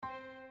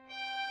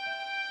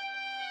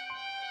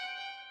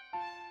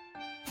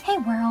Hey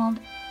world,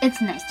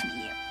 it's nice to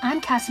meet you.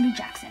 I'm Cassidy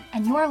Jackson,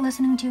 and you're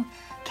listening to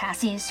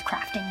Cassie's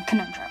Crafting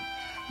Conundrum.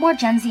 More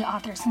Gen Z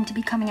authors seem to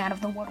be coming out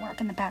of the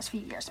woodwork in the past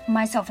few years,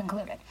 myself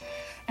included.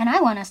 And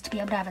I want us to be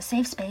able to have a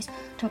safe space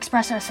to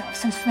express ourselves,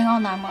 since the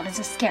online world is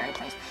a scary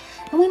place,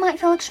 and we might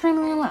feel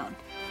extremely alone.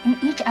 In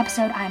each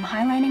episode, I am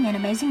highlighting an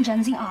amazing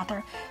Gen Z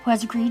author who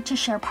has agreed to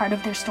share part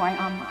of their story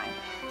online.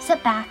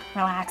 Sit back,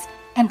 relax,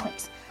 and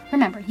please,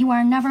 remember, you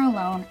are never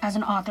alone as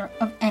an author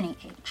of any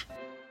age.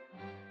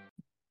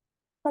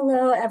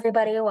 Hello,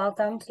 everybody.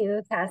 Welcome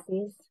to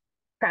Cassie's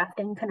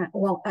Crafting Conundrum.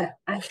 Well,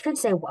 I should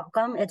say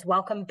welcome. It's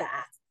welcome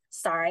back.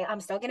 Sorry, I'm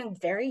still getting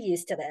very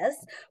used to this.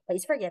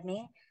 Please forgive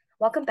me.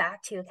 Welcome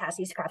back to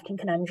Cassie's Crafting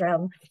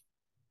Conundrum.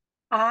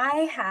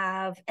 I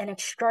have an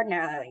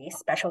extraordinarily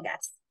special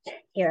guest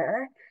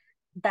here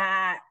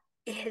that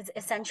is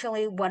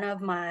essentially one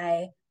of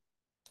my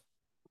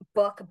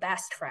book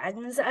best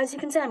friends, as you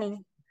can see. I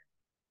mean,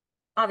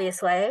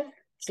 obviously,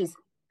 she's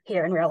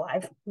here in real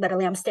life.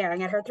 Literally, I'm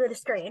staring at her through the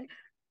screen.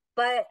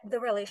 But the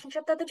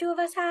relationship that the two of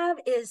us have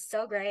is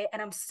so great,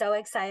 and I'm so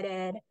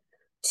excited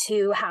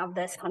to have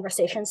this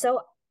conversation.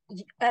 So,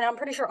 and I'm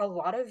pretty sure a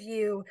lot of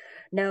you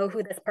know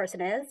who this person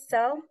is.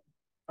 So,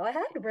 go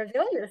ahead,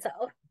 reveal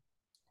yourself.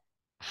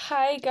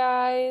 Hi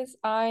guys,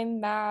 I'm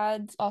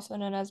Mads, also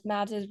known as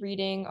Mads is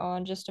Reading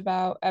on just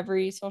about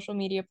every social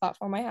media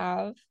platform I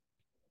have. Uh,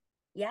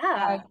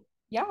 Yeah.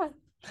 yeah.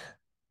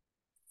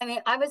 I mean,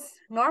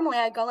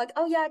 I'd go like,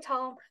 oh yeah,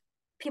 tell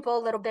people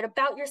a little bit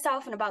about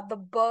yourself and about the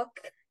book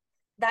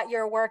that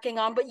you're working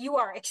on, but you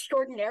are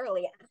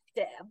extraordinarily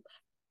active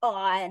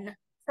on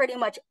pretty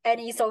much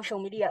any social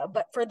media.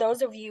 But for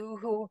those of you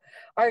who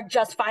are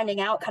just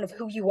finding out kind of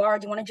who you are,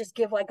 do you want to just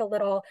give like a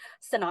little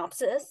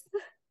synopsis?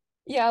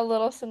 Yeah, a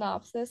little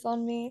synopsis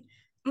on me.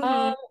 Mm-hmm.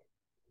 Um,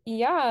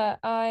 yeah,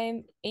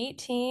 I'm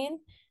 18.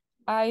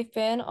 I've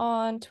been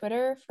on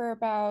Twitter for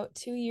about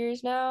 2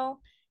 years now,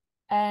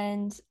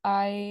 and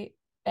I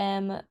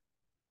am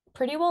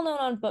pretty well known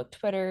on book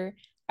Twitter.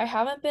 I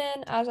haven't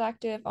been as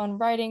active on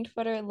writing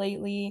Twitter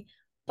lately,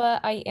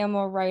 but I am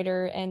a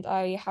writer and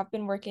I have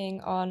been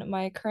working on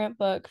my current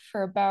book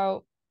for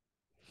about,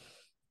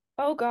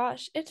 oh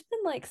gosh, it's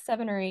been like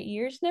 7 or 8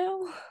 years now.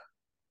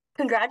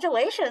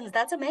 Congratulations,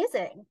 that's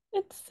amazing.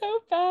 It's so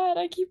bad.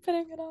 I keep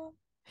putting it off.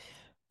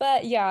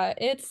 But yeah,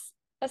 it's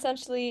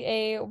essentially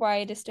a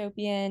YA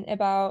dystopian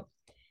about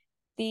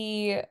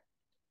the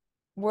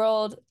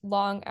world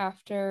long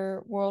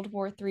after World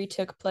War III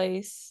took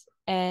place,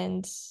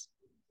 and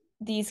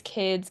these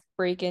kids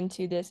break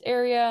into this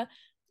area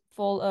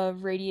full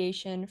of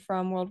radiation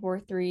from World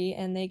War III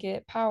and they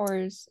get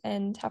powers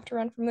and have to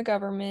run from the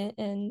government,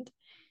 and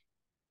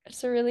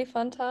it's a really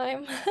fun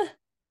time.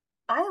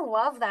 I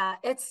love that.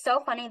 It's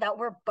so funny that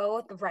we're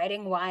both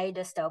writing YA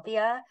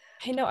dystopia,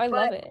 I know, I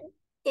love but it.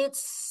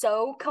 it's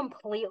so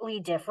completely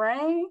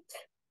different.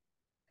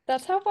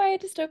 That's how YA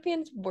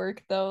dystopians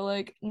work though.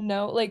 Like,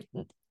 no, like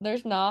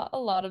there's not a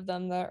lot of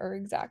them that are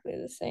exactly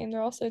the same.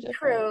 They're all so different.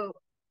 True.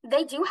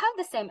 They do have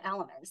the same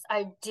elements.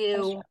 That's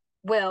true.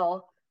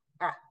 Will,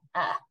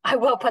 uh, I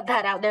will put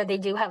that out there. They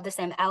do have the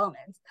same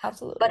elements, but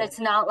Absolutely. it's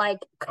not like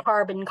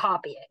carbon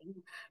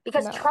copying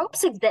because No.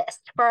 tropes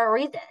exist for a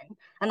reason,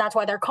 and that's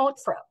why they're called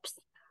tropes,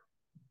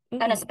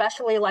 and Hmm.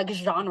 especially like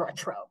genre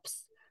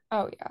tropes.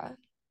 Oh yeah.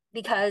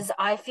 Because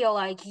I feel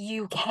like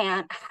you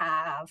can't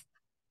have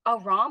a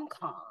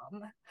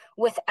rom-com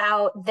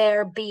without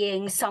there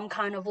being some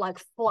kind of like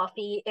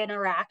fluffy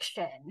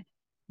interaction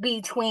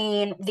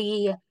between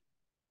the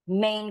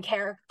main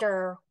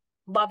character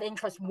love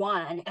interest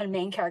one and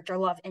main character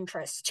love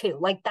interest two.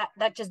 Like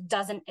that just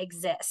doesn't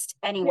exist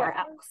Yeah. anywhere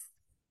else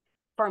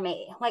for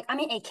me. Like I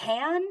mean it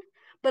can,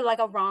 but like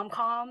a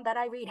rom-com that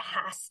I read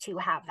has to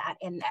have that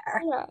in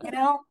there, you Yeah.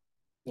 know?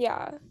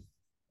 Yeah.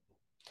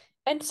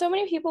 And so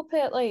many people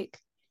put like,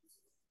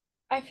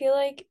 I feel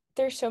like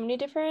there's so many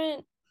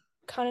different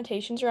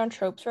connotations around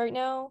tropes right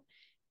now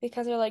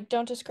because they're like,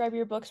 don't describe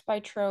your books by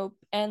trope.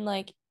 And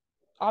like,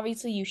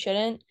 obviously, you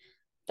shouldn't.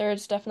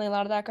 There's definitely a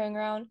lot of that going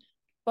around.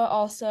 But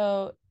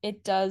also,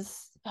 it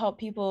does help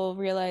people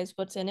realize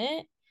what's in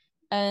it.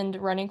 And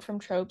running from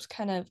tropes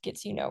kind of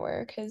gets you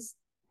nowhere because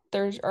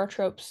there's are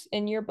tropes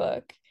in your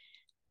book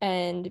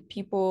and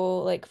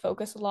people like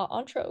focus a lot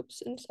on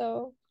tropes. And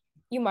so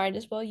you might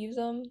as well use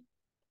them.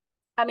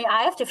 I mean,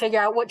 I have to figure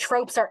out what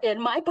tropes are in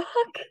my book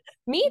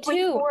Me too.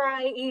 before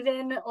I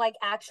even like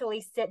actually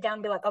sit down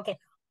and be like, okay,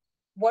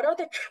 what are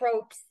the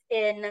tropes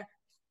in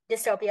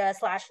dystopia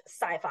slash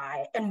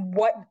sci-fi and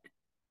what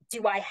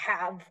do I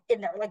have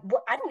in there? Like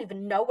what I don't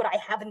even know what I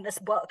have in this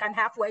book. I'm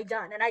halfway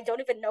done and I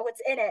don't even know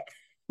what's in it.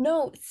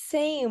 No,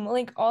 same.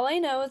 Like all I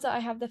know is that I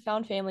have the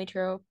found family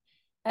trope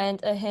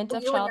and a hint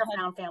of You and your childhood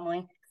found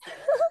family.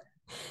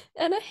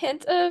 and a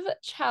hint of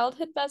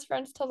childhood best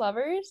friends to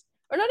lovers.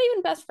 Or not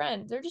even best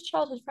friends, they're just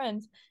childhood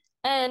friends.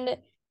 And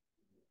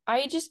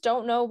I just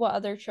don't know what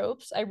other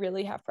tropes I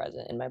really have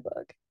present in my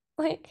book.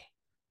 Like,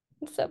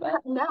 it's so bad.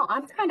 No,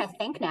 I'm trying to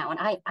think now and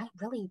I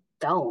really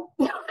don't.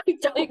 I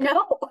don't Like,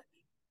 know.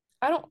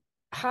 I don't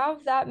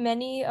have that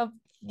many of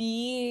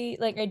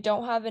I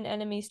don't have an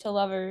enemies to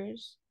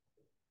lovers,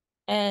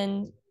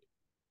 and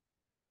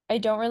I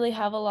don't really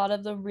have a lot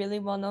of the really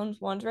well-known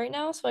ones right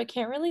now, so I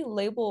can't really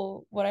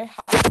label what I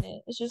have in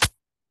it. It's just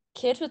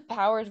kids with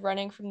powers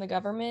running from the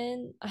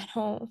government. I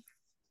don't.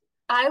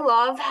 I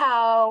love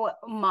how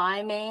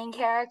my main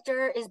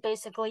character is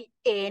basically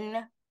in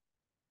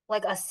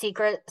like a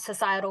secret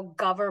societal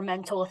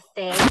governmental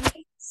thing,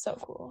 So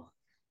cool.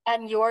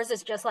 and yours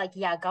is just like,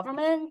 yeah,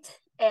 government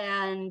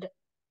and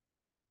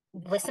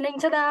listening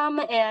to them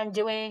and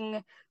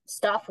doing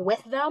stuff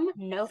with them.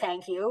 No,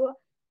 thank you.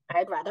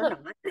 I'd rather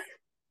Look, not.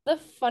 the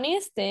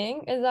funniest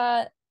thing is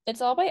that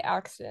it's all by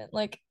accident.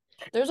 Like,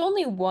 there's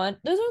only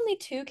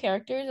two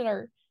characters that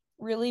are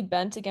really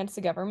bent against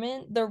the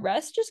government. The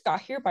rest just got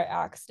here by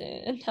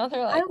accident. And now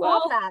they're I like, love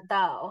well, that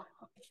though.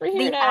 we're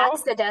here The now.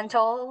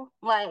 accidental,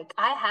 like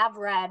I have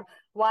read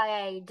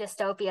YA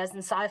dystopias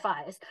and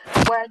sci-fis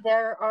where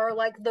there are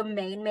like the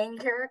main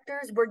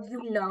characters where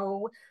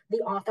the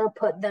author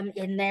put them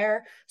in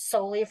there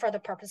solely for the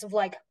purpose of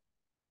like,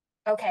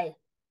 okay,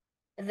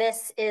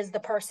 this is the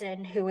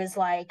person who is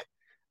like,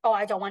 oh,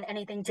 I don't want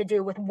anything to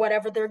do with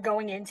whatever they're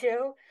going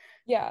into.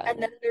 Yeah.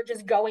 And then they're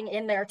just going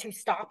in there to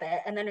stop it.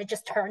 And then it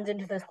just turns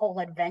into this whole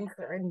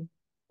adventure and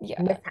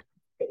Yeah. mishap,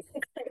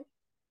 basically.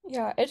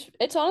 Yeah,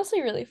 it's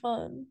honestly really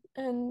fun.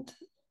 And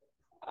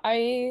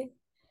I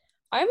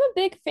I'm a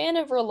big fan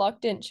of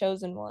reluctant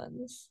chosen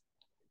ones.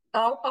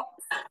 Oh,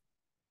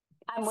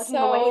 I'm looking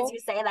the ways So, you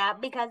say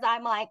that because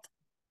I'm like,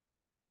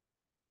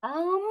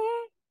 um,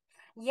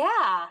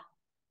 yeah.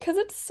 because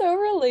it's so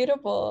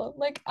relatable.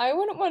 Like, I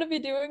wouldn't want to be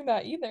doing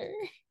that either.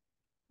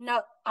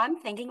 No,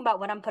 I'm thinking about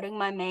what I'm putting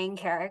my main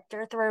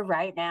character through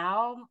right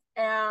now,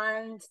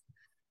 and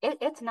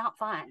it's not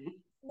fun.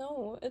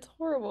 No, it's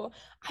horrible.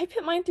 I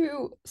put mine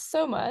through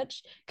so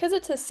much because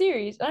it's a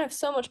series and I have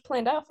so much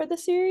planned out for the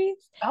series.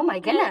 Oh my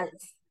And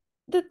goodness.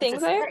 the It's a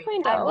things I have series.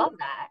 planned I out love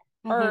that.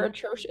 are Hmm.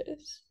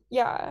 atrocious.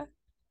 Yeah.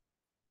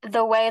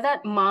 The way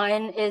that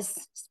mine is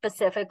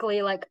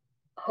specifically like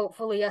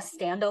hopefully a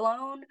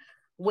standalone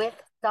with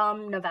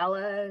some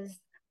novellas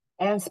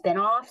and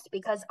spin-offs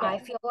because I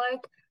Yeah. feel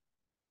like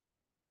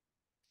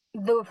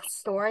the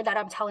story that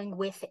I'm telling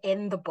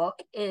within the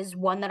book is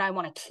one that I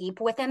want to keep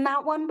within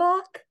that one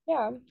book.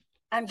 Yeah.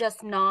 I'm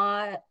just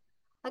not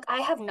like I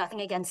have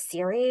nothing against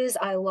series.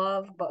 I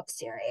love book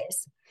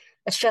series.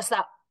 It's just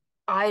that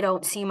I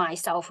don't see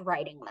myself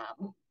writing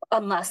them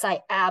unless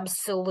I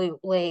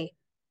absolutely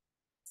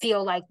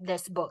feel like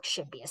this book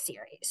should be a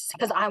series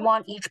because I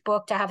want each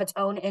book to have its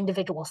own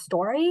individual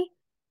story.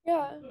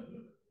 Yeah.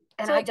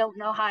 And So I like don't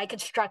know how I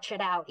could stretch it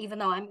out, even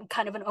though I'm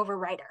kind of an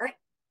overwriter.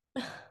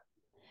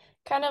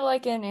 kind of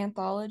like an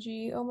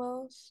anthology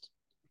almost.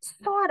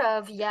 Sort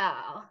of,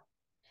 yeah.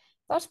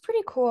 That's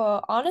pretty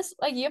cool. Honest,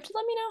 like you have to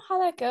let me know how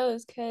that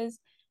goes because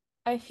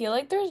I feel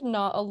like there's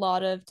not a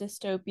lot of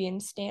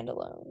dystopian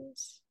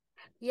standalones.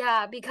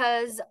 Yeah,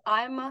 because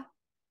I'm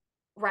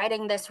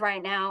writing this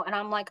right now and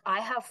I'm like,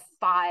 I have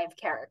five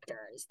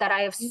characters that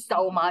I have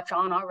so Mhm. much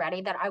on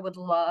already that I would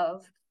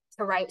love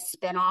to write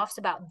spin-offs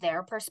about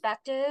their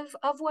perspective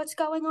of what's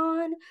going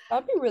on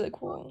That'd be really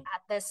cool.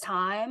 at this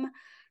time.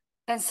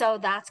 And so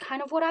that's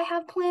kind of what I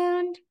have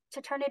planned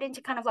to turn it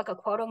into kind of like a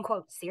quote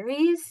unquote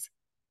series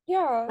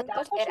Yeah, without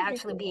that's it actually pretty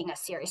actually cool. being a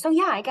series. So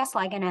yeah, I guess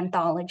like an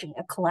anthology,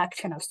 a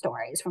collection of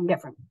stories from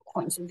different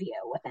points of view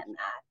within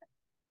that.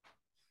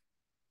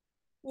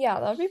 Yeah,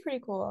 that'd be pretty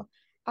cool.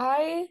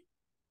 I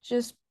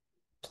just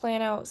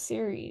plan out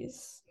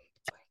series.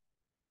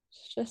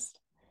 It's just,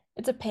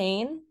 it's a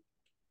pain,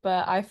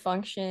 but I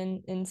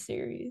function in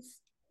series.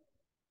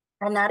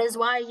 And that is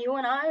why you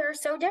and I are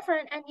so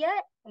different, and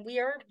yet we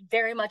are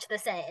very much the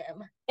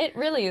same. It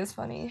really is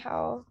funny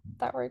how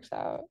that works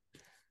out.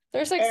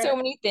 There's like And so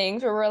many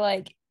things where we're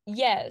like,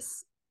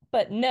 yes,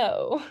 but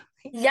no.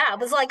 yeah, it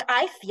was like,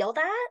 I feel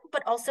that,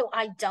 but also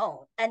I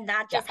don't. And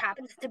that Yeah, just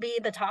happens to be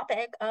the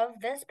topic of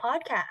this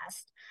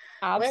podcast,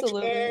 which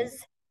absolutely.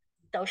 is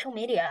social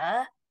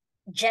media,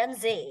 Gen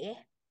Z,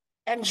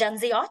 and Gen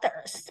Z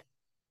authors.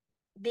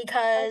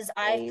 Because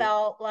I Right.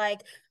 felt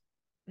like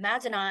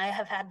Mads and I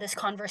have had this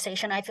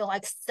conversation, I feel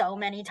like so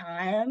many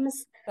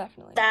times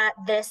Definitely. that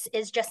this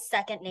is just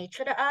second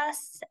nature to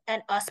us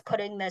and us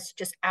putting this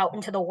just out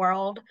into the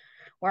world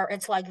where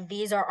it's like,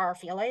 these are our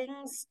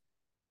feelings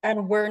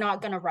and we're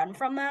not going to run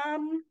from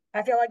them.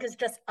 I feel like it's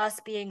just us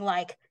being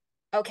like,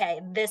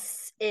 okay,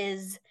 this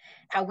is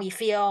how we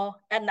feel,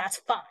 and that's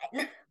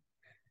fine.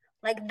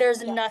 Like,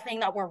 there's Yeah.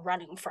 nothing that we're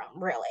running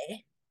from,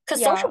 really.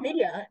 Because social Yeah.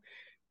 media,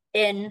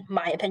 in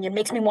my opinion,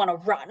 makes me want to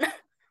run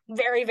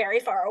very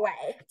far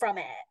away from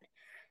it.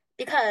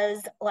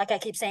 Because, like I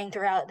keep saying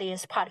throughout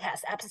these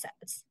podcast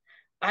episodes,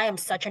 I am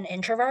such an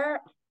introvert.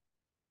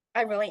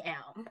 I really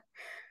am.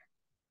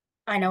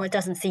 I know it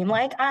doesn't seem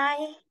like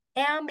I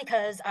am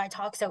because I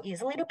talk so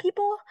easily to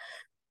people,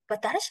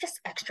 but that is just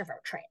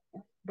extrovert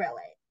training,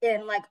 really.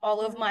 In like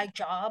all of my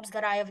jobs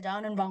that I have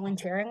done in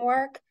volunteering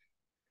work,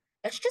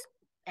 it's just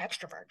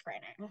extrovert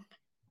training.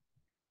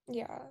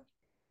 Yeah.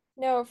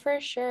 No, for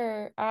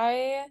sure.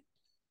 I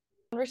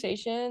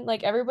conversation.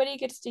 Like everybody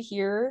gets to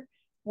hear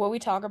what we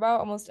talk about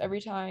almost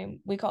every time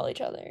we call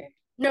each other.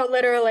 No,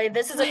 literally,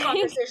 this is a Like,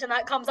 conversation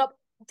that comes up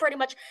pretty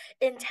much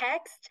in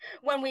text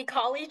when we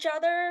call each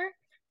other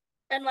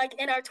and like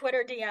in our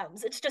Twitter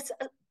DMs.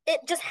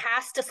 It just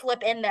has to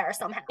slip in there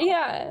somehow.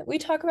 yeah, we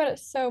talk about it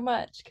so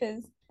much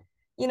because,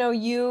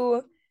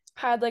 you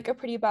had like a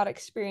pretty bad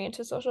experience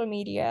with social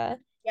media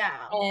Yeah.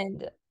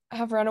 and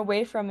have run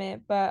away from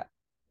it, but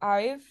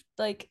I've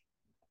like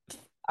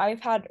I've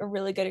had a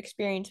really good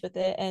experience with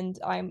it and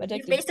I'm You've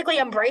addicted to basically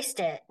it. embraced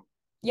it.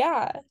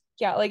 Yeah.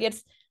 Yeah, like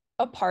it's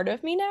a part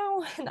of me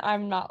now and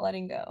I'm not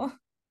letting go.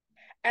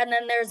 And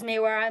then there's me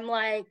where I'm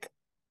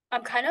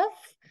kind of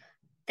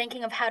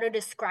thinking of how to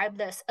describe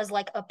this as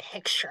like a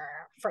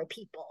picture for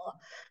people.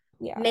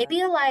 Yeah.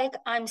 Maybe like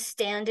I'm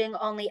standing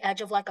on the edge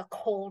of like a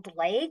cold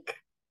lake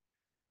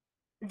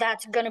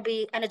that's gonna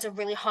be, and it's a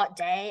really hot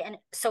day, and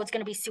so it's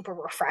gonna be super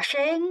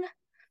refreshing.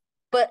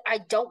 But I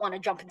don't want to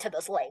jump into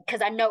this lake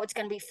because I know it's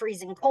gonna be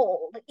freezing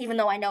cold, even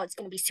though I know it's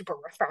gonna be super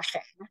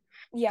refreshing.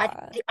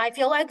 Yeah. I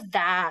feel like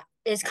that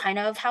is kind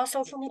of how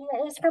social media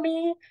is for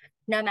me,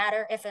 no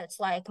matter if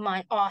it's like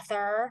my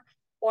author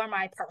or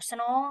my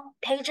personal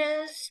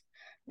pages,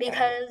 Yeah.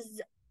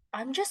 because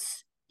I'm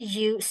just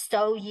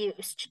so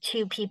used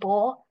to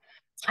people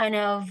kind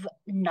of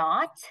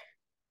not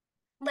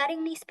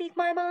letting me speak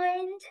my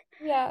mind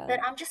Yeah. that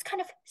I'm just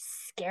kind of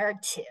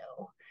scared to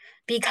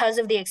because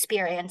of the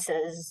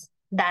experiences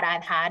that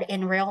I've had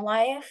in real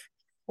life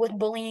with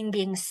bullying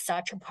being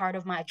such a part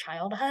of my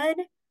childhood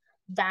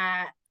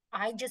that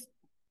I just,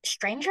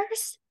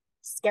 strangers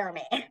scare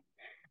me.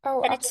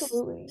 Oh, And it's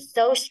absolutely.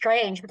 so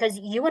strange because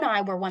you and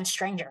I were once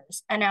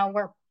strangers and now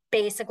we're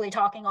basically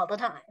talking all the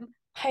time.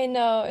 I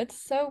know.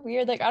 It's so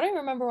weird. Like, I don't even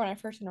remember when I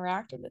first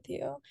interacted with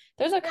you.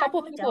 There's a Yeah,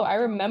 couple no, I people I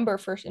don't. remember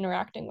first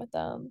interacting with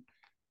them,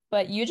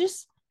 but you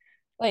just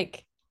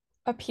like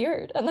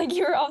appeared and like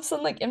you were all of a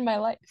sudden like in my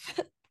life.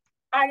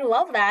 I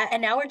love that.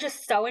 And now we're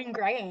just so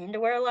ingrained.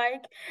 We're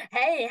like,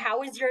 hey, how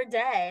was your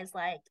day? It's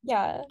like,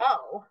 Yeah.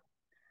 oh,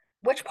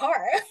 which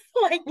part?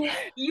 Like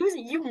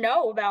you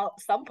know about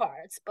some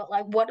parts, but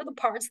like what are the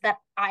parts that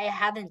I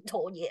haven't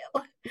told you?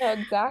 No,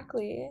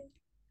 exactly.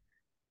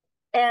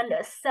 And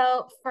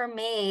so for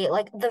me,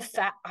 like the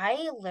fact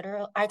I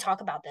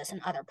talk about this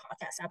in other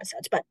podcast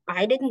episodes, but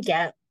I didn't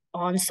get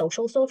on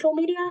social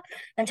media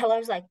until I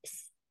was like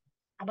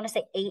I want to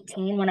say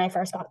 18 when I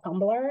first got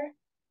Tumblr.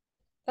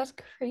 That's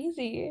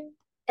crazy.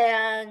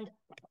 And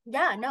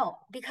yeah, no,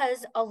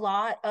 because a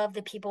lot of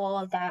the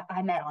people that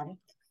I met on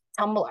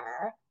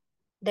Tumblr,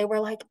 they were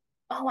like,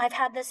 oh, I've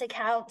had this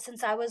account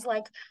since I was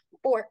like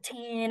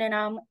 14 and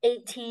I'm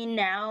 18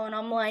 now. And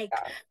I'm like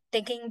Yeah.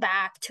 thinking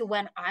back to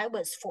when I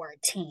was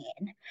 14.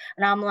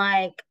 And I'm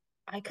like,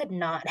 I could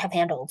not have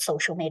handled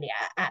social media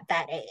at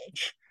that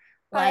age.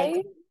 Like,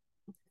 I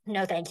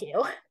no, thank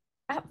you.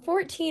 At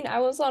 14, I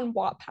was on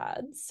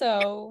Wattpad.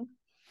 So,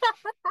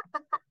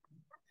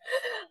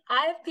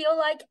 I feel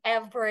like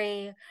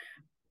every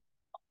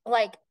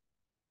like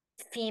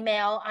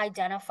female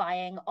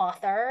identifying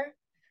author,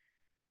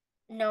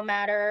 no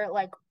matter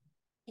like,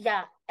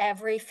 yeah,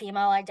 every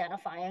female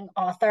identifying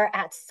author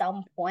at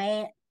some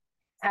point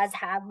has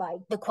had like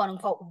the quote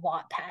unquote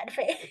Wattpad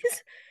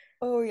phase.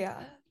 oh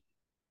yeah,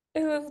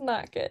 it was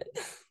not good.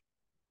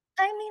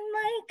 I mean,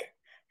 like,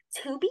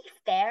 to be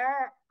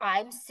fair,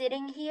 I'm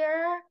sitting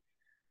here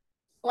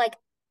like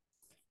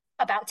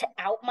about to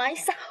out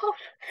myself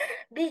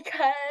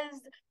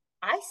because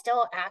I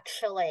still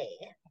actually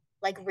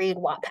like read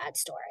Wattpad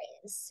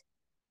stories.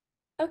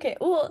 Okay,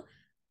 well,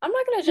 I'm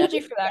not gonna To judge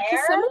you be for that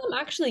because fair, some of them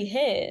actually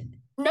hit.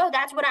 no,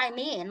 that's what I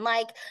mean.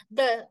 Like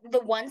the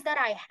ones that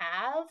I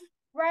have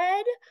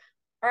read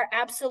are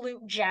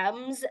absolute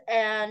gems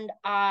and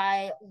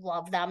I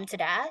love them to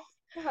death.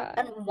 Yeah,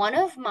 And one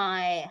of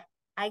my,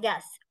 I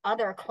guess,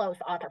 other close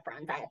author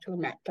friends I actually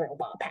met through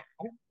Wattpad.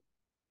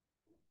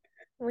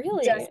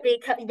 really.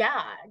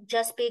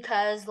 Just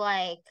because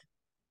like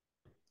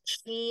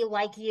she,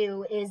 like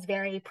you, is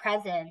very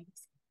present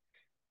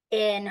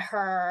in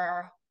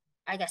her,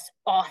 I guess,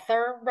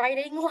 author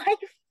writing life.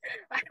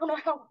 I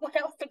don't know what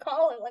else to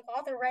call it, like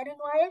author writing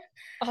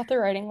life. Author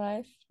writing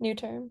life, new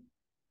term.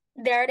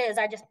 There it is.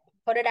 I just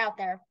put it out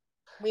there.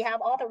 We have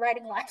author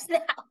writing lives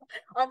now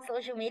on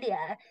social media.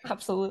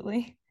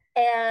 Absolutely.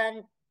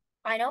 And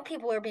I know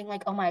people are being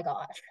like, oh my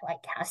gosh, like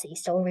Cassie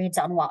still reads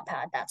on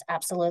Wattpad. That's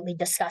absolutely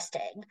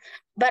disgusting.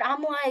 But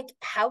I'm like,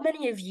 how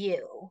many of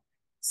you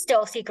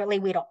still secretly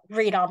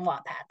read on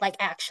Wattpad? Like,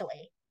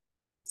 actually,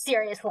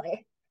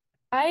 seriously.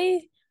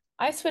 I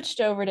I switched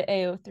over to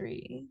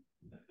AO3.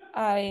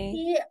 I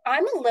See,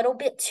 I'm a little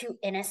bit too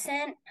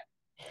innocent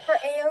for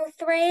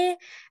AO3.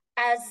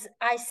 As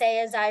I say,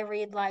 as I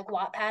read like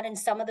Wattpad and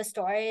some of the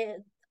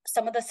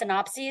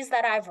synopses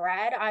that I've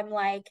read, I'm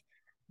like,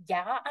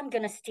 yeah, I'm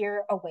gonna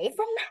steer away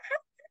from that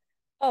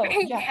oh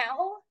right yeah.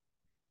 now.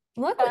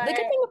 Luckily, the good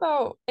But thing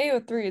about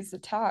AO3 is the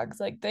tags.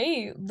 Like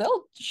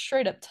they'll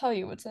straight up tell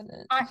you what's in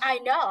it. I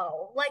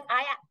know, like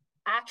I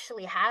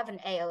actually have an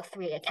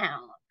AO3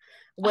 account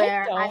I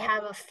where I don't.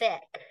 have a fic.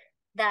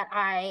 that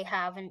I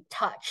haven't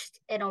touched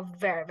in a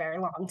very, very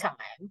long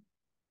time.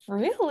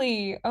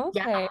 Really? Yeah,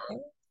 Okay.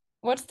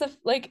 What's the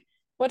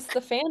what's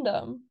the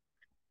fandom?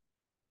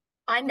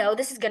 I know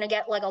this is gonna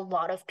get like a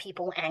lot of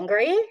people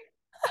angry.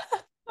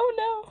 Oh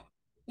no.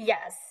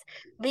 Yes,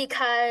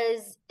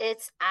 because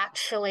it's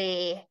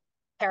actually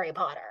Harry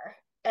Potter.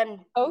 And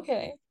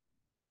Okay.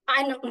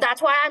 I know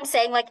that's why I'm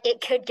saying like it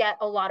could get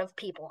a lot of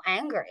people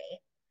angry.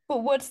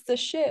 But what's the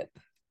ship?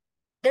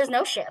 There's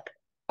no ship.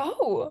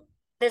 Oh,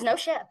 There's no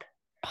ship.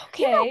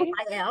 You know who okay.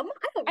 I am.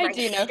 I don't I write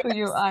do know who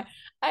you ships. are.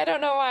 I don't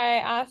know why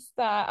I asked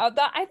that.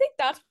 That I think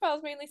that's why I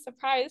was mainly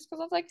surprised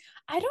because I was like,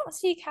 I don't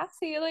see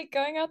Cassie like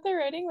going out there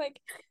writing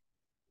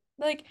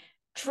like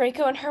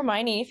Draco and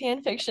Hermione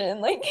fan fiction.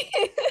 Like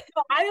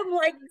I am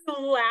like the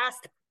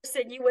last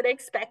person you would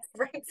expect to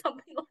write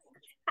something like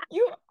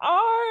you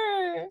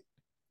are. that.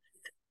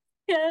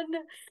 And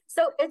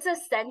so it's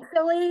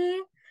essentially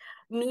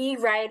me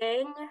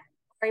writing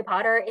Harry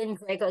Potter in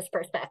Draco's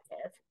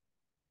perspective.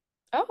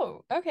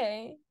 Oh,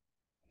 okay.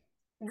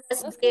 Just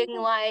That's kind of being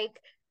cool. like,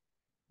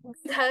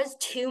 because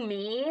to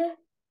me,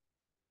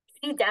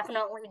 he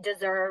definitely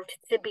deserved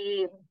to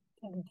be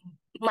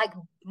like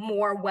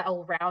more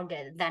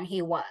well-rounded than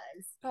he was.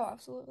 Oh,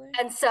 absolutely.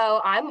 And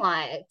so I'm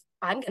like,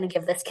 I'm gonna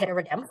give this kid a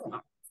redemption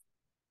arc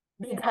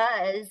Yeah.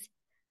 because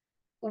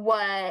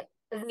what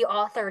the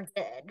author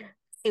did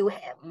to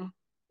him,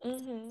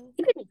 Mm-hmm.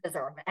 he didn't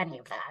deserve any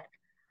of that.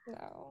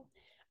 No.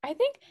 I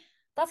think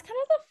that's kind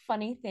of the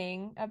funny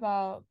thing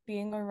about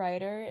being a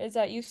writer is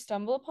that you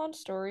stumble upon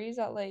stories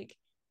that like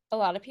a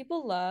lot of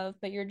people love,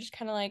 but you're just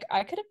kind of like,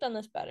 I could have done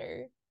this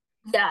better.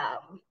 Yeah.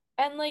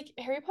 And like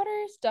Harry Potter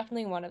is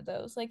definitely one of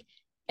those. Like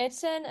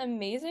it's an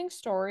amazing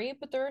story,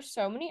 but there are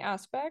so many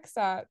aspects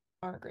that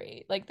aren't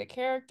great. Like the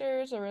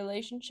characters, the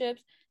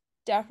relationships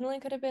definitely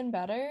could have been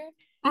better.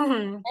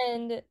 Hmm.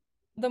 And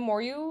the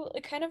more you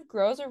like, kind of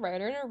grow as a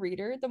writer and a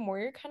reader, the more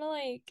you're kind of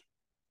like,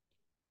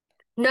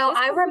 No, this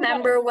I could be better.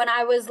 remember when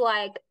I was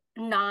like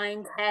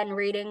 9, 10,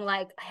 reading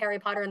like Harry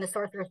Potter and the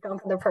Sorcerer's Stone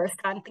for the first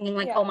time, thinking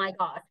like, oh Yeah. my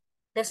God,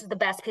 this is the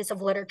best piece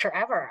of literature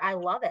ever. I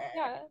love it.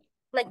 Yeah.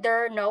 Like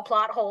there are no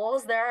plot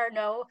holes. There are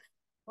no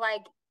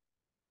like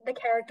the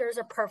characters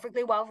are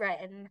perfectly well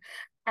written.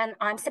 And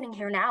I'm sitting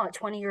here now at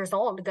 20 years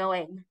old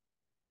going,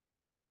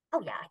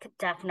 oh yeah, I could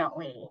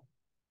definitely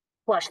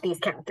flush these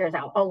characters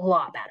out a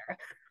lot better.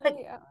 Oh Like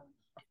yeah.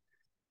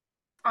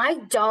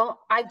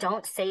 I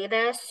don't say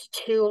this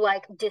to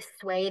like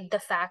dissuade the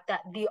fact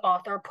that the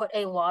author put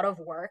a lot of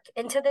work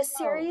into this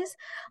Oh, series.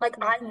 Like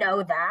I definitely.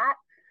 know that.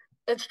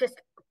 It's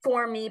just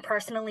for me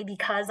personally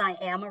because I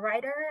am a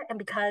writer and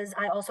because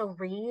I also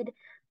read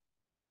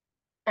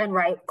and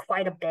write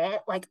quite a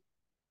bit. Like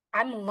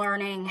I'm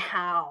learning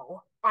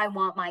how I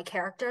want my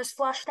characters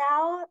fleshed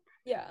out.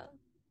 Yeah.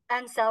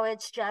 And so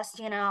it's just,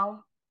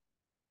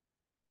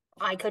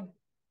 I could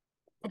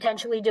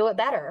potentially do it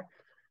better.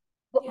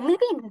 Well, Yeah.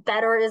 maybe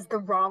better is the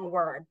wrong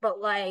word,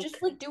 but Just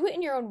like, like do it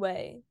in your own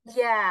way.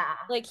 yeah,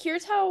 Like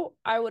here's how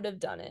I would have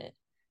done it.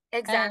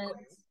 exactly.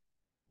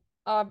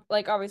 And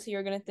like obviously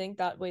you're gonna think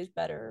that way's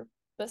better,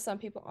 but some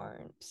people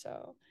aren't.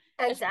 So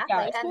it's yeah,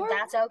 Exactly. it's And more of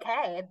that's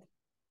okay.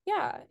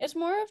 yeah, it's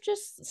more of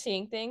just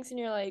seeing things and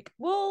you're like,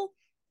 well,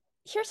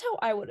 here's how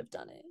I would have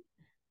done it.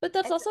 But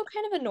that's Ex- also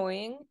kind of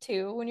annoying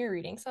too when you're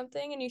reading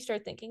something and you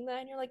start thinking that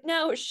and you're like,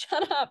 no,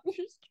 shut up. You're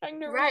just trying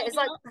to right. read. It's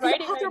You're like not the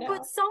writing right author put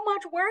now. so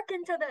much work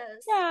into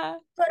this. Yeah.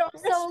 But also,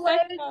 Respect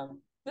like,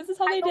 them. This is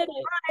how I they did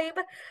don't it.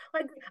 vibe.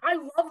 Like, I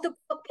love the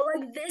book, but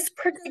like this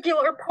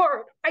particular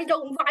part, I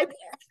don't vibe it.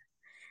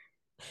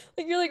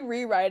 Like you're like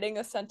rewriting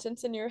a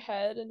sentence in your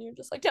head and you're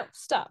just like, no,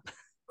 stop.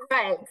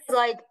 Right.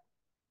 Like,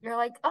 you're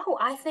like, oh,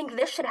 I think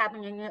this should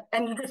happen.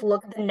 And you just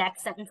look at the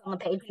next sentence on the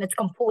page and it's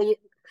completely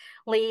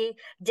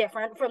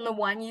different from the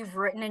one you've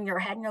written in your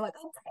head. And you're like,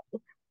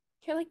 okay,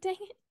 You're like, dang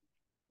it.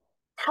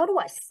 how do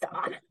I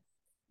stop?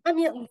 I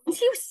mean,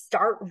 once you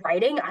start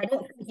writing, I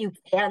don't think you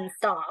can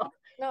stop.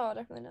 No,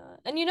 definitely not.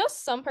 And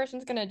some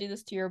person's gonna do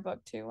this to your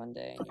book too one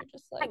day, and you're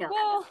just I like, know.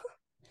 well,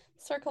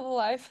 circle of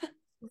life.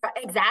 Right,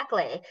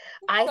 exactly.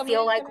 I feel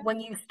Somebody's like gonna.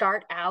 when you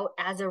start out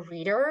as a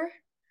reader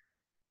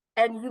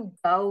and you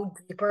go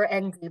deeper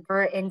and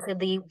deeper into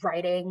the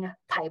writing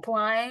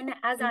pipeline,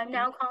 as I'm Mhm.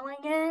 now calling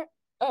it,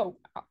 Oh,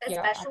 yeah,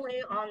 especially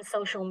absolutely. on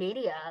social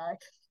media,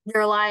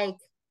 you're like,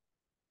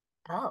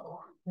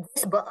 oh,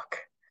 this book.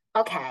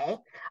 Okay,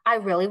 I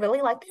really,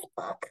 really like this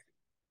book.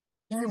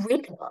 You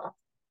read the book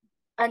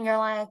and you're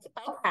like,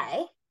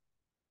 okay,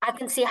 I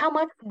can see how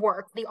much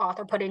work the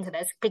author put into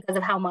this because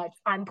of how much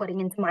I'm putting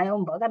into my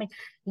own book. I mean,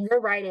 you're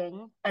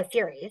writing a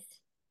series,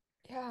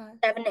 Yeah,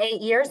 7,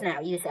 8 years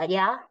now, you said,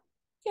 yeah?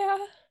 yeah,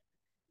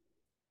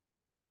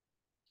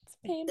 it's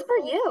Good for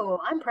painful. you.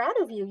 I'm proud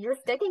of you. You're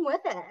sticking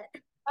with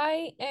it.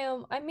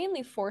 I'm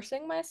mainly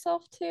forcing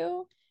myself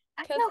to,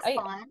 That's because no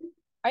fun.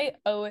 I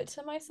owe it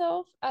to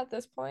myself at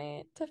this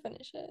point to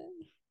finish it.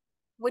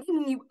 What do you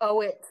mean you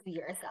owe it to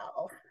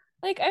yourself?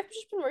 Like I've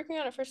just been working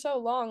on it for so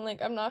long.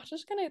 Like I'm not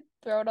just gonna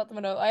throw it out the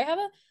window. I have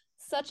a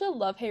such a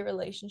love-hate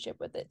relationship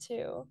with it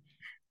too.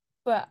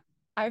 But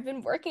I've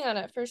been working on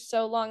it for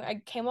so long.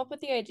 I came up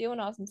with the idea when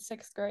I was in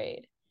sixth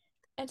grade.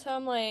 And so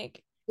I'm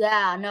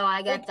Yeah, no,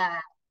 I get like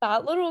that.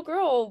 that little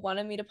girl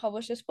wanted me to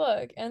publish this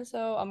book, and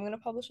so I'm gonna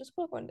publish this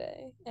book one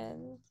day.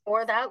 And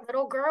Or that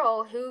little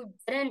girl who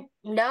didn't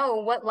know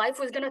what life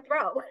was gonna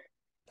throw.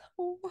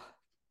 oh,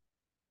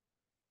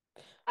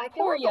 I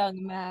feel poor like a lot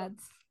young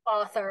Mads. of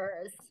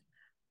authors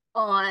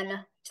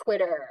on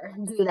Twitter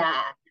do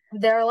that.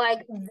 They're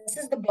like, this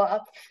is the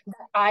book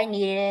that I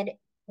needed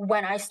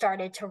when I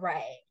started to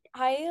write.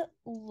 I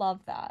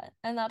love that.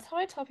 And that's how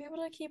I tell people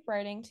to keep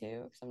writing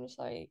too. Because I'm just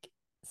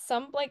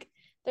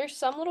there's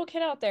some little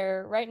kid out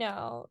there right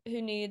now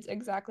who needs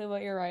exactly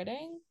what you're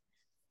writing.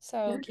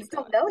 So You keep just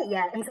don't going. know it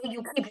yet until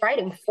you keep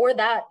writing for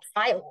that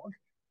child.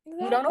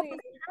 You don't know who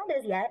Exactly. the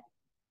child is yet.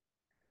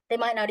 They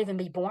might not even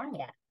be born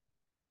yet,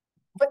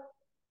 but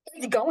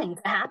it's going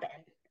to happen.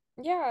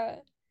 Yeah.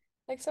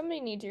 Like somebody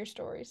needs your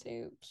story,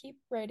 so keep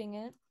writing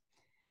it.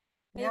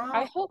 Maybe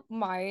I No, hope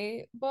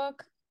my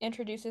book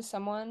introduces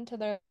someone to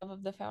the love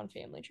of the found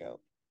family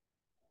trope.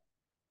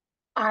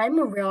 I'm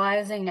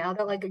realizing now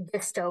that like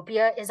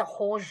dystopia is a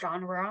whole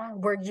genre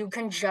where you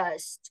can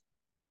just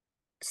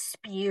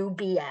spew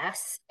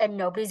BS and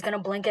nobody's gonna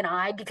blink an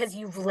eye because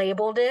you've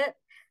labeled it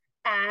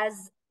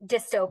as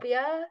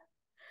dystopia.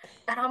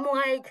 And I'm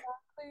like,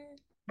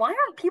 why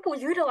aren't people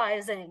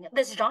utilizing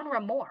this genre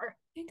more?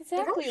 They really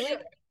Exactly. should.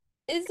 Like,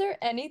 is there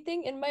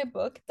anything in my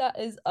book that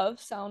is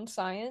of sound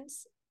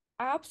science?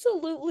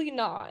 Absolutely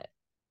not.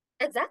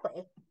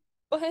 Exactly.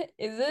 But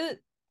is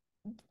it?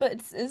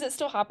 Is it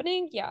still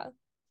happening? Yeah.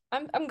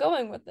 I'm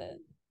going with it.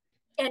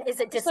 And is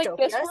it Just like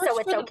this dystopia? So works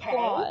it's for the okay?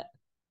 plot.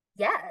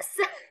 Yes.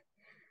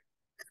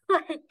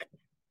 Like,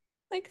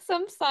 Like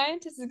some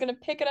scientist is gonna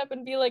pick it up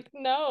and be like,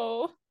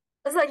 no.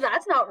 it's like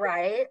that's not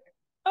right.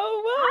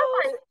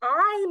 Oh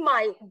I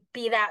might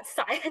be that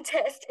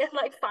scientist in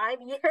like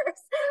 5 years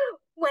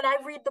when I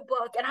read the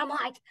book and I'm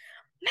like,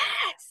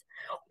 Max,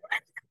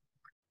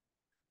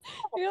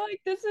 well. You're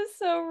like, this is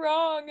so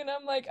wrong. And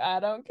I'm like, I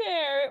don't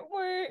care. It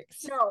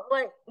works. no,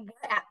 like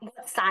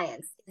what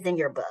science is in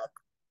your book?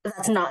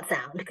 That's not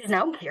sound because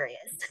now I'm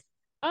curious.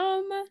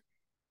 Um,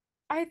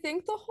 I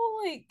think the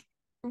whole like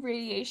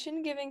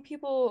radiation giving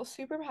people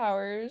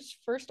superpowers,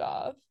 first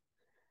off,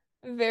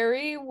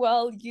 very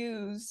well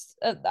used.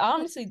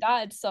 Honestly,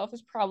 that itself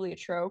is probably a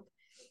trope,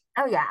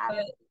 Oh yeah,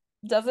 but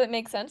does it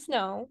make sense?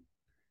 No.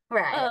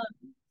 right. Um,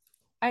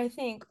 I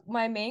think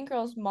my main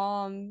girl's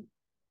mom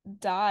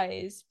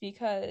dies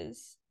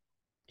because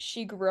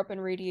she grew up in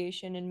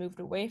radiation and moved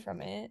away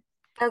from it.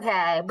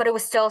 Okay, but it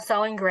was still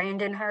so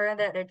ingrained in her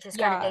that it just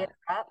kind of ate Yeah,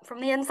 her up from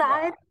the yeah,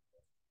 inside.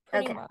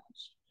 pretty Okay, much.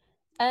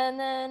 And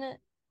then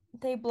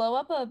they blow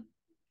up a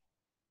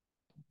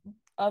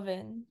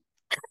oven.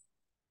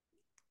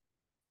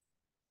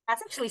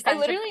 that's actually I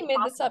literally scientifically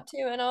made this possible. up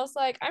too, and I was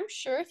like, I'm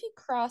sure if you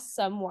cross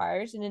some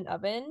wires in an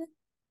oven,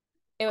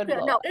 it would Yeah,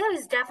 blow no, up. it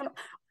is definitely.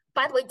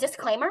 By the way,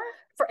 disclaimer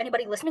for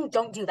anybody listening: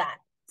 don't do that.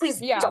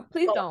 Please Yeah, don't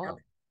please go in there.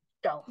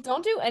 don't. Don't.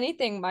 Don't do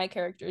anything my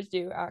characters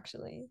do,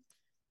 actually.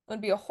 It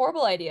would be a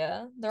horrible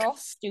idea. They're all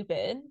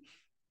stupid.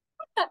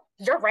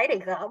 You're writing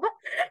them.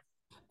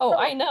 Oh, So,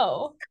 I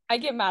know. I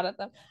get mad at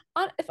them.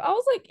 If I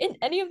was like in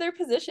any of their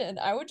position,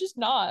 I would just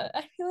not.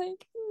 I'd be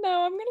like,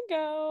 no, I'm gonna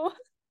go.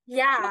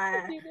 I'm not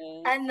gonna yeah. do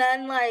this. And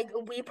then like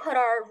we put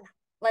our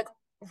like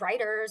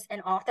writers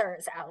and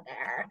authors out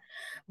there.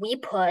 We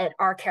put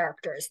our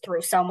characters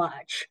through so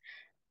much.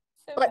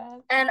 So Like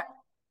bad. and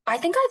I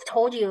think I've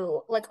told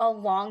you like a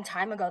long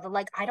time ago that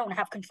like I don't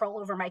have control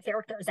over my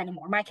characters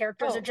anymore. My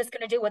characters are Oh, just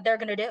gonna do what they're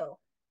gonna do.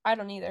 I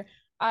don't either.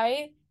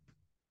 I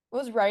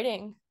was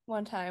writing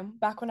one time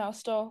back when I was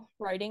still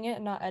writing it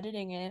and not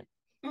editing it.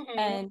 Hmm.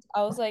 And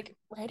I was like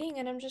writing,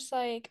 and I'm just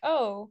like,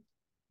 oh,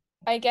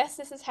 I guess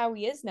this is how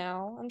he is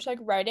now. I'm just like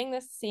writing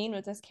this scene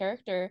with this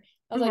character.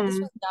 I was like, this Hmm.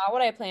 was not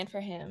what I planned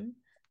for him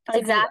to be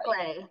like.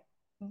 Exactly.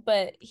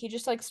 But he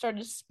just like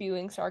started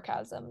spewing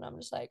sarcasm, and I'm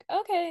just like,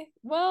 okay,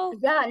 well,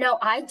 Yeah, no,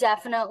 I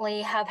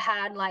definitely have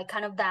had like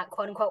kind of that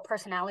quote unquote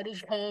personality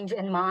change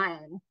in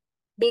mine.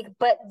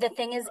 But the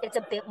thing is, it's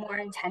a bit more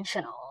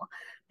intentional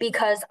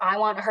because I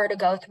want her to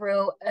go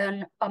through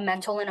a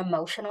mental and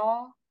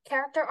emotional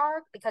character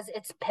arc because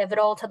it's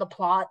pivotal to the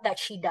plot that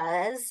she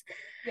does.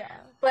 yeah.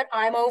 But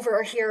I'm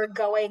over here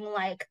going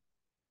like,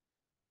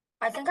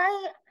 I think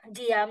I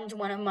DM'd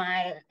one of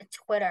my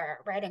Twitter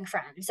writing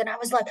friends and I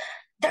was like,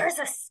 there's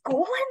a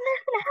school in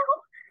there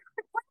now?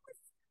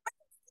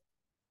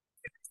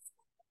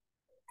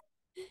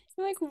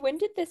 I'm like, when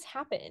did this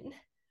happen?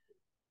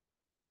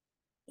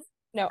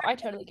 No, I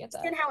totally get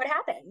And that. how it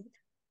happened.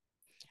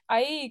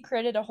 I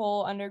created a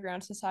whole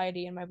underground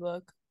society in my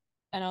book,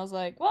 and I was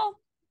like, well,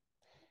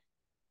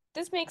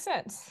 this makes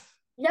sense.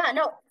 Yeah,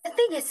 no, the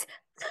thing is,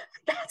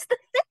 that's the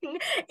thing.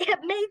 It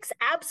makes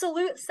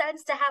absolute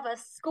sense to have a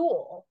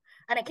school,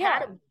 an Yeah.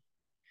 academy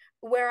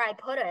where I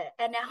put it.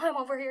 And now I'm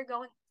over here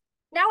going,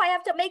 now I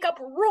have to make up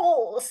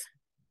rules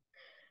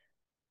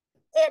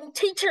and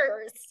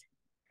teachers.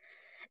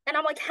 And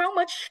I'm like, how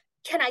much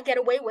can I get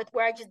away with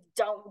where I just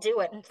don't do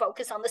it and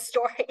focus on the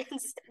story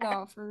instead?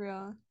 No, for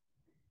real.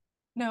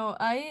 No,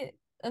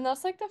 and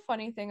that's like the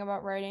funny thing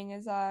about writing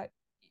is that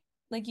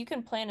like you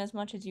can plan as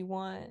much as you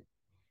want,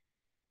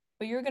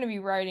 but you're gonna be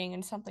writing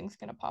and something's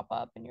gonna pop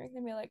up and you're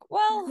gonna be like,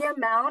 well, The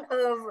amount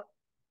of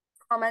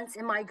comments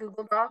in my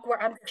Google Doc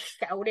where I'm just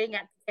shouting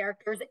at the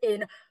characters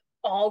in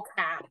all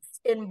caps,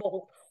 in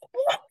bold.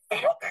 What the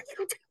heck are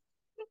you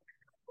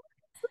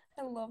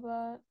I love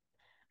that.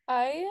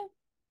 I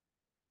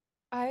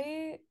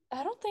I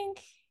don't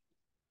think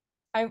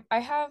I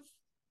have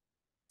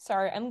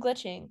sorry, I'm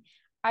glitching.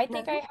 I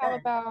doing? think No, I you're have good.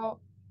 about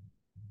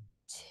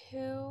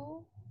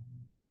two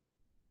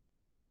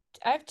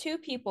I have two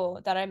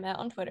people that I met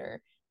on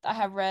Twitter that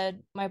have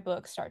read my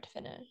book start to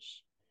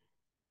finish.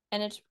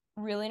 And it's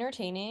really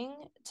entertaining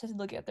to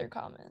look at their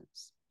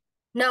comments.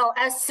 No,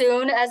 as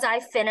soon as I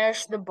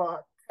finish the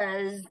book,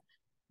 because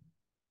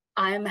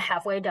I'm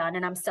halfway done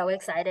and I'm so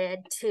excited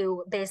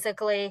to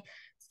basically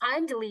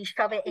kindly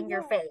shove it in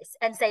your Yeah. face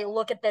and say,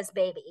 look at this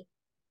baby.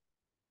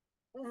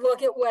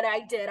 Look at what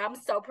I did. I'm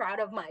so proud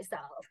of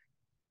myself.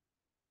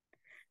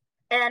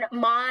 And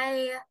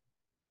my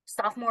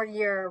sophomore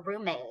year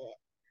roommate,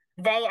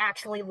 they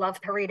actually love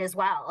to read as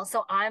well.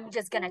 So I'm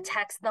just going to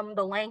text them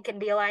the link and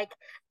be like,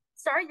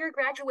 sorry, your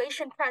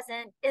graduation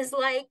present is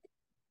like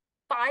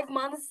 5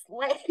 months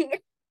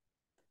late.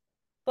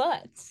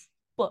 But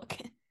book.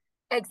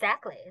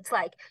 Exactly. It's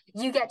like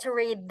you get to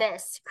read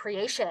this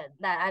creation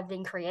that I've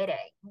been creating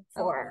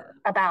for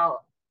Oh,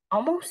 about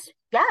almost,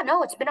 yeah,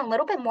 no, it's been a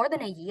little bit more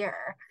than a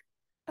year.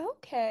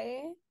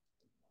 okay.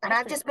 And That's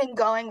I've pretty just been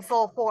going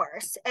full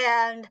force.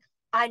 And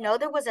I know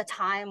there was a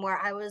time where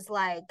I was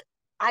like,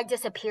 I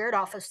disappeared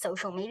off of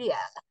social media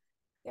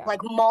yeah.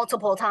 like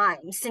multiple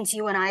times since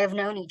you and I have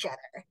known each other.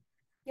 And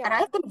Yeah.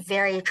 I've been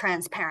very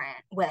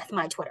transparent with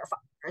my Twitter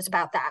followers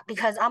about that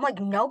because I'm like,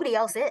 nobody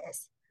else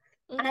is.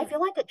 And I Hmm.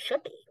 feel like it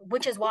should be,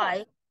 which is Yeah.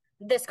 why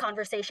this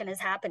conversation is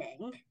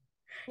happening.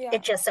 It Yeah.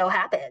 just so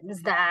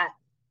happens that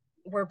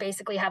we're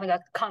basically having a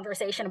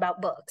conversation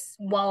about books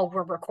while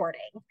we're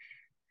recording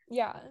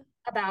Yeah.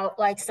 about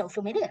like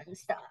social media and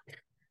stuff.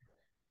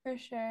 For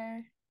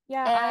sure.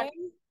 Yeah, And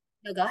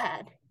no, go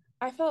ahead.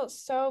 I felt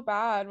so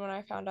bad when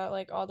I found out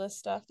like all this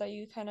stuff that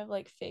you kind of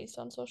like faced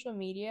on social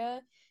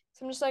media.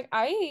 So I'm just like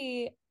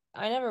I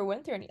never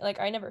went through any like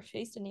I never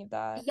faced any of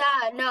that.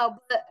 Yeah, no,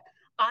 but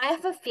I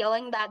have a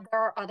feeling that there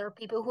are other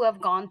people who have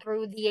gone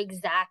through the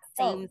exact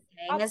same Oh,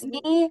 thing as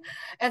absolutely. me.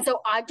 And so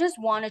I just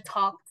want to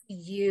talk to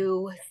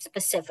you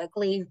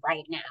specifically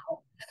right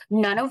now.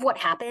 None of what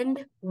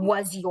happened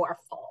was your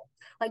fault.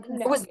 Like No,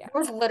 yeah.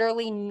 there was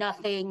literally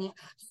nothing you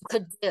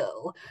could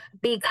do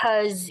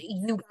because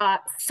you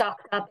got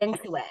sucked up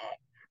into it.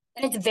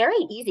 And it's very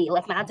easy.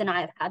 Like Mads and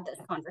I have had this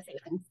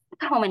conversation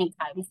so many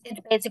times. It's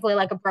basically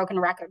like a broken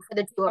record for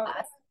the two of Oh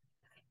us.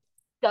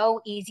 yeah.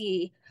 So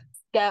easy to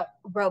get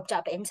roped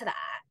up into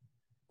that.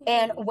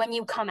 And Hmm. when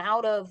you come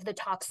out of the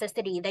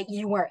toxicity that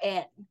you were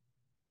in,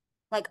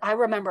 like I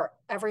remember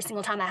every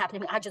single time that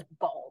happened to me, I just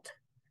bawled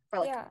for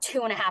like Yeah.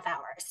 2.5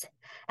 hours.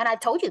 And I've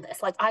told you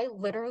this, like I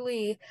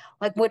literally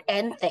like would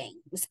end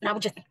things and I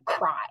would just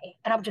cry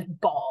and I would just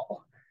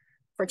bawl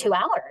for two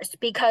Yeah. hours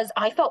because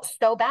I felt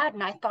so bad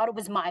and I thought it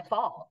was my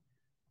fault.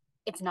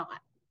 It's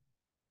not.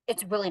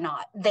 It's really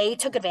not. They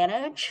took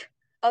advantage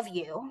of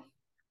you.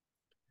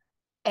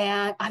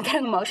 And I'm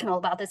getting emotional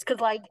about this because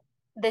like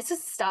this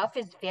is stuff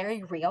is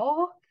very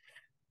real.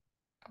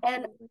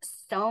 And Absolutely.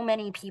 so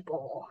many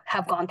people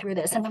have gone through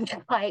this. And I'm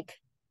just like,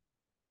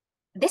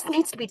 this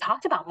needs to be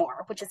talked about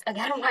more, which is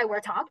again why we're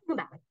talking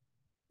about it.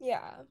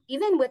 Yeah.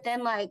 Even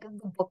within like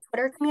the book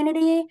Twitter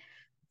community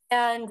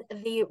and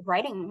the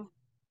writing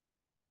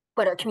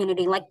Twitter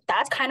community. Like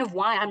that's kind of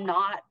why I'm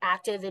not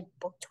active in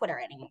book Twitter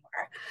anymore.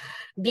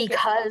 Because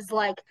Because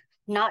like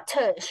not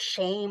to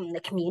shame the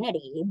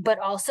community, but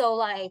also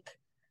like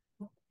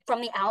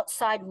from the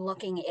outside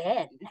looking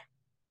in,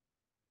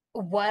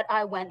 what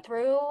I went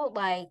through,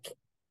 like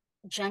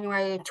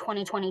January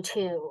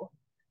 2022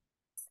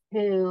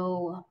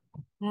 to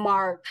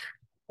March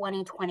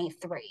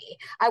 2023.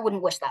 I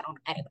wouldn't wish that on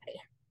anybody.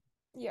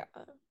 yeah.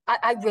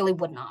 I really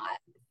would not.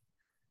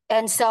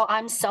 And so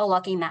I'm so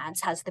lucky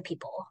Mads has the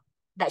people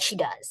that she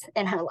does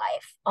in her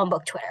life on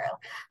book Twitter.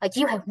 Like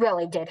you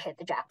really did hit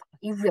the jackpot.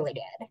 You really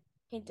did.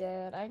 He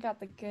did. I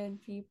got the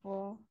good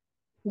people.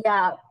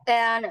 Yeah.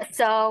 And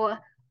so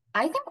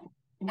I think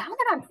now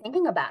that I'm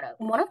thinking about it,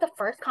 one of the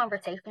first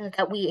conversations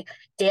that we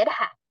did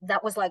have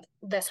that was like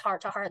this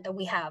heart to heart that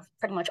we have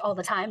pretty much all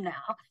the time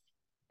now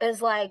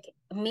is like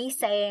me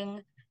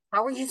saying,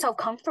 how are you so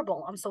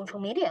comfortable on social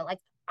media? Like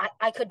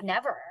I could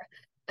never.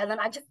 And then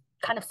I just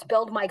kind of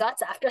spilled my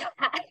guts after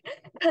that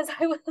because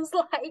I was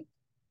like,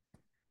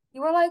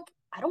 you were like,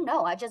 I don't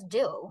know, I just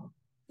do.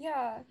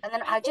 Yeah. And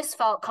then I I think just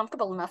felt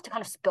comfortable enough to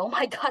kind of spill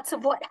my guts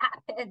of what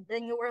happened.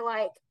 And you were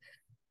like,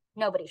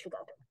 nobody should go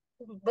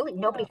through it. Really,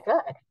 nobody no.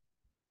 should.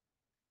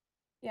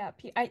 Yeah,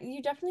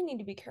 you definitely need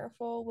to be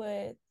careful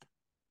with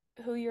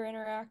who you're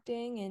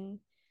interacting and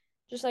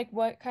just like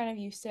what kind of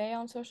you say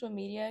on social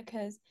media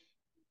because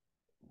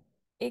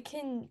it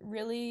can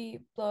really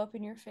blow up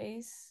in your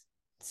face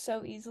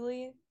so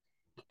easily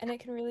and it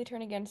can really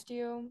turn against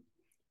you.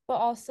 but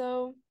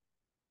also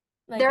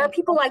like There I are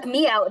people know, like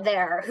me out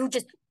there who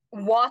just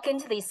walk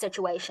into these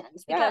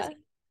situations because yeah,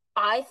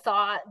 I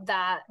thought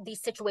that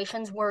these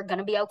situations were going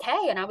to be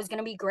okay and I was going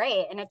to be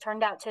great. And it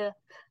turned out to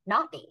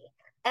not be.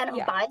 And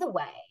yeah, by the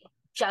way,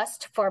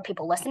 just for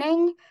people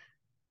listening,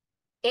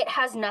 it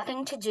has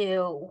nothing to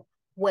do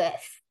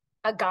with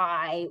a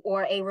guy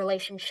or a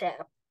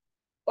relationship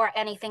or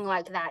anything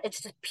like that.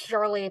 It's just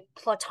purely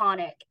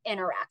platonic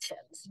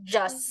interactions,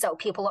 just mhm, so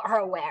people are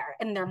aware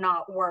and they're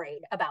not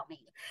worried about me.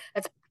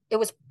 It's it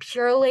was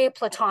purely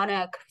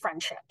platonic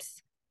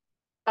friendships.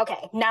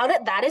 Okay, now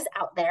that that is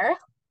out there,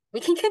 we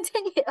can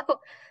continue.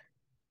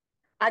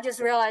 I just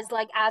realized,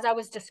 like, as I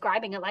was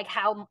describing it, like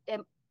how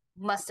it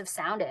must have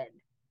sounded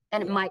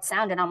and it yeah, might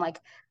sound. And I'm like,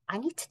 I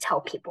need to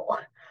tell people,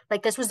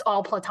 like, this was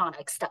all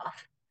platonic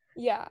stuff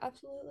yeah,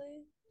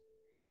 absolutely.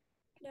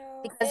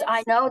 No, because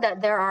I know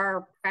that there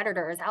are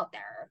predators out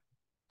there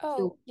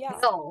who oh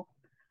yeah, will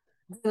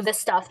do the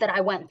stuff that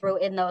I went through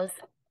in those,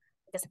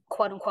 just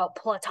quote unquote,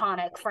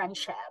 platonic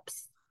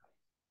friendships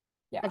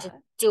and just yeah,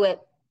 do it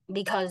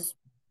because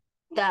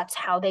that's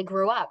how they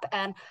grew up.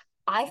 And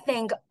I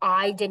think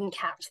I didn't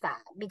catch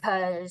that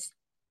because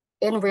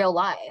in real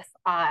life,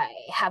 I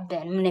have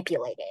been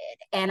manipulated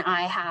and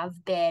I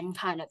have been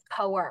kind of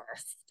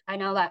coerced. I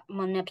know that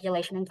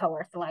manipulation and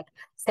coerced are like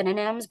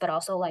synonyms, but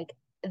also like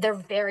they're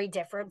very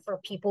different for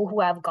people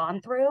who have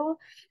gone through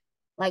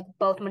like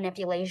both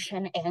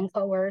manipulation and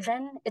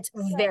coercion. It's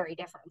yeah, very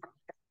different.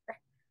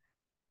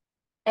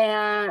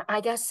 And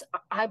I guess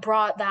I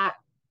brought that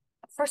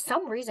for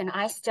some reason.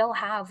 I still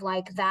have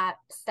like that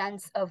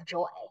sense of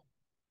joy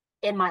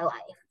in my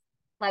life.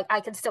 Like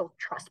I can still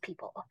trust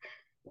people.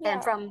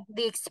 And yeah, from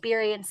the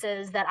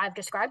experiences that I've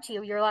described to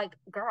you, you're like,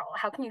 girl,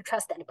 how can you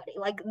trust anybody?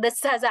 Like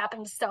this has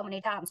happened so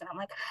many times. And I'm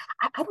like,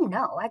 I don't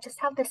know. I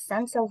just have this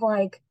sense of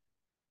like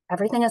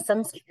everything is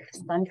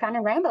sunshine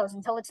and rainbows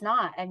until it's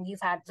not. And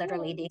you've had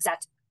literally yeah, the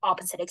exact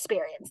opposite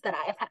experience that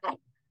I have had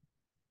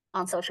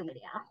on social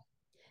media.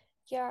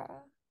 yeah.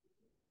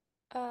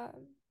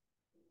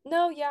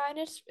 No, yeah, and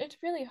it's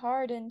really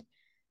hard, and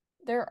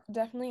there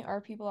definitely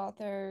are people out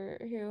there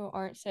who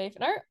aren't safe.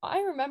 And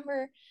I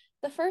remember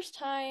the first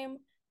time,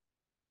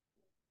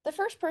 the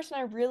first person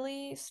I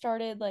really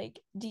started like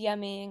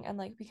DMing and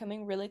like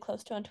becoming really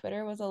close to on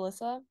Twitter was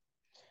Alyssa.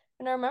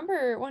 And I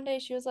remember one day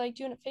she was like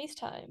doing a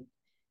FaceTime,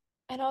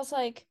 and I was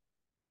like,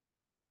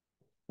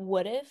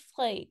 what if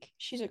like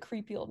she's a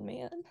creepy old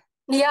man?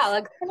 Yeah,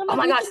 like, And I'm oh like,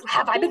 my we've gosh, been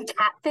have I been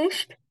talking,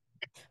 catfished?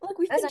 like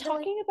we've been Essentially,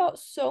 talking about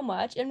so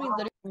much, and we what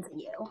literally happened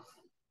to you?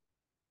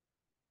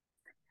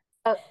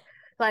 Uh,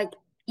 like,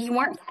 you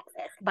weren't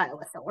catfished by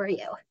Alyssa, were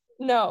you?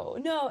 no,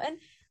 no, and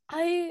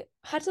I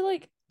had to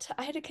like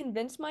I had to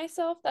convince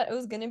myself that it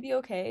was gonna be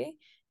okay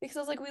because I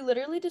was like we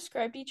literally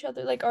described each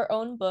other like our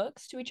own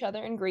books to each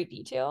other in great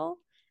detail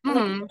and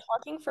like we Hmm. were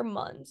talking for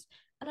months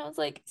and I was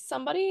like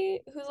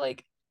somebody who's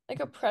like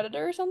a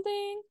predator or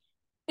something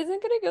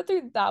isn't gonna go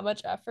through that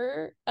much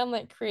effort and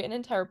like create an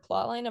entire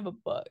plot line of a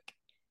book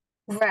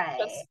Right.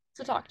 just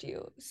to talk to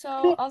you. So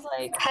I mean, I was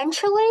like,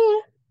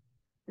 potentially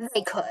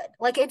they could.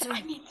 Like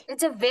I mean,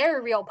 it's a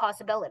very real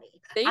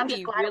possibility. they'd I'm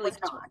just be glad it really was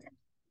not. determined.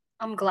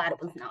 I'm glad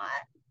it was not.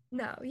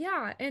 No,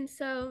 yeah. And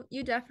so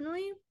you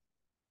definitely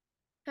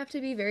have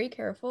to be very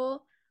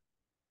careful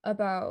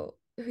about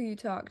who you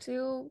talk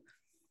to.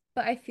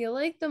 But I feel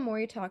like the more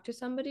you talk to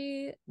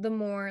somebody, the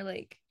more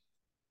like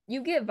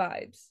you get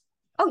vibes.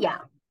 Oh yeah.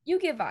 You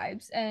get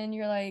vibes, and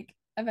you're like,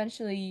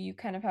 eventually you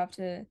kind of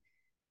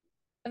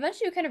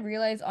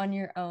realize on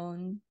your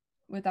own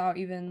without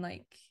even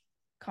like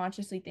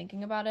consciously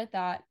thinking about it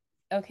that,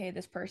 okay,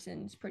 this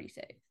person's pretty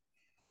safe.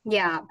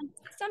 Yeah.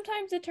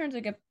 Sometimes it turns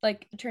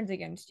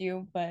against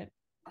you, but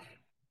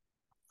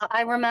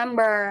I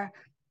remember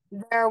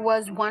there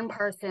was one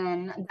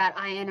person that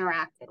I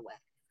interacted with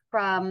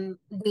from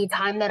the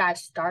time that I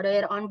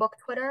started on book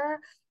Twitter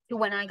to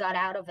when I got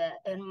out of it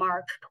in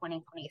March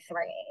 2023.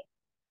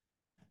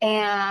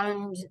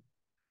 And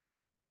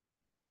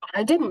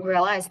I didn't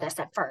realize this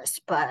at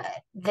first, but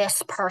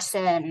this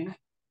person,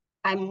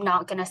 I'm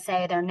not going to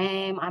say their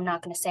name. I'm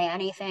not going to say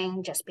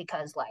anything just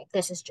because, like,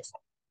 this is just,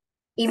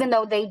 even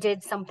though they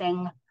did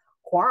something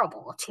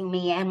horrible to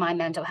me and my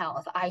mental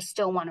health, I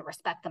still want to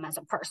respect them as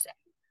a person.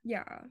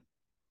 yeah.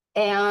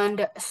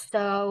 And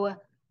so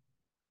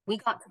we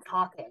got to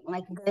talking.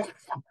 Like, this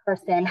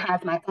person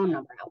has my phone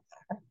number out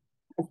there,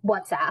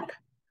 WhatsApp.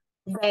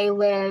 They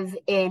live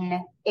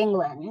in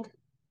England,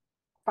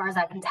 as far as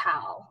I can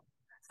tell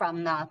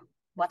from the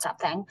WhatsApp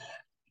thing.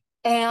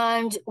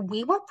 And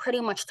we were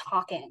pretty much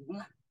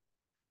talking.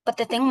 But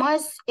the thing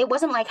was, it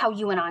wasn't like how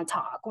you and I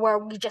talk, where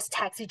we just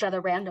text each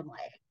other randomly.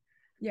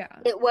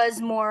 Yeah. It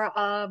was more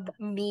of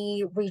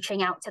me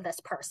reaching out to this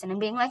person and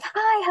being like,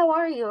 hi, how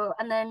are you?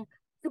 And then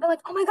people be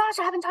like, oh my gosh,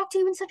 I haven't talked to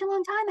you in such a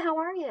long time. How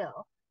are you?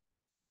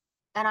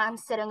 And I'm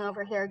sitting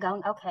over here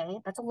going, okay,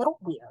 that's a little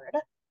weird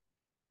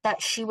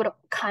that she would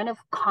kind of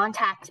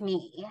contact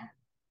me.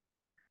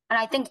 And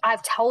I think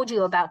I've told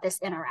you about this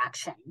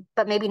interaction,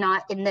 but maybe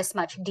not in this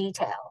much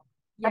detail.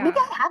 Or maybe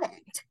Yeah. I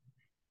haven't.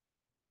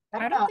 I I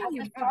don't don't know. think As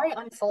you the have. story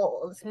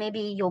unfolds, maybe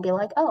you'll be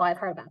like, oh, I've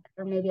heard about it,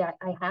 or maybe I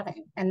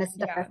haven't. And this is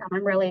the Yeah. first time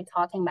I'm really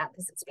talking about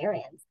this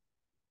experience.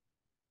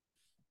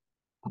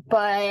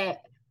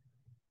 But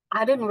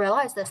I didn't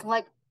realize this.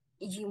 Like,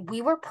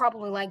 we were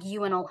probably like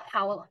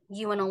how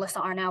you and Alyssa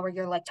are now, where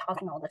you're like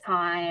talking all the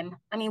time.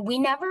 I mean, we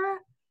never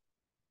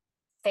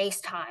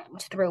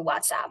FaceTimed through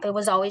WhatsApp. It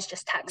was always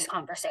just text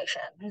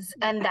conversations.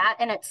 Yeah. And that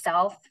in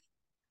itself,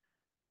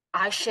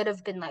 I should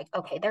have been like,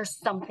 okay, there's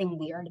something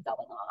weird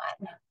going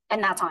on.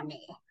 And Yeah. that's on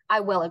me. I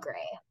will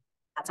agree.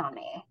 That's on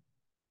me.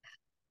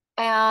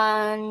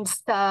 And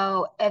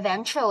so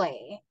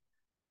eventually,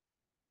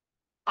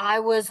 I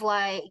was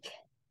like,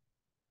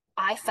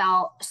 I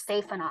felt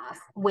safe enough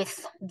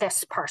with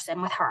this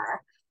person, with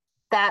her,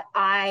 that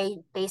I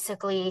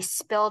basically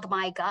spilled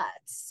my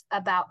guts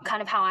about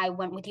kind of how I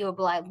went with you,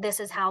 like, this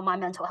is how my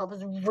mental health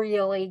is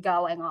really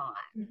going on.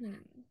 Hmm.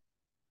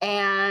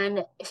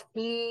 And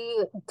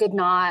she did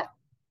not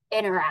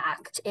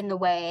interact in the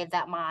way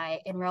that my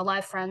in real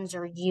life friends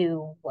or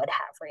you would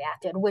have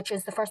reacted, which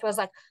is the first one was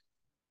like,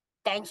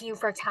 thank you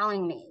for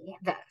telling me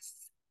this.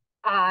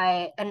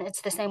 And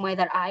it's the same way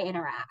that I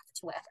interact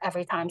with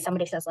every time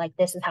somebody says, like,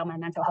 this is how my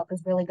mental health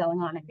is really going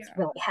on and it's Yeah.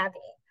 really heavy.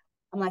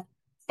 I'm like,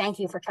 thank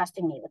you for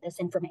trusting me with this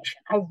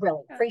information. I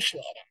really Yeah.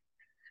 appreciate it.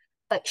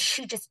 But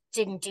she just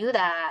didn't do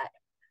that.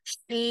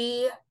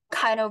 She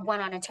kind of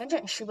went on a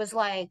tangent and she was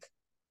like,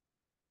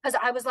 because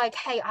I was like,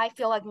 hey, I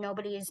feel like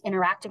nobody's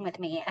interacting with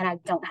me and I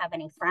don't have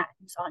any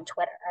friends on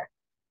Twitter.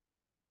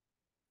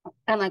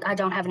 And like, I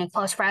don't have any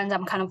close friends.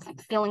 I'm kind of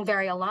feeling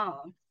very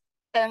alone.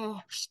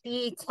 And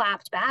she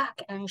clapped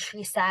back and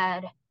she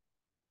said,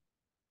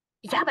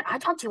 yeah, but I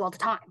talk to you all the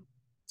time.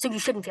 So you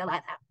shouldn't feel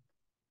like that.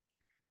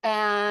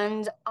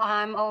 And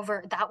I'm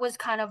over, that was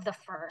kind of the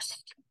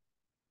first,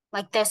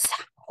 like, this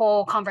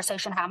whole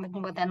conversation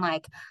happened within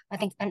like, I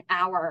think an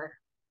hour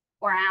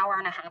or an hour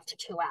and a half to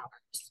 2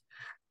 hours.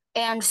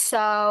 And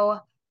so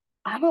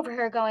I'm over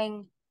here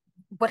going,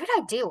 what did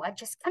I do? I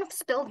just kind of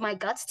spilled my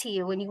guts to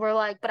you. And you were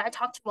like, but I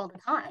talk to you all the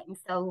time.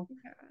 So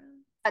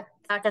Yeah.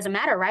 that doesn't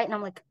matter, right? And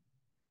I'm like,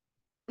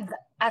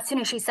 as soon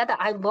as she said that,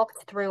 I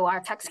looked through our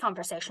text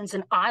conversations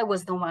and I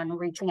was the one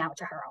reaching out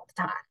to her all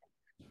the time.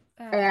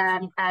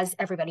 And as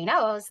everybody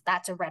knows,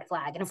 that's a red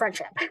flag in a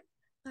friendship. You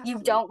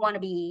Absolutely. don't want to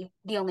be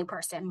the only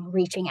person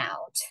reaching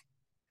out.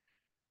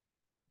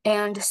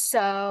 And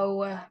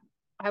so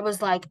I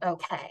was like,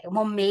 okay,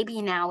 well,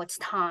 maybe now it's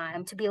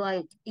time to be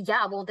like,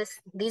 yeah, well,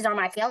 these are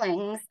my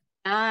feelings,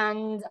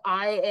 and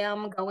I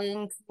am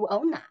going to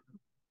own them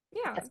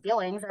Yeah. because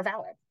feelings are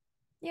valid.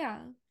 Yeah.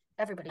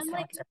 Everybody's And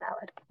like feelings are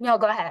valid. No,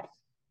 go ahead.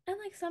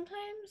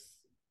 sometimes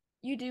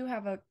you do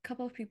have a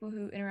couple of people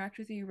who interact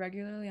with you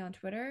regularly on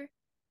Twitter,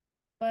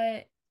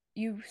 but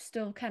you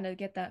still kind of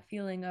get that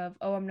feeling of,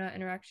 oh, I'm not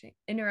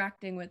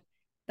interacting with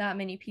that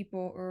many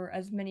people or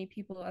as many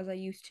people as I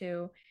used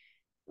to.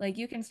 Like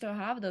you can still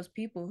have those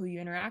people who you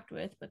interact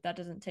with, but that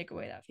doesn't take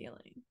away that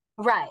feeling.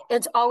 Right.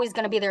 It's always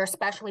going to be there,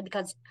 especially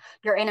because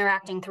you're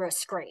interacting through a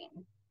screen.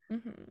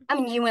 Hmm. I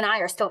mean, you and I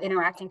are still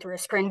interacting through a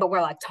screen, but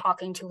we're like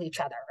talking to each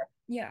other.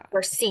 Yeah.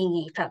 We're seeing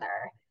each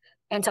other.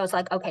 And so it's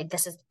like, okay,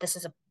 this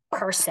is a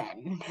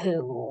person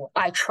who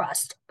I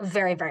trust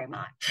very, very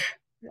much.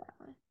 Yeah.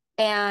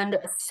 And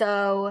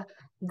so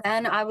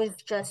then I was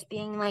just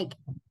being like,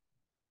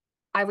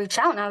 I reached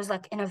out and I was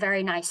like, in a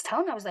very nice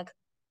tone, I was like,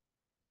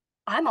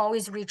 I'm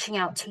always reaching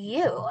out to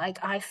you.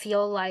 Like, I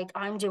feel like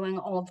I'm doing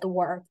all of the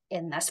work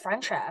in this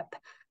friendship.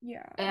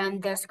 Yeah.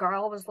 And this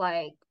girl was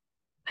like,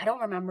 I don't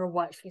remember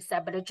what she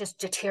said, but it just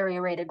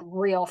deteriorated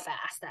real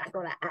fast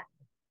after that.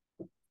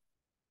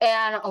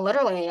 And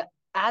literally,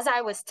 as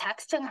I was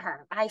texting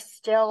her, I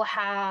still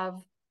have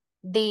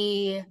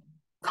the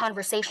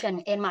conversation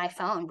in my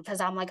phone because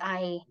I'm like,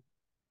 I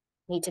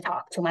need to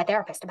talk to my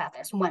therapist about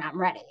this when I'm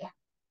ready.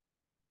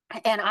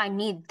 And I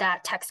need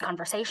that text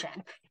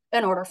conversation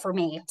in order for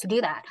me to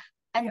do that.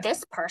 And Yeah.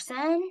 this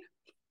person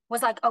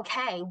was like,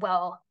 okay,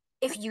 well,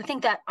 if you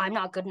think that I'm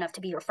not good enough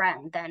to be your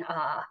friend, then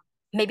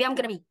maybe I'm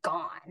gonna be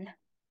gone,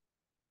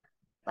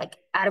 like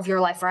out of your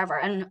life forever.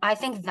 And I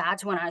think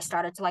that's when I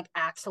started to like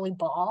actually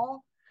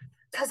bawl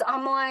because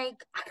I'm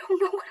like, I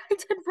don't know what I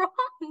did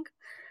wrong.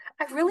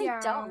 I really Yeah.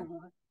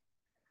 don't.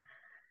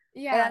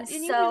 Yeah. And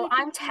And you so really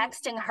I'm think you,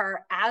 texting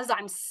her as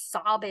I'm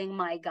sobbing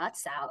my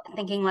guts out,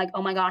 thinking like,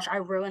 oh my gosh, I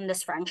ruined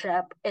this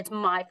friendship. It's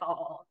my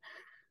fault.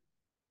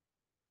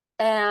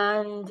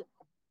 And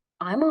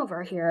I'm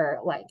over here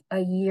like a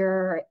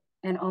year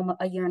and almost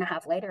a year and a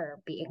half later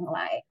being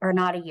like, or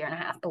not a year and a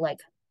half, but like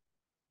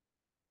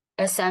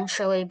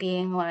essentially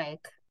being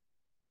like,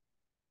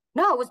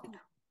 no, it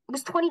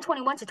was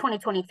 2021 to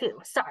 2022.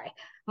 Sorry,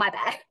 my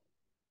bad.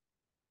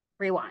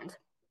 Rewind.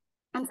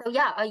 And so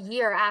yeah, a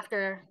year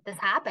after this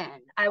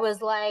happened, I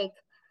was like,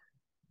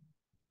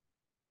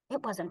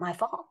 it wasn't my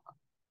fault.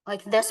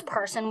 Like this no.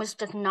 person was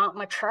just not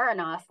mature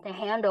enough to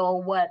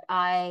handle what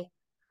I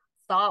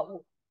thought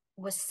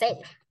was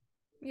safe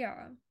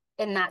Yeah.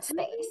 in that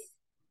Maybe. space.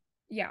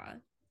 Yeah.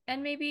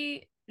 And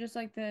maybe just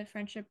like the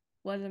friendship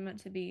wasn't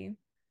meant to be.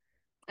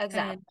 And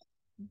Exactly.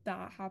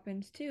 that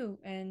happens too.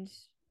 And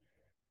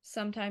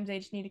sometimes they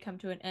just need to come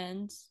to an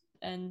end,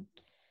 and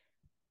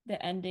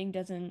the ending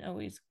doesn't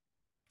always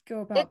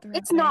go about the right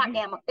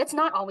way. It's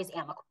not always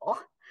amicable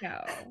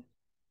No,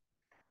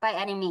 by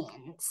any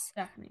means.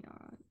 definitely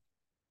not.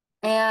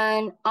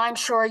 And I'm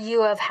sure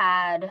you have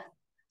had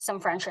some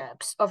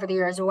friendships over the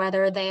years,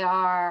 whether they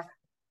are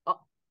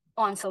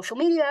on social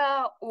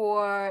media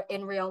or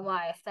in real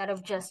life, that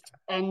have just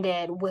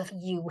ended with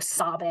you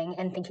sobbing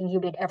and thinking you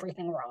did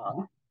everything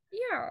wrong.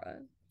 Yeah.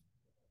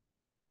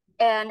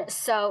 And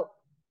so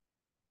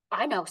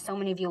I know so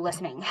many of you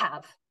listening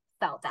have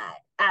felt that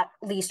at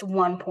least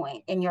one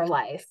point in your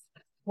life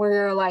where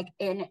you're like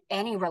in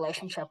any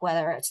relationship,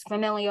 whether it's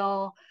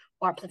familial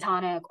or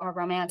platonic or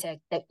romantic,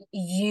 that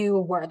you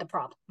were the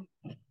problem.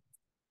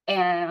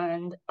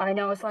 And I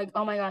know it's like,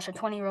 oh my gosh, a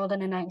 20-year-old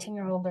and a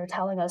 19-year-old are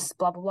telling us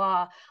blah, blah,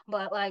 blah.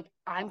 But like,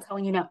 I'm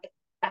telling you now,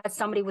 as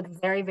somebody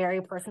with very,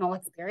 very personal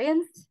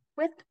experience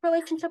with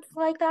relationships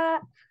like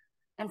that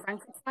and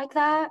friendships like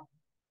that,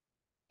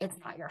 it's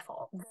not your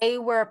fault. They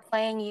were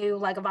playing you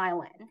like a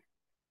violin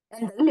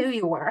and they knew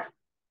you were.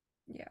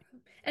 Yeah.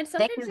 And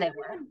They knew they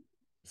were.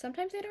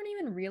 sometimes they don't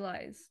even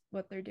realize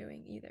what they're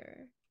doing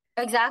either.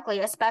 Exactly,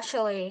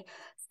 especially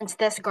since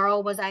this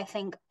girl was, I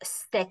think,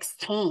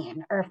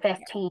 16 or Yeah.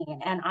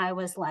 15, and I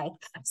was like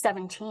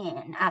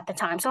 17 at the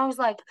time. So I was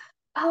like,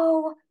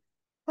 oh,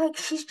 like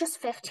she's just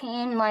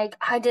 15. Like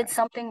I did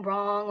something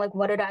wrong. Like,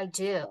 what did I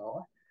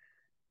do?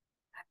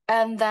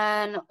 And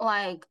then,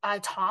 like, I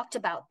talked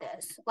about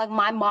this. Like,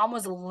 my mom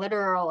was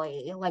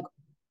literally like,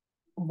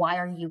 why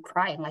are you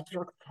crying? Like,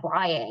 you're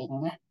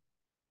crying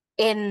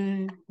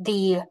in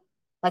the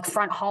like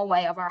front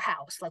hallway of our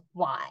house. Like,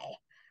 why?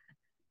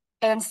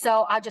 And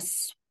so I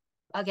just,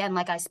 again,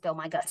 like I spill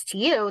my guts to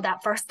you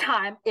that first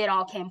time, it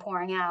all came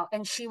pouring out.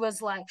 And she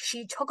was like,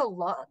 she took a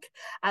look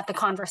at the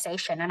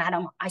conversation, and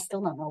I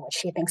still don't know what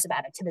she thinks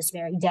about it to this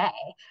very day.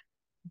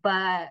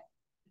 But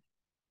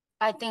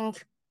I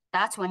think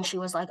that's when she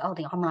was like, oh,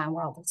 the online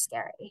world is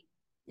scary.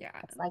 Yeah.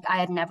 It's like I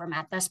had never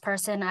met this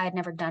person, I had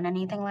never done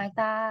anything like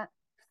that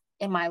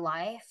in my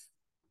life.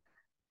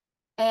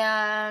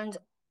 And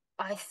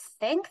I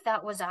think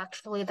that was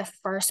actually the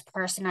first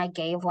person I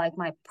gave like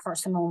my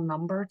personal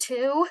number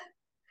to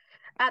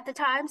at the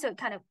time. So it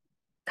kind of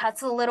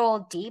cuts a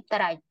little deep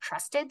that I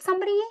trusted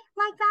somebody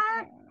like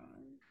that.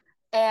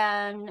 Yeah.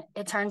 And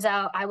it turns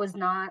out I was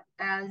not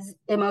as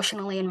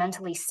emotionally and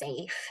mentally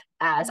safe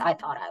as I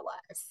thought I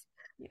was.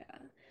 Yeah.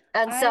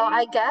 And so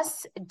I I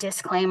guess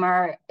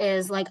disclaimer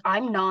is like,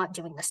 I'm not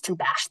doing this to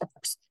bash the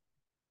person.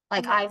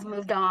 Like, no. I've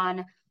moved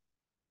on.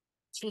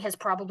 She has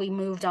probably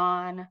moved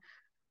on.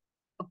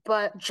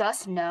 But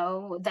just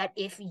know that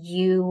if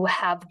you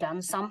have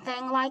done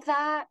something like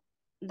that,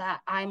 that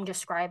I'm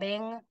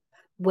describing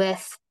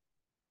with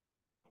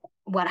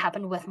what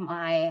happened with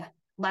my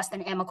less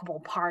than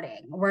amicable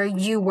parting, where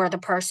you were the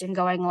person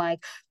going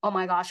like, oh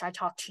my gosh, I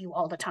talk to you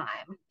all the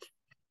time.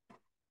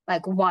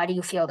 Like, why do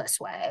you feel this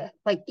way?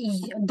 Like,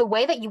 the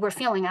way that you were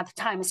feeling at the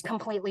time is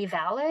completely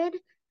valid.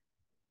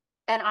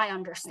 And I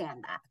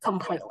understand that Yeah.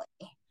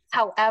 completely.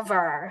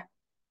 However,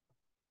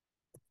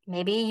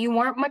 maybe you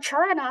weren't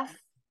mature enough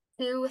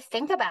to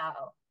think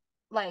about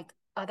like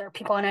other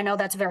people. And I know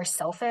that's very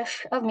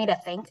selfish of me to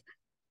think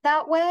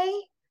that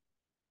way,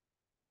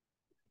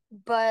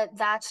 but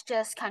that's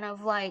just kind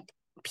of like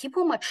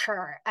people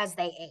mature as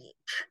they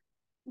age.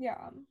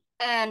 Yeah.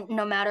 And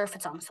no matter if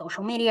it's on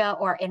social media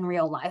or in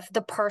real life,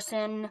 the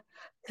person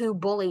who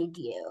bullied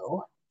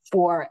you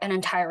for an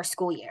entire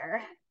school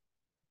year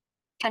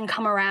can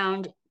come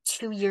around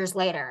 2 years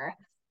later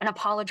and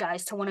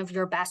apologize to one of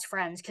your best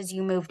friends because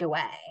you moved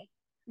away.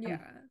 I'm, Yeah.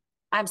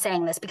 I'm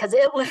saying this because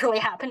it literally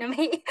happened to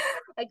me.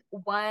 Like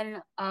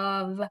one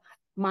of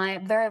my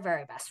very,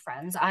 very best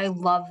friends, I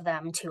love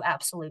them to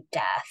absolute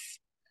death.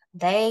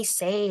 They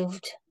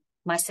saved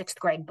my sixth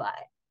grade butt,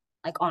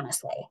 like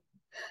honestly,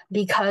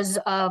 because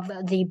of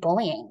the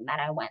bullying that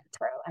I went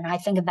through. And I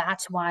think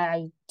that's why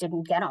I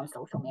didn't get on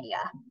social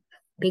media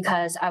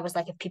because I was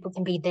like, if people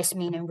can be this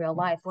mean in real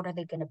life, what are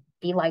they going to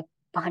be like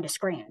behind a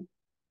screen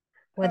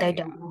where Oh they yeah.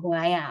 don't know who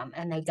I am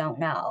and they don't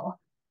know?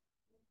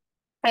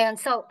 And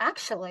so,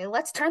 actually,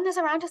 let's turn this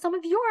around to some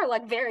of your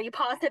like very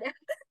positive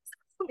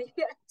social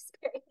media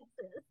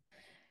experiences,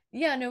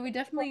 Yeah, no, we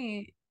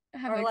definitely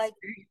have or like,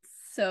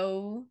 experienced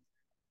so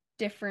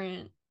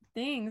different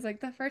things.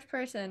 Like the first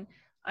person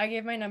I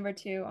gave my number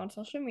to on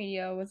social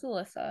media was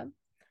Alyssa.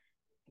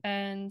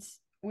 And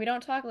we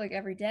don't talk like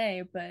every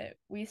day, but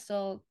we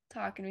still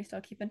talk and we still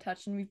keep in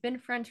touch. And we've been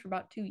friends for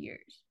about 2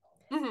 years.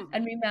 mm-hmm.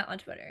 And we met on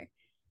Twitter.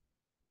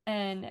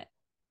 And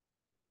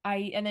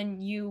and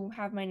then you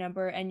have my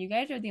number, and you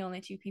guys are the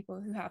only two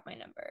people who have my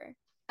number.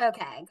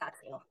 Okay, got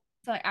you.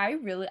 So like,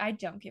 I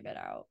don't give it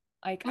out.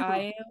 Like Mm-hmm.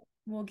 I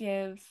will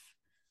give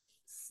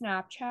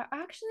Snapchat.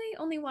 Actually,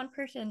 only one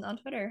person on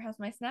Twitter has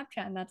my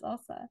Snapchat, and that's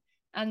Elsa.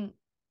 And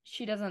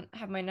she doesn't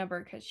have my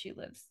number because she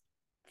lives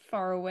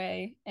far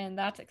away, and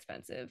that's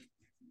expensive.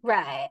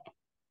 Right.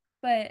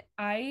 But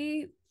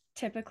I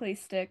typically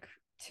stick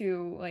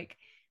to like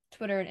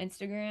Twitter and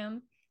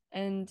Instagram.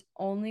 And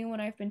only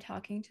when I've been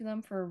talking to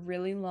them for a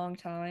really long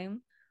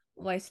time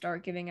will I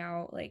start giving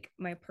out like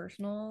my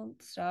personal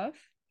stuff.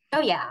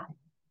 Oh yeah.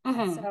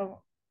 Mm-hmm.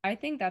 So I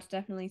think that's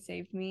definitely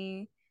saved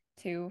me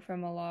too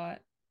from a lot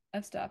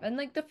of stuff. And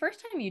like the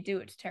first time you do,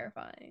 it's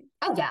terrifying.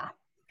 Oh yeah.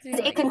 'Cause you're 'Cause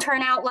it like, can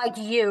turn out like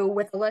you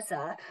with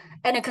Alyssa,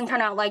 and it can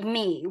turn out like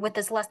me with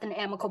this less than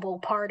amicable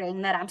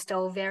parting that I'm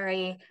still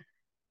very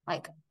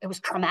like it was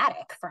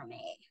traumatic for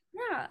me.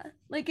 yeah,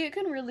 like it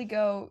can really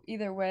go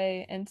either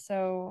way. And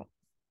so,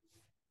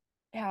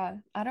 yeah,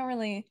 I don't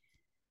really,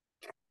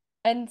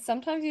 and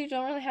sometimes you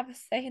don't really have a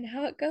say in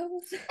how it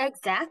goes.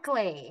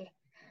 Exactly.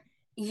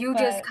 You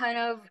just But kind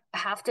of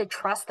have to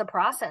trust the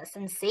process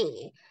and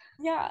see.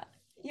 yeah,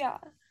 yeah.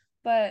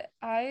 But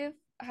I've,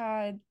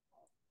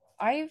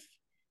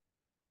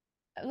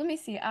 let me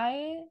see,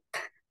 I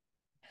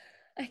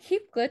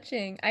keep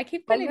glitching. I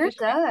keep But getting you're good.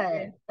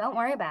 distracted. Don't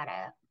worry about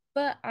it.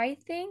 But I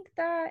think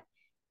that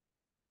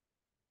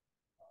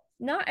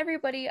not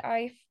everybody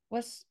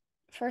was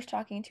first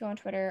talking to on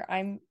Twitter,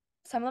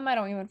 some of them I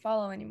don't even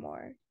follow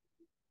anymore.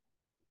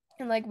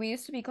 And like we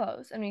used to be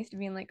close and we used to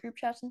be in like group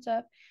chats and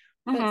stuff.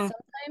 But Mm-hmm.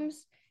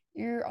 sometimes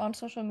you're on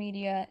social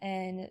media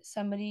and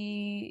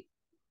somebody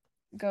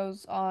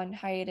goes on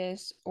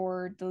hiatus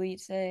or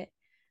deletes it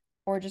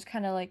or just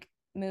kind of like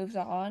moves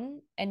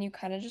on and you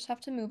kind of just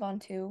have to move on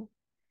too.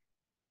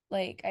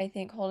 Like I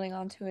think holding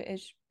on to it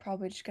is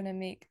probably just gonna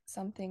make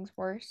some things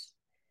worse.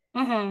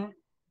 Mm-hmm.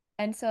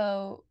 And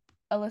so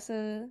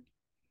Alyssa,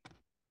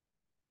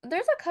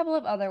 there's a couple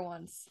of other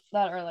ones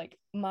that are like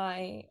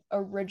my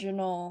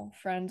original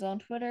friends on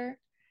Twitter,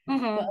 but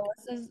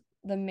Mm-hmm. Alyssa's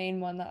the main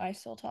one that I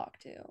still talk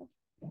to.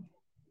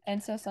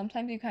 And so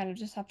sometimes you kind of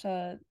just have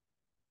to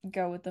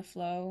go with the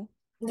flow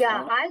a Yeah,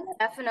 little I bit.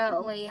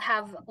 definitely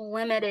have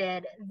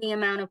limited the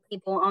amount of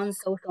people on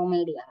social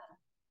media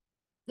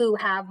who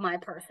have my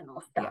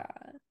personal stuff.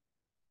 Yeah.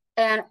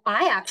 And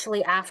I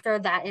actually, after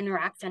that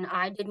interaction,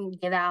 I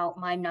didn't give out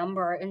my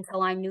number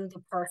until I knew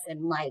the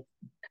person like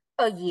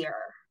a year,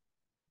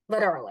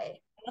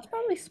 literally. That's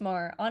probably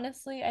smart.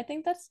 Honestly, I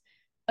think that's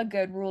a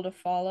good rule to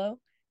follow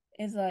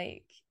is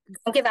like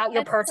Don't give out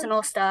your it's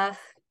personal stuff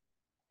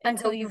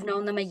until until you you've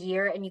known them a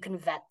year and you can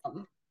vet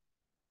them.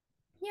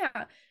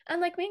 yeah.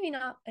 And like maybe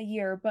not a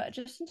year, but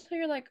just until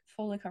you're like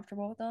fully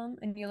comfortable with them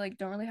and you like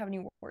don't really have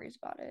any worries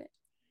about it.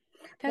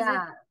 Because it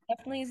Yeah,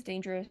 definitely is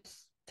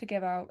dangerous to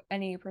give out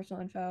any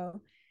personal info.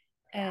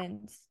 yeah,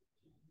 And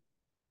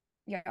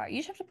yeah, you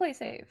just have to play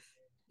safe.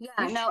 You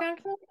yeah. just No, kind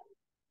of go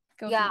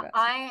through yeah. that stuff.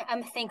 I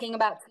am thinking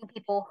about two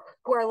people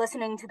who are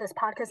listening to this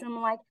podcast, and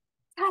I'm like,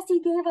 Cassie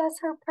gave us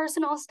her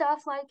personal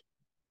stuff, like,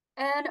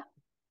 and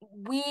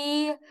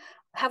we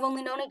have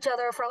only known each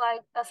other for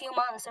like a few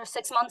months or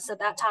 6 months at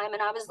that time,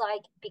 and I was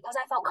like, because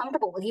I felt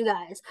comfortable with you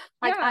guys,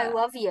 like, I Yeah,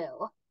 love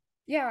you.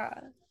 yeah.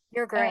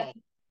 You're And great.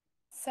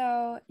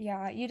 so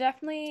yeah, you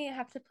definitely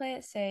have to play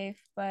it safe,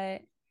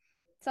 but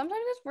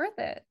sometimes it's worth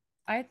it.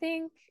 I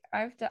think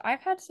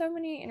I've had so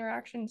many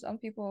interactions on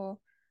people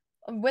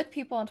with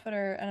people on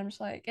Twitter, and I'm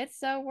just like, it's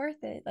so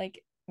worth it,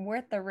 like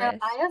worth the Now,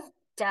 I risk. have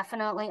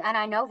definitely, and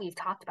I know we've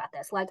talked about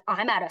this, like,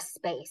 I'm at a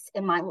space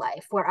in my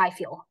life where I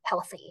feel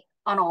healthy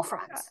on all Yeah,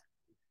 fronts.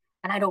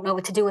 And I don't know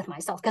what to do with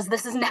myself because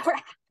this has never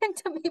happened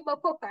to me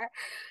before,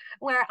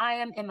 where I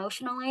am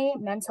emotionally,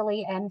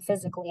 mentally, and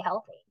physically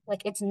healthy.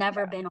 Like, it's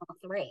never yeah, been all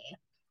three.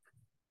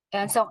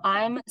 And so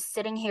I'm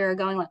sitting here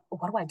going like,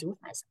 what do I do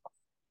with myself?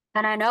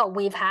 And I know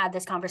we've had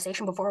this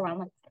conversation before where I'm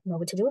like, I don't know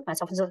what to do with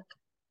myself. And so,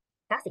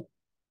 Kathy,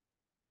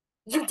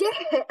 you did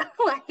it.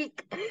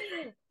 Like,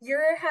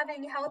 you're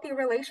having healthy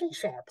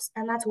relationships,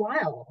 and that's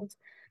wild.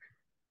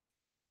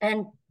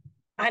 And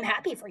I'm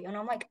happy for you. And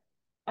I'm like,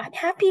 I'm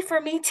happy for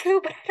me too,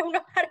 but I don't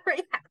know how to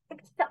react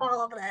to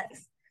all of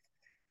this.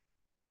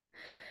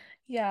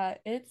 yeah.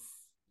 It's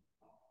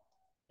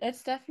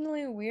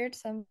definitely weird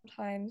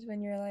sometimes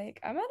when you're like,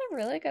 I'm at a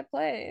really good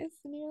place,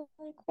 and you're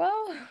like,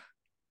 well,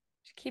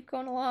 just keep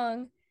going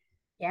along.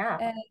 Yeah.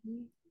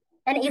 And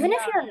And even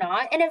if yeah, you're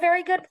not in a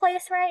very good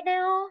place right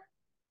now,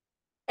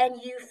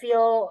 and you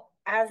feel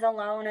as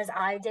alone as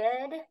I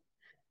did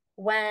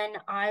when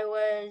I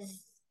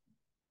was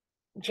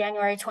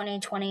January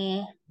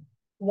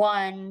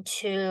 2021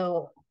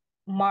 to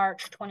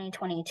March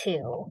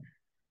 2022,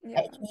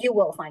 like, yeah, you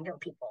will find your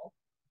people.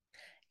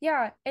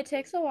 yeah. It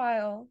takes a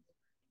while,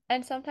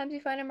 and sometimes you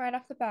find them right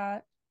off the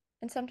bat,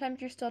 and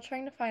sometimes you're still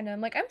trying to find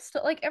them. Like I'm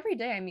still like every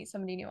day I meet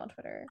somebody new on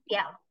Twitter,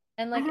 Yeah.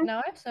 and like Hmm. now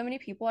I have so many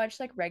people I just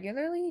like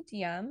regularly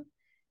DM,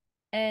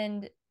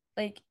 and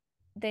like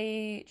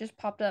they just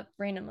popped up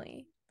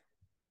randomly.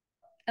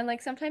 And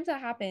like sometimes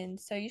that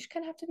happens. So you just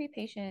kind of have to be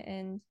patient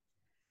and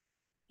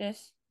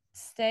just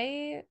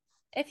stay.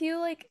 If you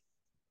like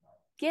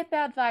get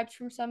bad vibes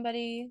from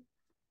somebody,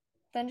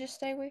 then just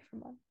stay away from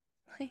them.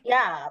 Like,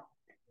 Yeah,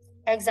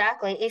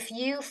 exactly. If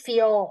you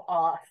feel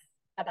off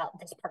about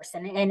this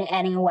person in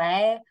any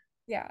way,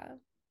 yeah.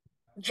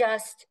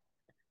 just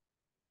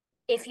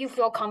if you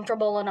feel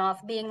comfortable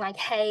enough being like,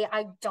 hey,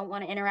 I don't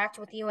want to interact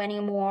with you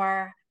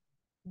anymore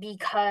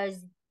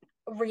because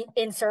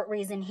insert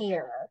reason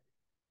here.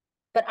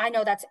 but I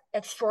know that's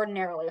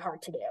extraordinarily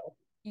hard to do.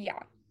 Yeah.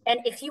 And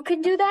if you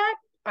can do that,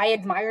 I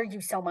admire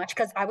you so much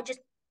because I would just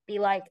be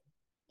like,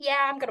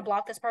 yeah, I'm gonna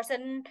block this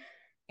person.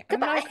 I'm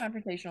not Goodbye. a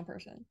confrontational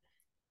person.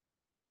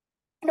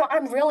 No,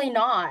 I'm really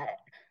not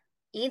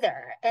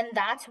either. And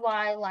that's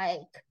why,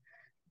 like,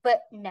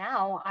 but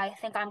now I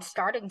think I'm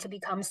starting to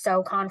become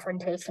so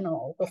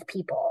confrontational with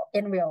people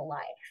in real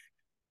life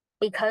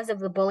because of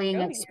the bullying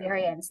Really?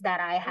 experience that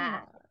I I'm had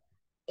not.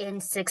 in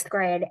sixth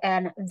grade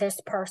and this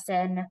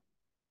person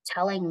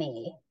telling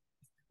me,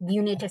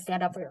 you need to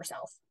stand up for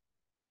yourself.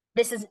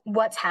 This is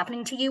what's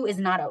happening to you is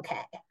not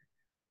okay.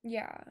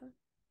 Yeah.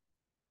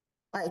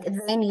 Like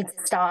they need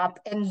to stop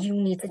and you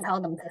need to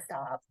tell them to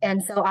stop.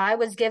 And so I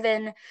was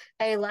given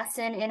a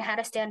lesson in how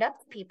to stand up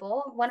to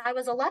people when I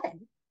was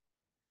 11.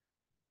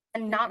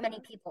 And not many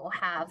Yeah. people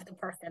have the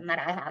person that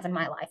I have in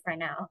my life right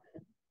now.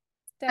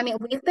 I mean,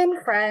 Definitely. we've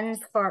been friends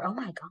for, oh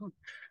my God,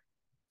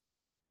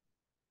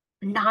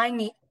 9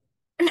 years.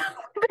 We've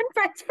been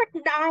friends for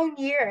 9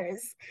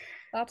 years.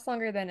 That's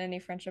longer than any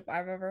friendship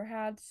I've ever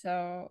had,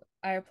 so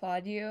I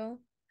applaud you.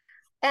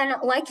 And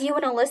like you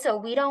and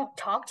Alyssa, we don't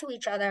talk to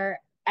each other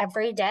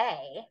every day.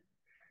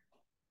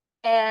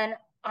 And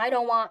I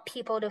don't want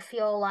people to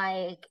feel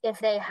like if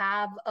they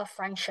have a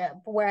friendship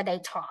where they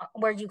talk,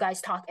 where you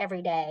guys talk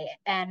every day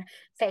and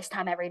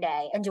FaceTime every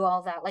day and do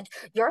all that, like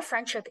your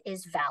friendship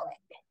is valid.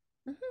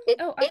 Oh, It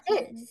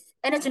absolutely. is.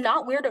 And it's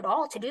not weird at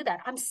all to do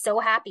that. I'm so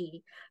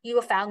happy you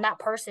have found that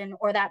person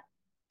or that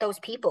those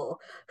people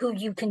who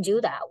you can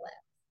do that with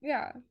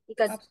Yeah,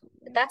 because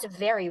absolutely. that's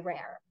very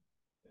rare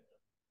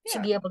to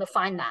Yeah. be able to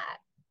find that.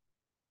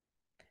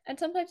 And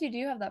sometimes you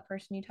do have that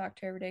person you talk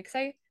to every day.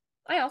 Because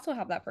I also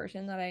have that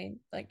person that I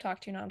like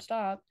talk to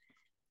nonstop,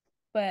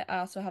 but I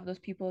also have those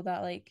people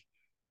that like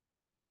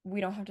we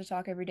don't have to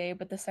talk every day,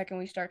 but the second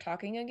we start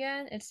talking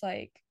again, it's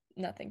like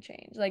nothing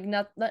changed. Like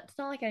not that's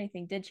not like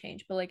anything did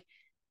change, but like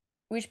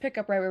we just pick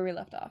up right where we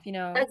left off, you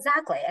know?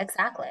 Exactly,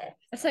 exactly.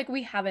 It's like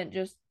we haven't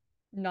just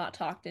not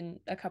talked in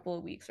a couple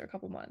of weeks or a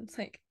couple months.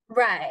 Like,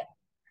 Right.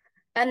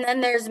 And then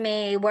there's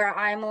me where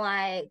I'm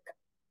like,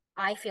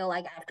 I feel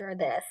like after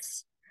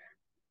this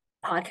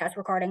podcast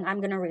recording, I'm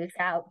going to reach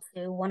out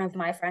to one of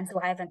my friends who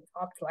I haven't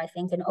talked to, I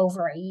think, in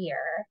over a year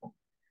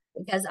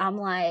because I'm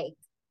like,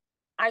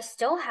 I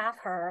still have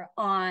her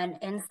on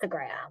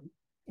Instagram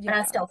and I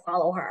yeah. still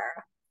follow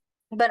her.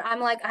 But I'm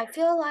like, I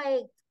feel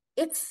like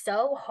it's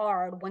so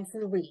hard once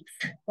you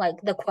reach like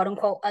the quote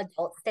unquote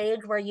adult stage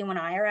where you and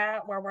I are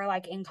at, where we're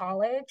like in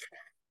college,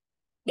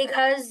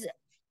 because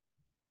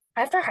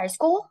after high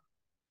school,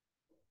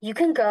 you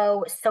can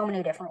go so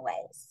many different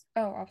ways.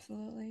 Oh,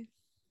 absolutely.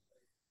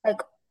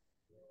 Like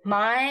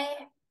my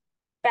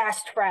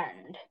best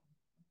friend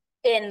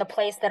in the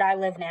place that I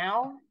live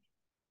now,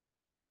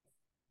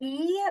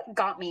 he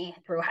got me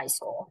through high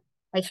school.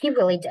 Like he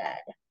really did.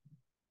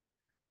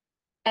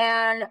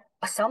 And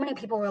so many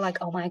people were like,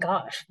 oh my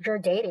gosh, you're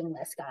dating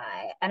this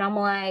guy. And I'm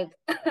like,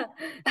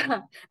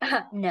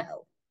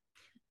 no.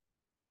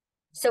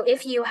 So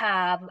if you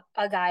have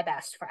a guy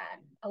best friend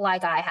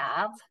like I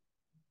have,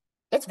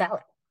 it's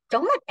valid.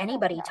 Don't let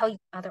anybody Yeah. tell you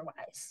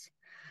otherwise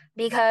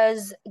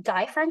because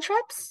guy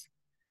friendships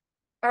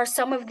are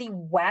some of the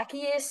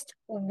wackiest,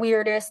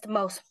 weirdest,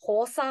 most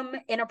wholesome,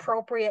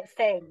 inappropriate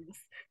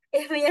things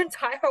in the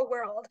entire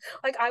world.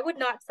 Like, I would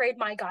not trade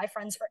my guy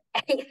friends for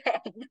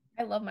anything.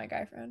 I love my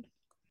guy friend.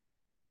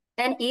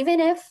 And even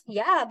if,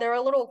 yeah, they're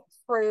a little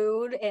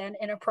crude and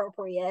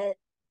inappropriate,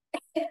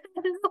 Just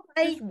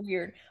like,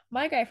 weird.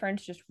 My guy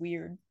friend's just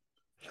weird.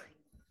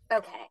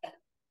 okay,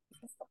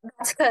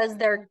 that's because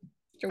they're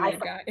Such a guy weird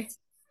friends.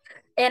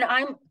 guy. And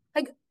I'm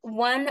like,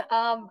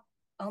 oh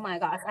my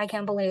gosh, I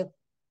can't believe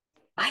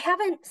I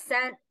haven't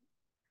sent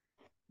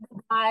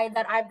guy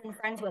that I've been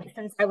friends with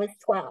since I was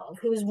 12,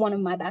 who's one of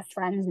my best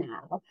friends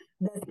now,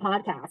 this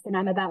podcast. And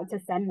I'm about to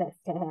send this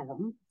to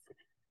him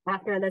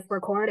after this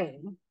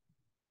recording.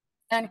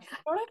 And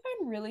What I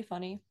find really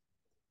funny,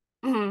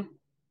 mm,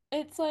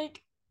 it's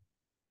like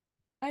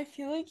I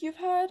feel like you've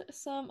had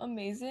some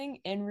amazing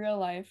in real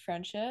life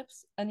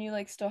friendships, and you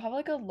like still have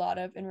like a lot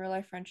of in real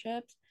life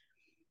friendships.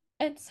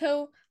 And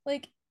so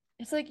like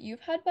it's like you've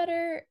had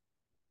better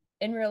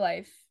in real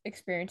life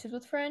experiences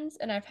with friends,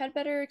 and I've had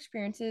better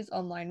experiences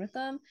online with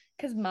them.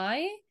 Because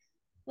my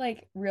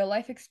like real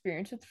life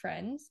experience with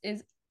friends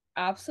is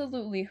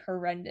absolutely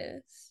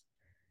horrendous.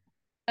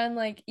 And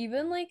like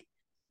even like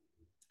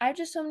I have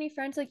just so many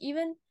friends, like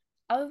even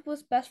I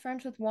was best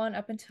friends with one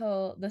up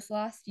until this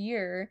last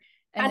year,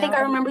 and I think now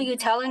I remember everybody, you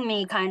telling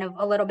me kind of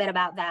a little bit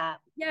about that.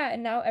 yeah,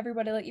 and now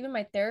everybody, like even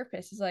my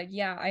therapist is like,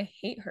 yeah, I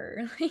hate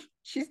her. Like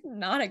she's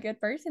not a good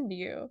person to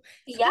you.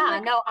 So I'm Yeah,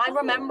 like, no, I oh,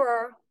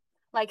 remember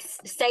like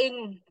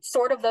saying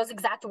sort of those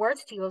exact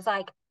words to you. It was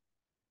like,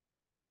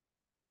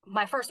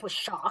 my first was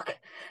shock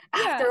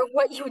yeah, after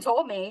what you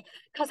told me,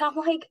 because I'm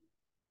like,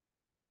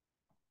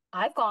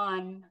 I've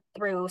gone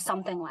through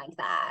something like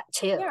that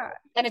too. yeah.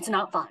 And it's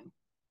not fun.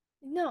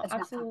 No, It's not fun.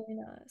 absolutely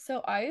not.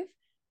 So I've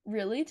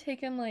really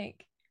taken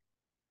like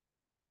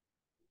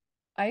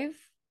I've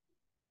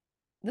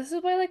this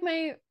is why like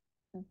my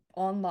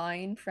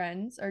online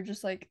friends are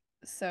just like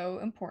so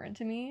important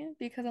to me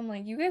because I'm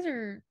like, you guys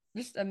are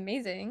just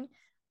amazing.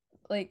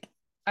 Like,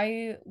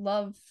 I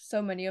love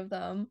so many of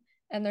them,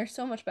 and they're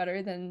so much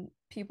better than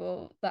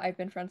people that I've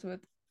been friends with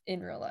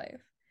in real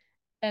life.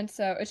 And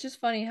so it's just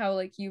funny how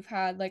like you've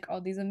had like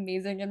all these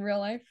amazing in real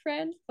life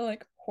friends, but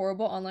like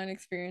horrible online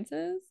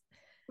experiences.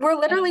 We're And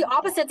literally I'm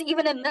opposites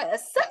even in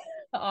this.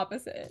 the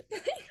opposite.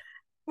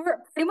 We're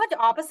pretty much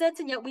opposites,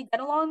 and yet we get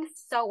along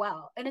so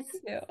well. And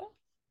Yeah.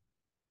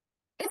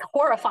 it's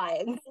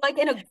horrifying, like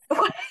in a good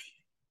way.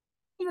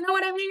 You know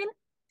what I mean?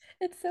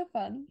 It's so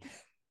fun.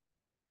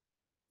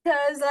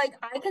 Because like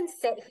I can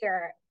sit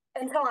here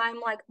until I'm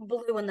like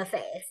blue in the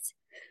face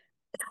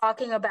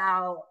talking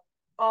about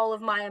all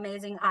of my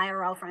amazing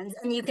IRL friends,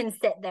 and you can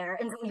sit there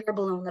until you're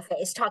blue in the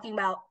face talking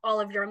about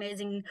all of your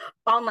amazing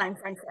online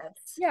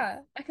friendships. Yeah,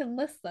 I can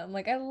list them.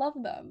 Like I love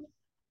them.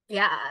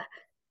 Yeah.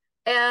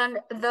 And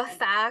the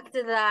fact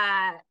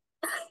that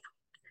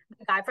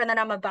the guy friend that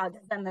I'm about to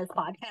send this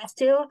podcast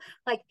to,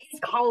 like his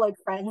college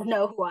friends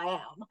know who I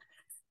am.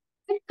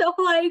 And so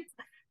like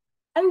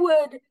I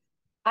would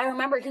I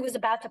remember he was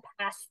about to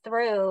pass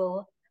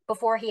through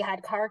before he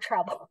had car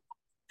trouble.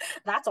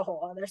 That's a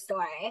whole other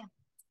story.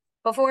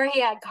 Before he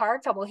had car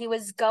trouble, he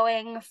was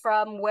going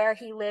from where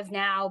he lived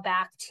now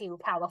back to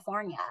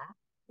California,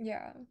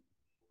 Yeah.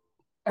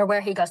 or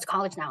where he goes to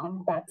college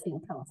now, back to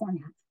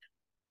California.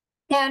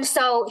 And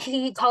so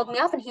he called me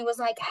up and he was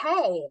like,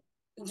 "Hey,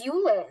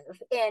 you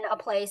live in a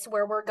place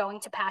where we're going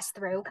to pass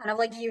through, kind of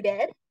like you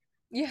did.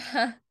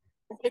 Yeah.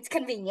 It's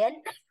convenient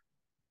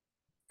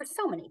for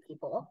so many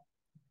people."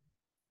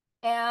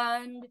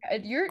 And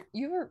And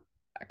you were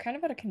kind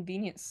of at a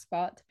convenient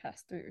spot to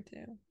pass through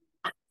too.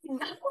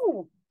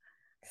 no,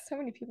 So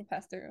many people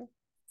pass through.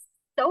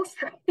 so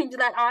strange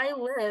that I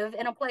live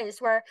in a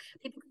place where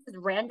people just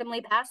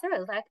randomly pass through.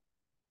 It's like,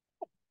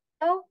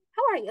 "Oh,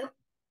 how are you?"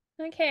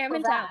 Okay, I'm With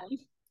in that. town.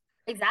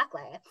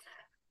 Exactly.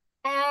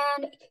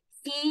 And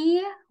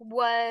he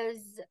was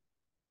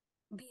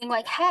being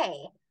like,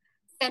 "Hey,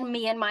 and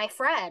me and my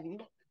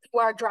friend who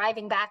are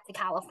driving back to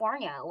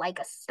California, like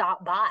a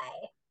stop by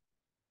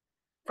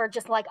for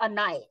just like a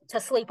night to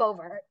sleep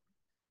over."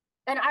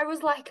 And I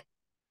was like,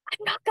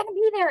 "I'm not gonna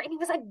be there." And he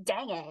was like,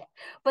 "Dang it."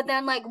 But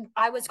then like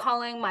I was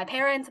calling my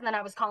parents and then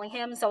I was calling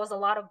him. So it was a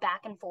lot of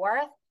back and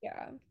forth.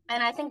 Yeah.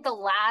 And I think the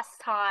last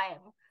time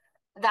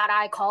that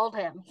I called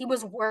him, he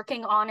was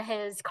working on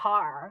his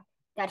car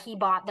that he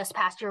bought this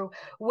past year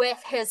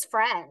with his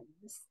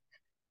friends.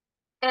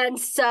 And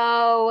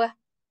so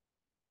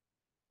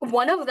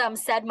one of them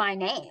said my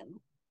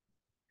name.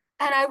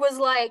 And I was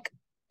like,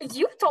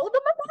 "You told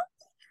them about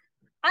it?"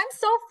 I'm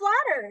so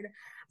flattered.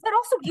 But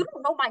also, you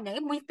don't know my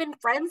name. We've been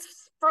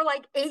friends for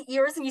like 8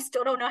 years and you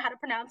still don't know how to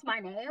pronounce my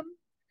name.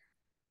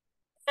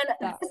 And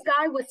That this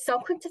guy was so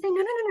quick to say, "No,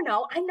 no, no, no,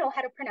 no. I know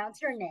how to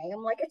pronounce your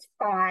name. Like, it's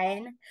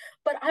fine."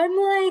 But I'm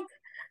like,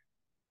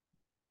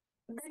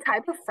 the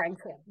type of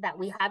friendship that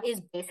we have is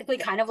basically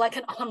kind of like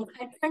an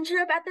online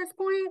friendship at this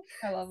point.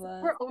 I love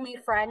that. We're only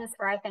friends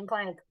for, I think,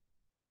 like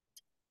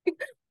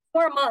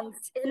 4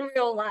 months in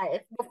real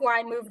life before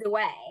I moved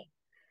away.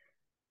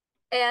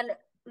 And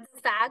the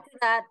fact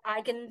that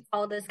I can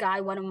call this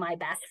guy one of my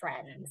best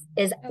friends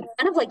is I love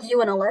kind of that. like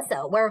you and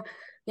Alyssa, where,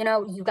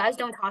 you guys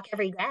don't talk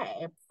every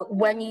day, but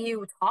when Yeah.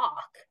 you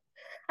talk,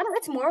 I don't know,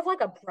 it's more of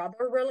like a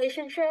brother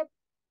relationship,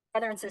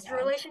 brother and sister Yeah.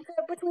 relationship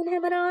between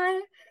him and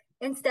I,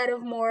 instead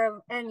of more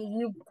of, and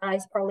you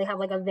guys probably have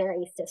like a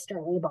very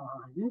sisterly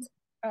bond.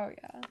 Oh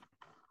yeah.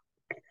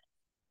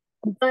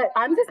 But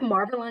I'm just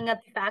marveling at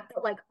the fact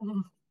that like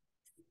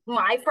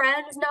my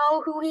friends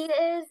know who he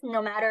is,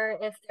 no matter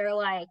if they're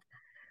like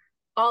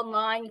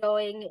online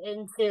going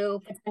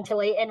into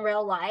potentially in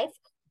real life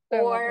I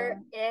love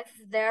or that. if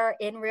they're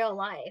in real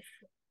life.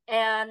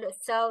 And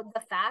so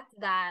the fact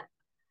that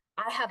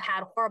I have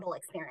had horrible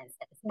experiences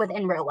with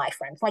in real life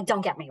friends, like,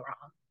 don't get me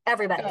wrong,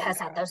 everybody Oh has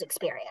had yeah. those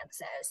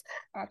experiences.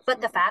 But the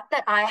Absolutely. fact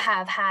that I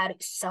have had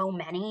so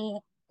many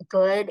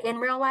good in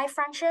real life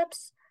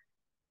friendships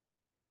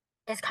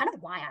is kind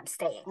of why I'm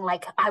staying.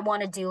 Like, I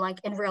want to do like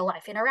in real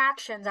life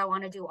interactions, I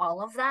want to do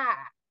all of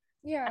that.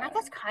 And I Yeah.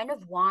 guess kind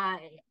of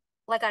why,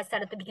 like I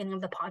said at the beginning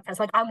of the podcast,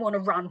 like I want to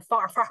run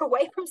far, far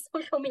away from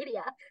social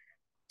media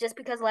just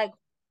because, like,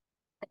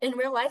 in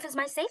real life is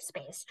my safe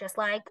space, just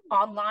like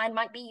online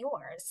might be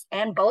yours.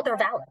 And both are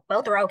valid,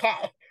 both are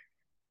okay.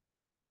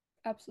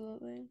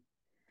 Absolutely.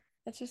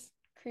 It's just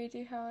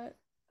crazy how it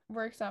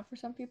works out for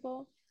some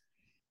people.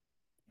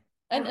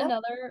 I And hope.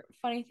 another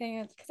funny thing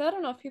is, because I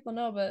don't know if people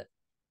know, but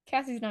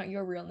Cassie's not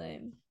your real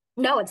name.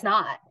 No, it's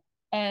not.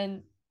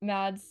 And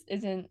Mads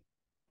isn't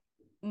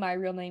my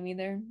real name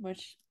either,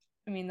 which,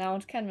 I mean, that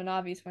one's kind of an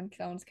obvious one because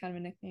that one's kind of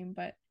a nickname,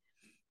 but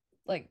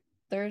like,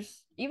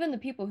 there's even the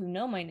people who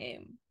know my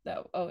name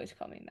that always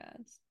call me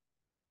Mads.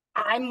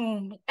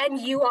 And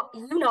you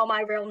know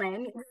my real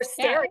name.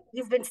 Yeah,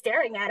 You've been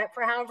staring at it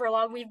for however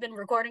long we've been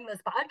recording this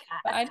but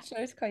podcast. I just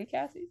always call you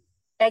Cassie.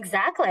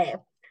 Exactly.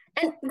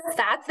 And the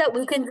fact that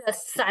we can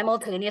just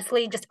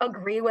simultaneously just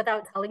agree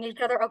without telling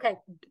each other, okay,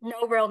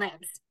 no real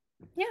names.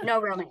 Yeah, No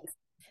real names.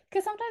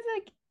 Because sometimes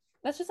like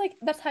that's just like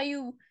that's how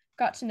you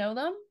got to know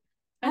them.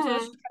 And so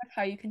that's Mhm. just kind of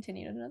how you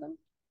continue to know them.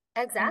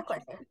 And it's Exactly.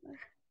 just like that.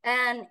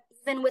 And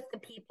even with the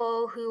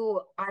people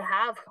who I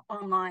have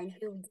online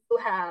who do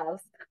have,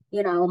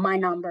 my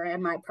number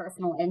and my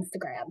personal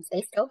Instagrams,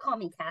 they still call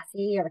me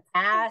Cassie or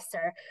Cass,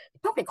 or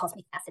nobody calls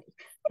me Cassidy.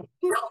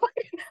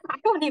 Nobody, I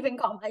don't even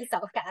call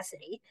myself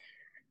Cassidy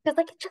because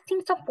like it just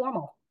seems so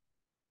formal.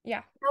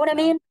 Yeah. You know what I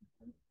No. mean?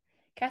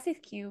 Cassie's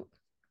cute.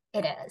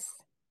 It is.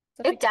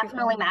 Such a It cute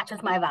definitely little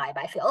matches my vibe,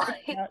 I feel It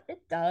like. does.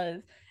 It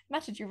does.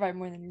 Matches your vibe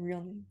more than your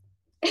real name.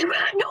 No,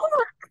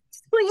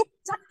 actually it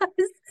does.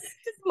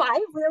 'Cause my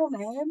real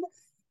name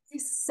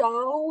is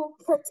so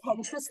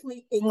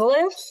pretentiously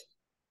English.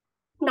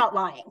 Not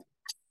lying.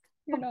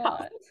 You're I'm not,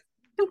 not.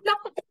 I'm not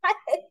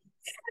lying.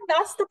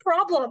 That's the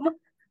problem.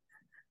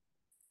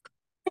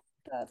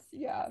 That's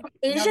yeah. Now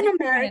Asian that you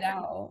point it American,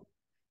 out,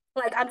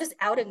 like I'm just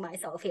outing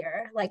myself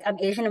here. Like I'm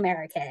Asian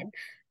American.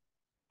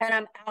 And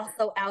I'm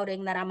also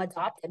outing that I'm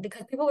adopted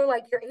because people are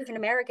like, you're Asian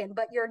American,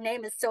 but your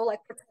name is so like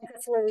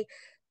pretentiously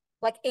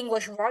like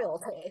English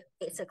royalty,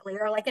 basically,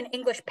 or like an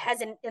English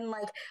peasant in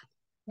like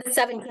the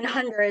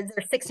 1700s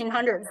or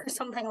 1600s or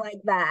something like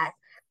that.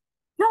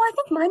 No, I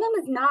think my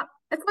name is not,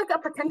 it's like a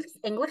pretentious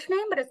English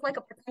name, but it's like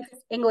a pretentious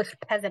English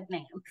peasant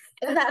name,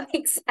 if that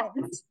makes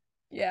sense.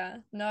 yeah.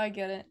 No, I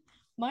get it.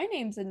 My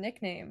name's a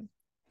nickname,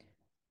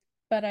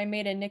 but I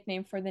made a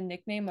nickname for the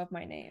nickname of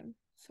my name.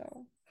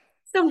 So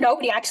So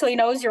nobody actually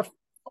knows your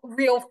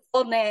real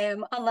full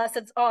name unless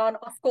it's on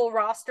a school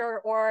roster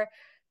or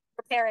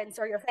your parents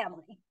or your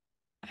family.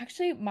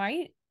 actually,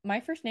 my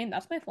first name,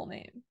 that's my full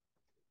name.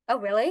 Oh,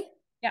 really?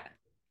 Yeah,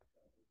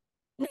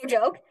 No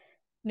joke.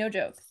 no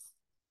joke.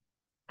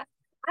 I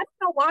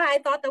don't know why I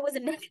thought that was a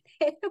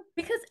nickname.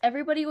 Because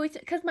everybody always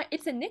because my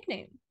it's a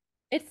nickname.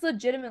 It's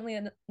legitimately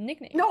a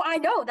nickname. No, I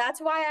know. That's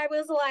why I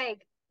was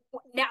like,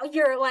 now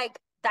you're like,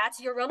 that's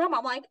your real name.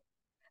 I'm like,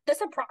 the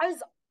surprise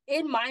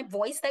in my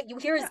voice that you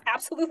hear is Yeah.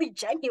 absolutely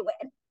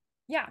genuine.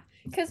 Yeah.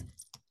 Because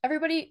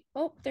everybody,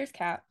 oh, there's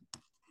Cat.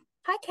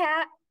 Hi,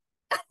 Cat.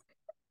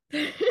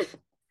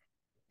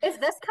 If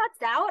this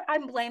cuts out,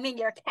 I'm blaming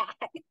your cat.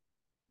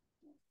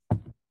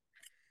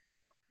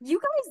 You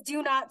guys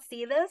do not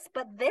see this,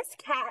 but this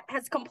cat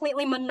has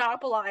completely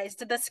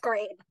monopolized the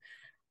screen.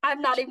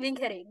 I'm not even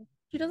kidding.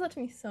 She does that to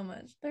me so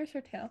much. There's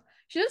her tail.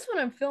 She does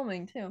when I'm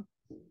filming too.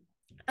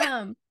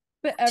 Um,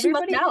 but She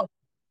must everybody know.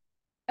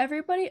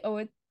 everybody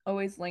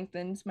always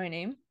lengthens my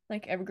name,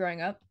 like ever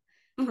growing up,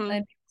 Hmm.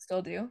 and people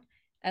still do.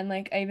 And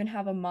like I even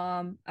have a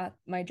mom at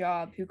my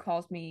job who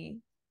calls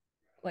me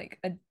like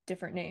a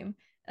different name.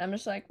 And I'm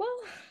just like, well,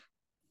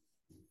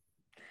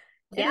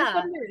 it is what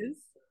Yeah. it is.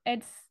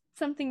 It's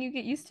something you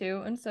get used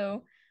to. And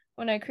so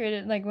when I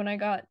created like when I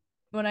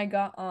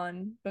got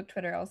on book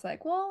Twitter, I was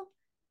like, well,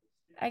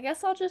 I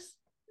guess I'll just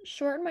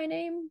shorten my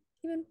name,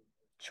 even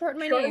shorten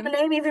my Shorten the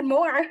name name even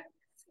more.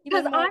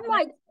 Because even more I'm than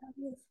like,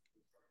 I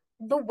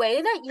the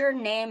way that your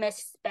name is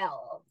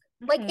spelled,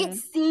 like it hmm.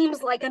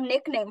 seems like a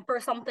nickname for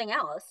something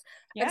else.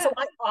 And so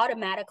Yeah. I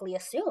automatically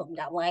assumed,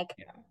 I'm like,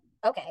 Yeah.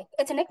 okay,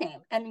 it's a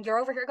nickname. And you're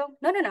over here going,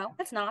 no, no, no,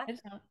 it's not.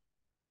 It's not.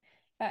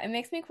 It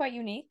makes me quite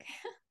unique.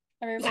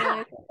 Everybody Yeah.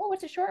 always, oh,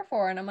 what's it short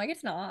for? And I'm like,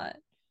 it's not.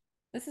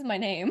 This is my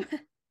name.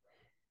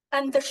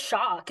 And the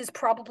shock is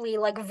probably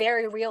like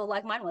very real,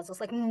 like mine was.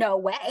 It's like, no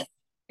way.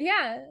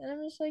 Yeah. And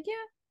I'm just like,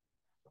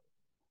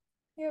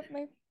 yeah, yep,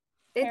 my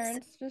It's,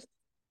 parents just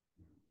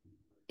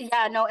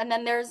yeah, no. And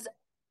then there's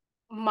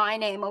my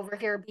name over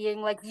here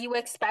being like, you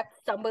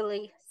expect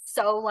somebody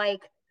so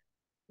like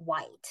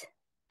white.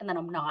 And then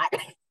I'm not.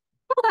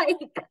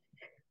 Like,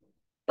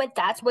 but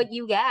that's what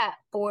you get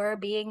for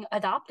being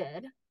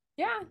adopted.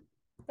 yeah,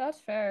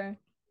 that's fair.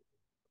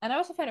 And I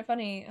also find it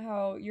funny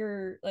how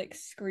your like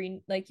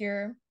screen like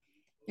your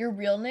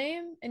real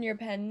name and your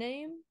pen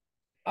name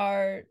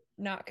are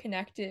not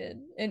connected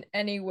in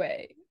any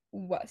way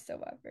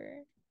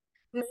whatsoever.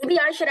 Maybe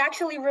I should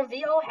actually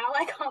reveal how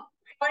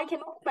I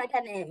came up with my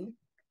pen name.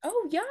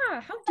 Oh yeah,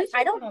 how Like, did I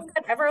you don't come up? think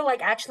I've ever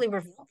like actually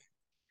revealed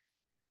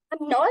it.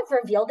 I know I've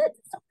revealed it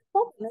to some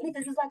people. Maybe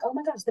this is like, oh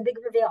my gosh, the big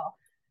reveal.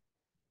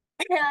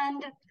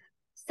 And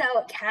so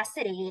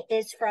Cassidy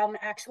is from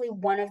actually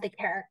one of the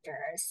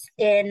characters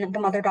in the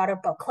Mother Daughter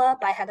Book Club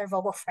by Heather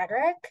Vogel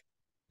Frederick.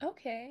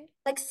 Okay.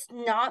 Like,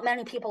 not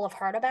many people have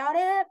heard about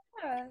it.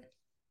 Yeah.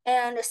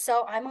 And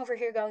so I'm over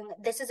here going,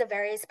 this is a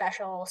very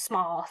special,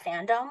 small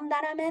fandom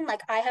that I'm in.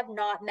 Like, I have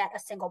not met a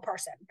single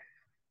person,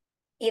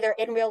 either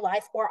in real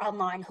life or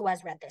online, who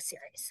has read this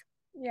series.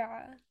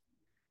 Yeah.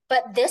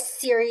 But this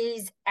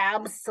series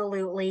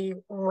absolutely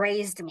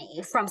raised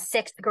me from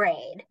sixth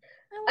grade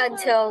I love that.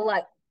 until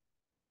like,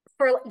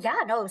 yeah,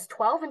 no, it was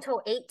 12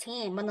 until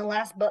 18 when the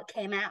last book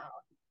came out.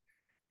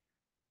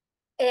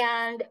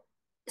 And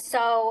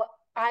so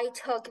I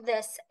took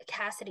this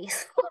Cassidy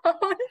Sloan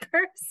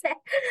person.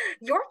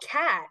 Your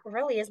cat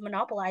really is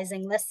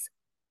monopolizing this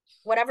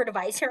whatever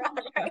device you're on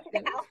right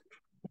Distractions. now.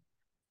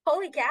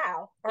 Holy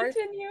cow. Or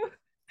Continue.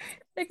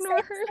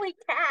 Ignore her. seriously,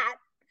 cat.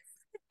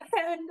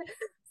 And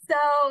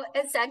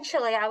so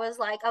essentially, I was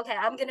like, okay,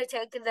 I'm going to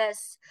take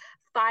this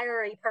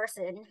fiery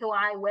person who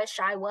I wish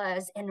I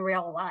was in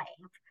real life.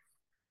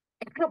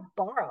 I'm gonna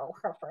borrow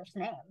her first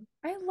name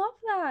I love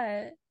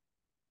that.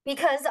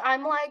 because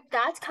I'm like,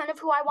 that's kind of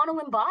who I want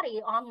to embody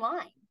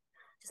online.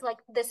 Just like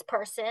this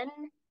person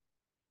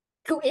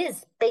who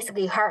is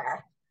basically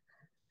her.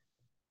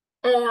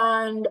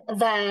 And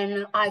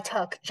then I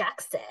took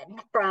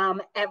Jackson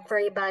from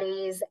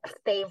everybody's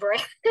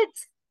favorite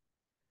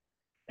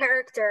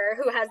character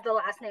who has the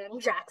last name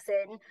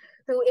Jackson,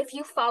 who, if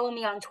you follow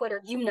me on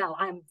Twitter, you know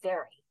I'm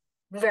very,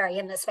 very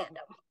in this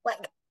fandom.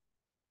 Like,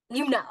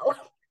 you know,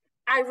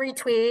 I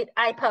retweet,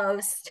 I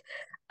post,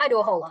 I do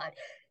a whole lot.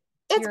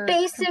 It's Your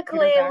computer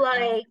basically background.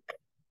 like,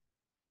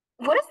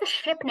 what is the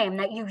ship name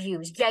that you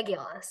use?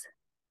 Jaguars.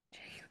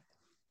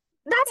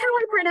 That's how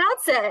I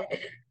pronounce it.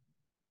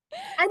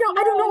 I don't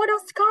know Yeah. what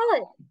else to call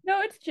it. No,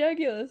 it's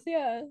Jegulus,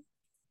 yeah.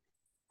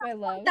 My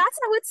love. That's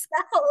how it's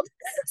spelled.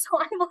 So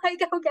I'm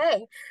like,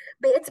 okay.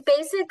 But it's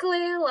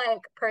basically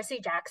like Percy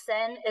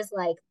Jackson is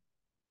like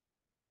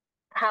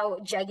how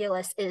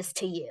Jegulus is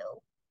to you.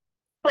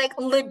 Like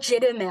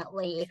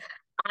legitimately,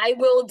 I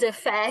will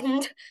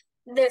defend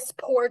this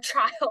poor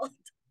child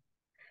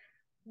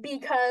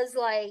because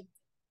like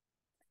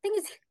thing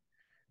is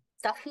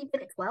stuff he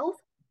did at 12,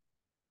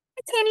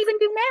 I can't even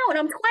do now and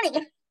I'm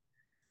 20.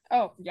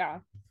 Oh, yeah.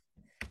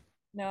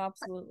 No,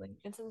 absolutely.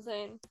 It's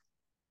insane.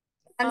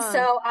 And Um,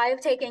 so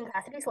I've taken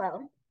Cassidy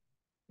Sloan,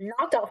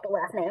 knocked off the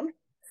last name,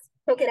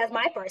 took it as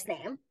my first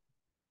name,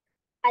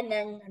 and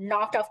then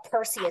knocked off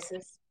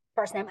Perseus's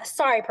first name.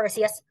 Sorry,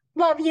 Perseus.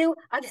 Love you.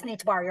 I just need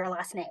to borrow your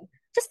last name.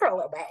 Just for a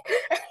little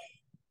bit.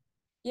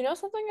 you know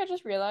something I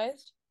just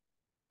realized?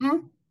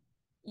 Hmm?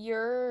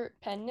 Your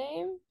pen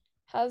name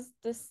has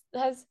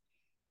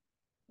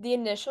the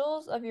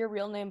initials of your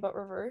real name but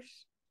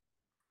reversed.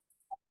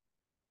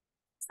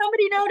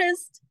 Somebody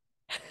noticed.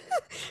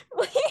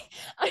 Like,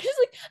 I'm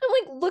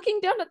like looking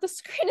down at the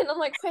screen and I'm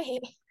like,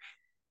 wait,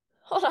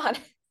 hold on.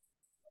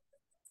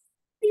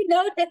 Somebody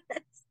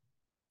noticed.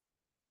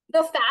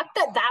 The fact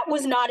that that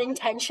was not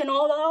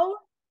intentional, though,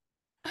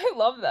 I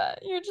love that.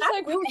 You're just that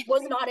like, really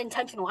was not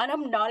intentional. And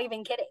I'm not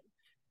even kidding.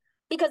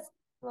 Because,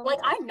 love like,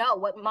 I that. know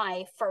what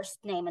my first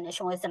name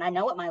initial is, and I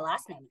know what my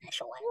last name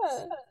initial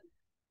is.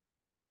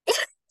 Yeah,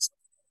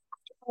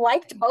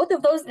 Liked both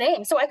of those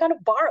names, so I kind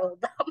of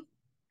borrowed them.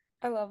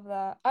 I love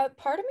that.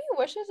 Part of me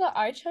wishes that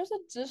I chose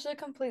just a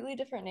completely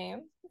different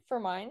name for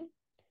mine,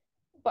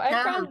 but I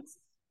have Yeah. grown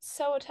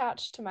so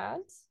attached to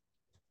Mads,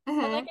 and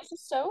like Mm-hmm. it's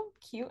just so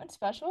cute and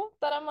special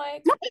that I'm No,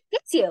 like, it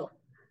fits you.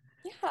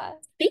 yeah,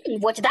 Speaking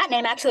of which, that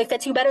name actually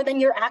fits you better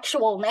than your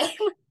actual name.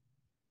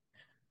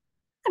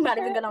 I'm not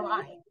even gonna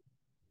apparently. lie.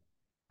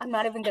 I'm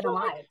not even I gonna feel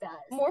lie, like it does.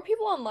 more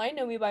people online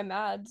know me by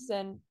Mads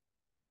than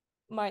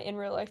my in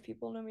real life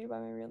people know me by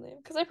my real name.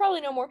 Because I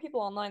probably know more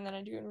people online than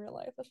I do in real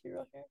life. Let's be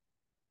real here.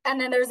 And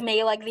then there's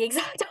me, like the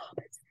exact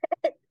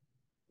opposite.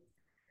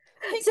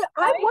 Like So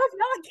I I was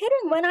not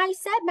kidding when I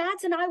said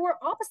Mads and I were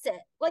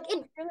opposite, like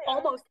in really are,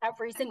 almost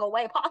every single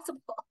way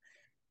possible.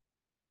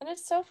 and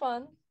it's so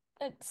fun.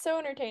 It's so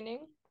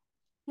entertaining.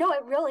 No,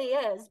 it really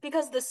is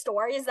because the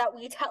stories that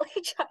we tell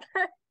each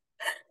other.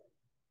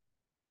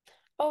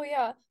 Oh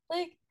yeah,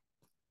 like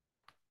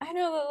I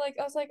know that like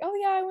I was like, oh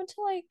yeah, I went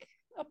to like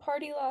a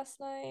party last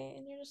night,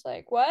 and you're just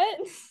like, what?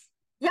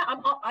 Yeah,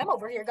 I'm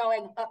over here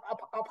going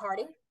a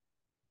party,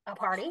 a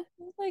party. I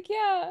I was like,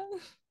 yeah,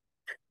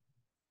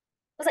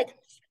 was like,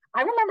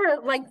 I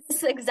remember like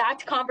this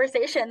exact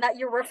conversation that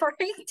you're referring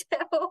to. yeah.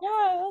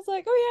 I was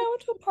like, oh yeah, I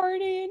went to a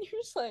party, and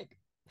you're just like,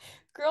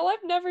 girl,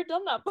 I've never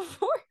done that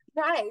before.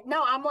 Right.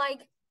 No, I'm like,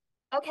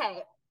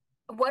 okay,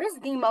 what is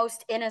the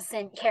most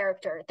innocent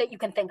character that you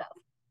can think of,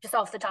 just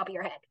off the top of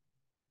your head?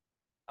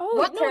 Oh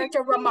What no, you're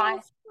character putting me on the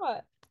remind?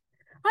 spot.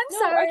 I'm No,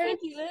 I sorry.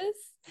 can't do this.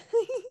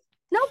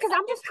 No, because I I'm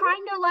can't just do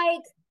trying to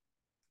like,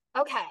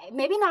 okay,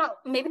 maybe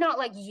not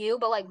like you,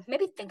 but like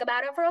maybe think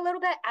about it for a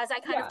little bit as I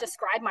kind of Yeah.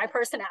 describe my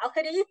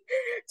personality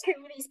to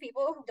these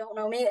people who don't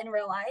know me in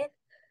real life.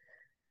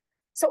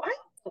 So I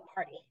don't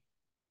party.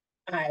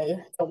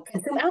 I don't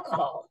consume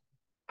alcohol.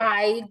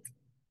 I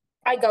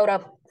I go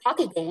to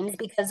hockey games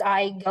because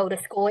I go to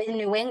school in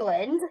New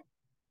England.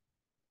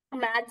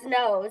 Mads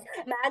knows.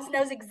 Mads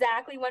knows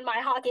exactly when my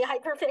hockey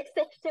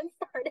hyperfixation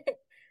started.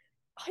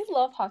 I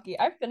love hockey.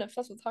 I've been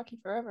obsessed with hockey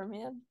forever,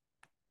 man.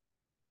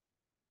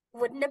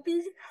 Wouldn't it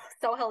be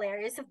so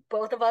hilarious if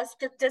both of us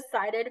just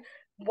decided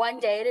one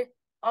day to,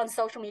 on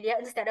social media,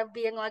 instead of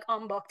being like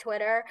on book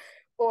Twitter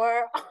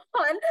or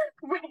on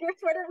regular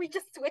Twitter, we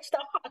just switched to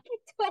hockey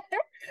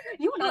Twitter?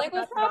 You and I'm I like, would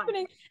not what's survive.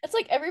 happening? It's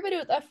like everybody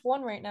with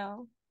F1 right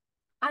now.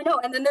 I know.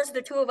 And then there's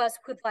the two of us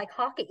with like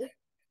hockey.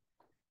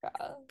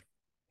 Yeah.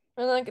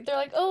 And like they're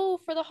like, oh,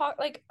 for the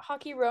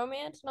hockey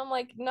romance, and I'm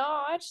like, no,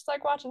 I just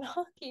like watching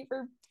hockey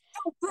for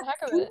The the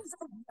heck of it. games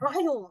are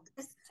wild.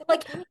 It's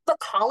Like entertaining. the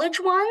college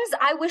ones,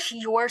 I wish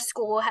your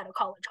school had a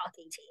college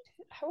hockey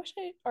team. I wish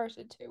ours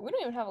did too. We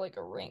don't even have like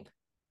a rink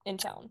in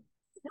town.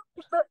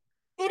 But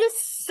it is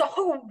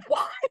so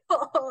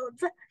wild.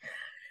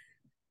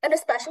 And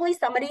especially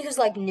somebody who's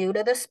like new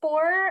to the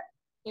sport.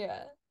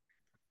 Yeah.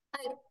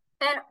 Like,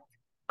 and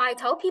I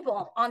tell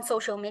people on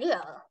social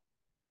media,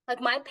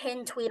 like my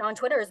pinned tweet on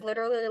Twitter is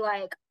literally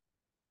like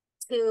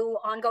two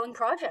ongoing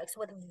projects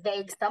with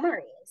vague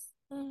summaries.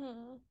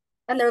 Mm-hmm.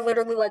 And they're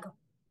literally like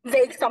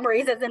vague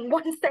summaries as in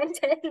one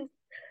sentence.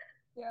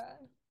 Yeah.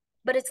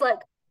 But it's like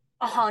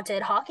a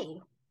haunted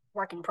hockey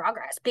work in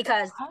progress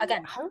because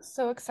again, I was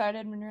so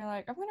excited when you're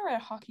like, I'm gonna write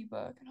a hockey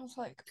book. And I was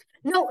like,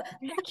 no,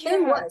 heck yeah.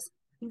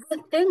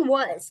 the thing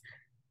was,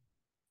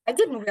 I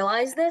didn't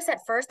realize this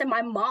at first, and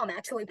my mom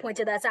actually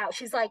pointed this out.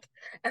 She's like,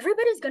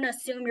 everybody's gonna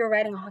assume you're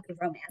writing a hockey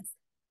romance.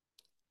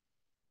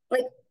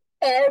 Like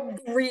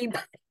everybody's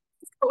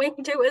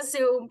going to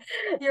assume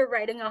you're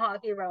writing a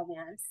hockey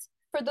romance.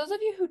 For those of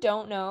you who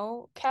don't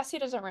know, Cassie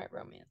doesn't write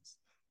romance.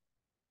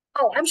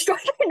 Oh, I'm sure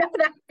you know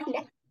that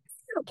now.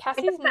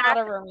 Cassie's not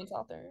a romance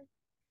author.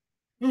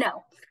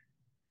 No,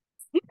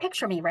 you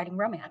picture me writing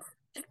romance.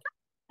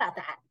 About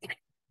that.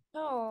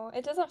 No,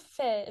 it doesn't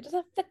fit. It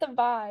doesn't fit the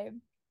vibe.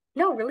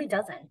 No, it really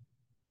doesn't.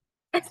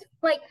 It's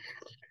like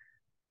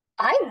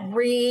I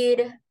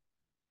read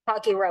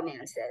hockey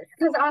romances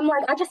because I'm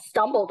like I just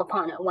stumbled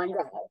upon it one day,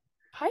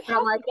 I and I'm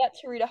have like, yet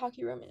to read a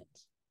hockey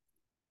romance.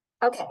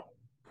 okay,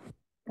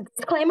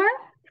 disclaimer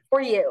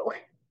for you,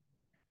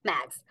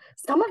 Max.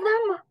 Some of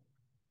them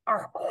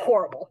are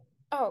horrible,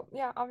 Oh,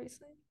 yeah,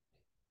 obviously.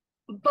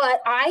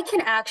 but I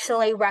can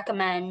actually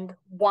recommend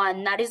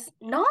one that is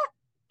not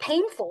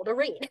painful to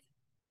read.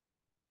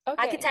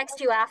 I could Okay. text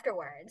you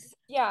afterwards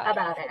Yeah,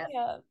 about hit it, me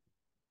up.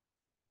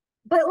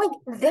 but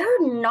like they're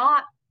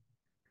not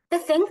the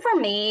thing for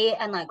me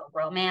and like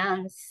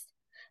romance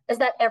is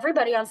that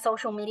everybody on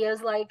social media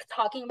is like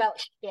talking about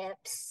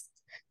ships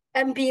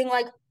and being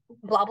like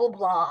blah blah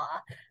blah.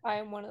 I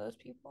am one of those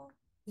people.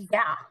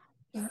 Yeah.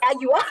 Yeah,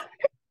 you are.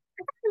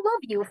 I love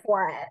you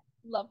for it.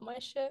 Love my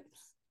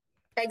ships.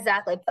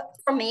 Exactly. But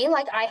for me,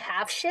 like I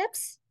have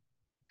ships,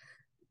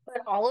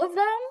 but all of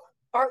them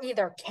are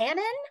either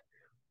canon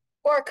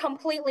or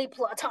completely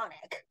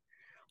platonic.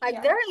 Like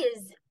Yeah. there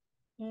is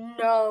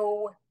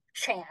no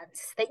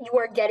chance that you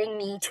are getting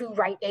me to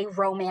write a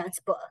romance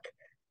book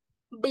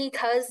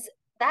because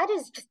that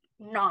is just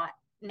not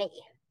me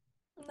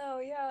No,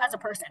 as yeah. a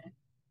person.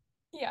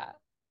 Yeah.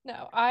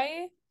 No,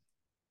 I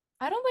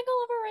don't think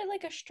I'll ever write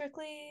like a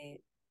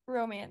strictly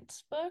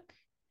romance book,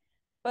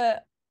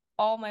 but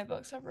all my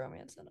books have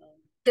romance in them.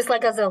 Just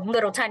like as a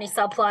little tiny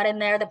subplot in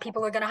there that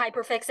people are going to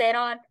hyperfixate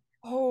on.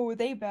 Oh,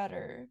 they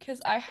better,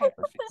 because I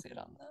hyperfixate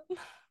on them.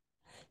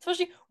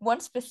 Especially one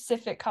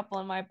specific couple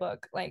in my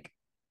book. Like,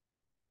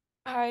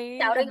 I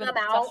have Shouting been them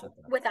obsessed out with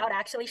them. without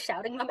actually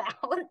shouting them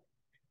out.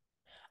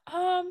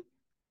 Um,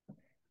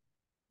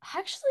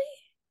 actually,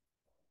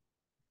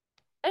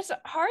 it's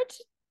hard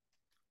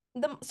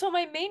to, so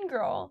my main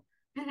girl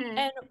Mm-hmm.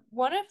 and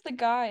one of the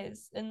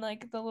guys in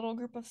like the little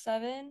group of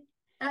seven,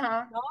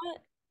 Uh-huh. not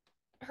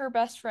her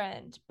best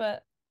friend,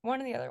 but one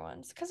of the other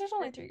ones, because there's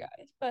only three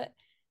guys, but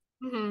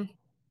Mm-hmm.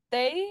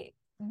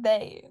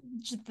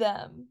 just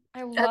them.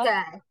 I love them,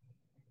 Okay.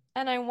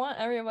 and I want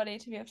everybody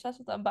to be obsessed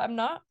with them, but I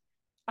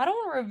don't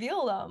want to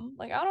reveal them.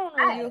 Like, I don't want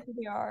to reveal Right. who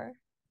they are,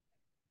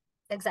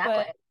 Exactly.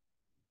 but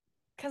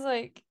because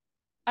like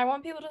I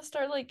want people to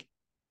start like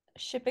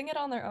shipping it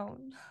on their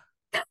own.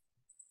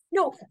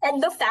 No,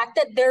 and the fact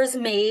that there's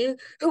me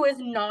who is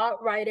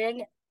not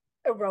writing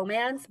a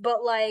romance,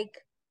 but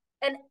like,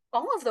 and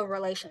all of the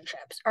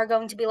relationships are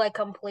going to be like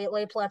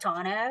completely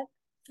platonic.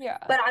 Yeah.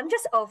 But I'm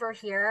just over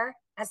here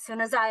as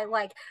soon as I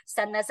like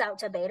send this out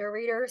to beta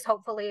readers,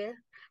 hopefully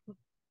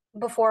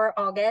before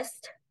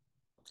August,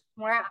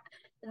 where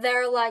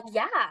they're like,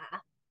 yeah,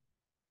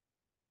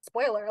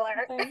 spoiler alert.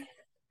 Okay.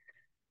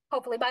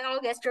 Hopefully by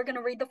August, you're going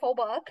to read the full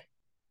book.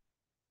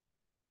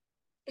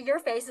 Your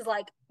face is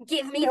like,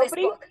 give me this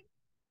Nobody, book.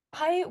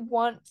 I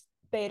want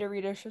beta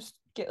readers to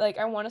get like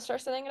I want to start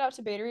sending it out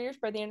to beta readers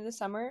by the end of the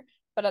summer,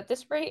 but at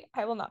this rate,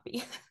 I will not be.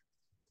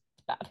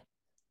 It's bad.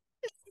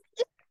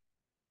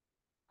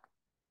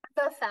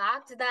 The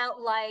fact that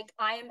like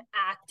I'm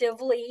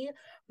actively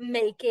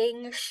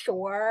making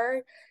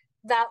sure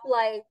that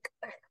like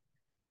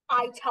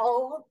I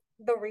tell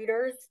the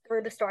readers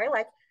through the story,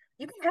 like,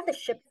 you can have the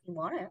ship if you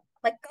want it.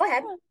 Like, go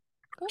ahead. Yeah, go ahead.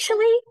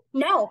 Actually,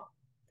 no.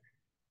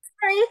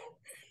 Sorry.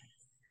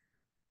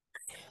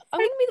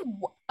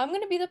 I'm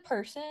gonna be the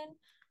person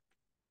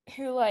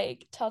who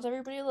like tells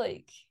everybody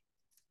like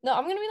no,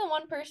 I'm gonna be the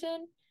one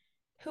person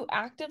who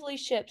actively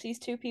ships these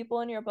two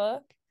people in your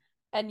book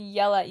and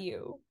yell at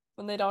you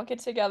when they don't get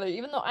together,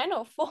 even though I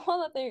know full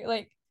well that they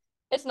like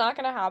it's not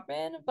gonna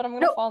happen, but I'm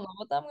gonna No, fall in love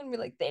with them. I'm gonna be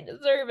like, they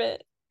deserve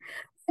it.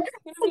 I'm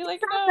gonna be it's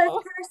like, not this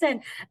no.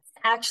 person.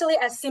 Actually,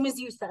 as soon as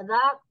you said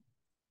that,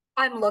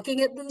 I'm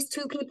looking at these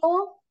two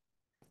people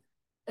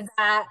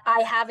that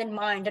I have in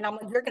mind, and I'm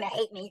like, you're gonna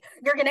hate me.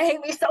 You're gonna hate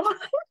me so much.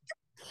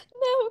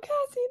 No,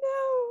 Cassie,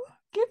 no.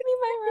 Give me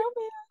my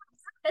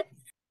romance.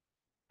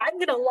 I'm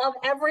gonna love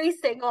every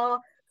single You're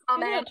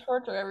comment. gonna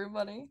torture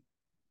everybody.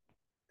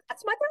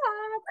 That's my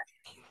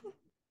job.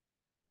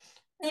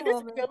 I See this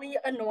love it. really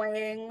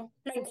annoying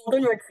like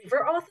golden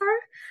retriever author?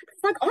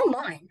 It's like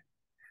online.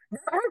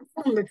 There are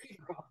golden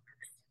retriever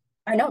authors.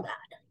 I know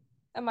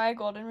that. Am I a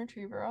golden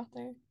retriever out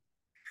there?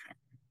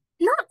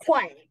 Not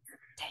quite.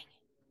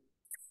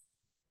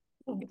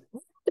 Dang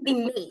To be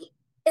me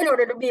in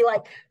order to be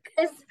like,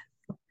 because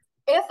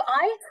if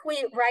I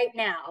tweet right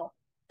now,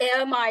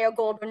 am I a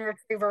golden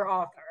retriever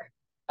author?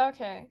 it.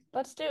 Okay,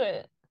 let's do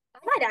it. I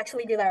might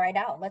actually do that right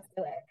now. Let's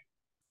do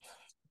it.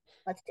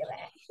 Let's do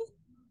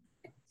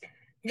it.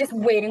 Just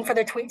waiting for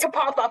the tweet to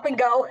pop up and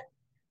go.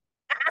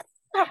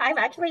 I'm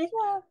actually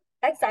Yeah.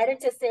 excited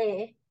to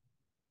see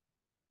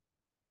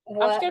I'm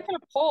just what. gonna put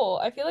a poll.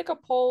 I feel like a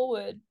poll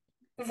would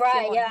get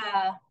Right, more.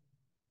 yeah.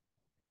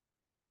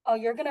 Oh,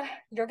 you're gonna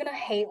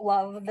hate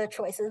love the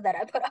choices that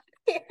I put up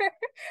here.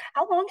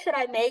 How long should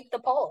I make the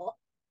poll?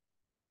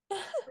 For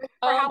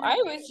how I many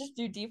always days? just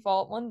do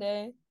default one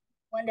day.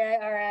 One day,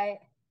 all right.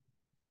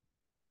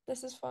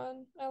 This is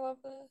fun. I love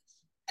this.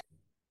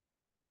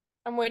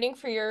 I'm waiting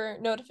for your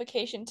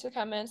notification to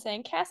come in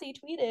saying Cassie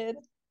tweeted.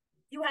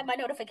 You have my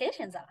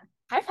notifications on.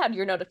 I've had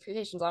your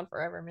notifications on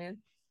forever, man.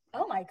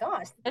 Oh my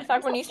gosh. In I'm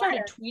fact, when so you started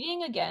flattered.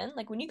 tweeting again,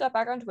 like when you got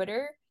back on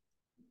Twitter,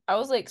 I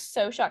was like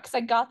so shocked because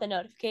I got the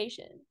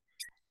notification.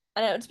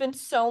 And it's been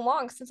so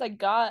long since I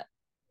got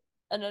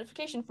a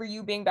notification for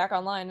you being back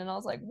online. And I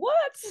was like,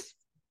 what?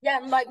 Yeah,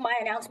 and like my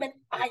announcement,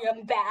 I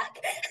am back.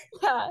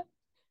 Yeah.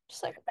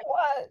 Just like,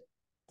 what?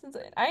 It's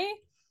insane.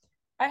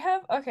 I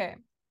have okay.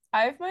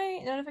 I have my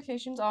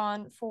notifications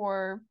on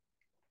for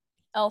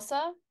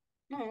Elsa.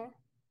 Mhm.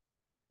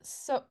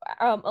 So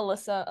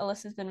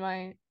Alyssa's been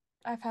my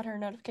I've had her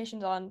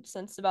notifications on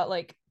since about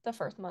like the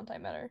first month I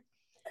met her.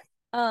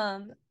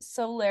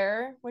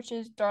 Solaire, which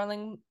is Yes,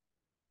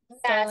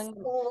 Darling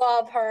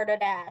love her to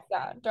death.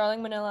 yeah,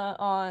 Darling Manila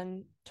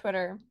on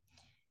Twitter.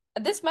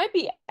 This might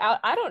be out.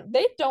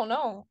 They don't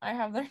know. I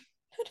have their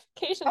Oh,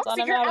 notifications so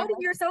on. you're outing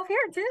yourself here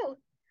too.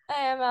 I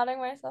am outing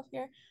myself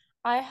here.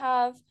 I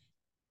have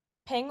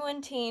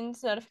Penguin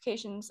Teens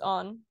notifications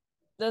on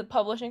the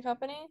publishing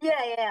company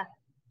Yeah, yeah.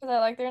 because I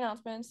like their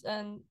announcements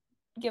and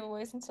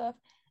giveaways and stuff.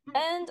 Mhm.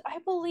 And I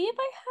believe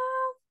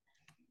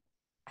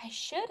I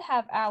should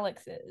have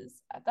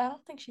Alex's. I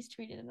don't think she's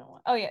tweeted in a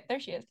while. Oh yeah, there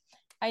she is.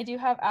 I do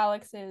have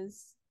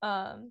Alex's,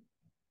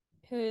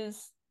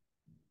 who's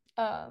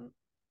um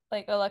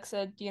like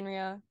Alexa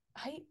Dienria.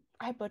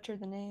 I butchered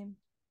the name.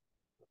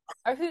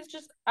 Or who's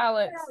just Oh,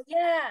 Alex.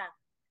 yeah.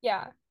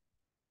 Yeah,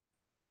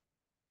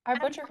 I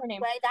And butchered by her the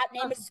name. way, that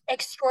name Um, is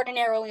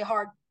extraordinarily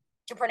hard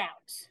to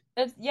pronounce.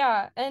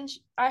 yeah, and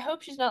I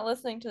hope she's not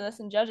listening to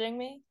this and judging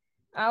me.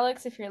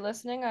 Alex, if you're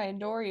listening, I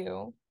adore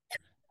you,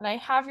 and I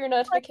have your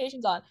Like,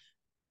 notifications on,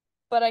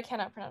 but I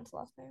cannot pronounce the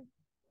last name.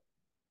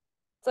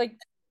 It's like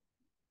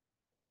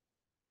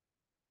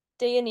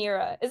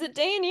Dayanira. Is it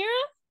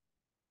Dayanira?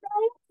 so,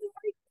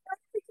 like,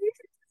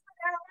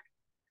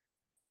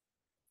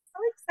 so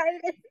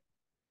excited.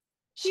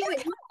 She's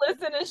Anyway, gonna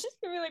listen and she's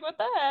gonna be like, "What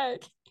the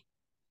heck?"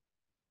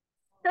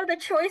 so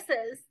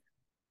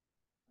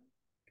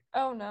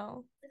Oh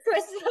no. the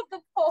choices of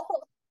the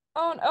poll.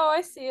 Oh,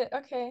 I see it.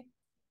 Okay.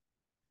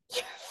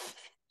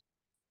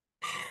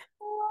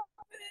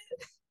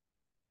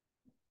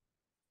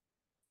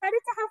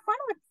 Excited to have fun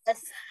with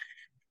this.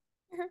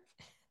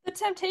 The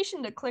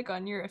temptation to click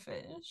on you're a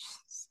fish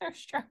is so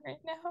strong right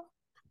now.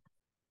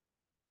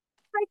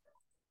 Like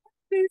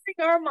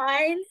losing our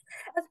minds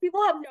as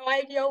people have no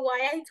idea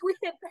why I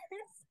tweeted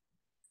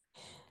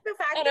this. The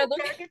fact I know that the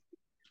they're gonna,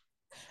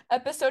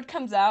 episode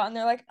comes out and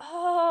they're like,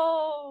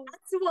 "Oh,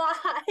 that's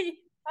why.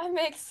 that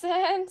makes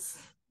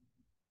sense."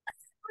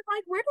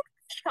 Like, where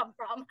did fish come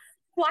from?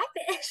 Why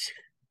fish?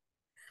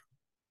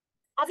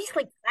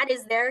 Obviously, cat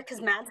is there because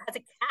Matt has a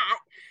cat,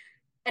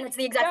 and it's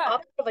the exact Yeah,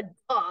 opposite of a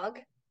dog.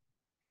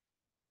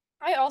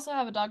 I also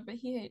have a dog, but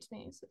he hates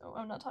me, so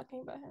I'm not talking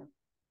about him.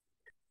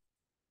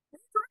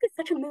 This dog is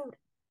such a mood.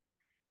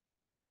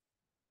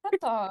 That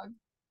dog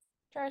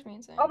drives me Oh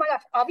insane. my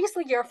gosh,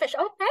 obviously you're a fish.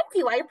 Oh, thank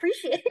you. I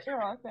appreciate it. You're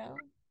welcome.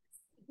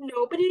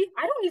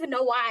 I don't even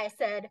know why I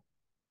said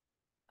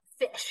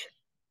fish.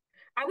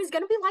 I was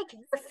gonna be like,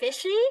 you're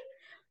fishy.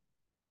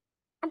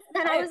 And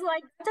then I I was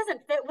like, that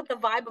doesn't fit with the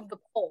vibe of the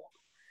poll,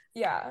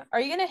 Yeah. Are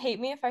you gonna hate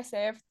me if I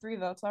say I have 3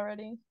 votes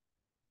already?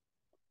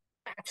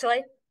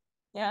 actually.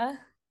 Yeah.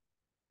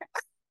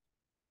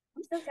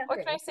 I'm so What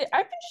can I tempted. say?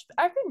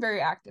 I've been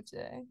very active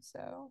today,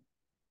 so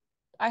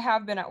I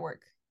have been at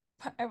work.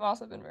 But I've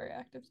also been very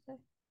active today.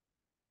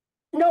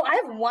 No, I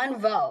have one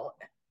vote.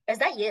 Is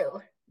that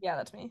you? Yeah,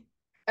 that's me.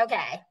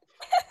 Okay.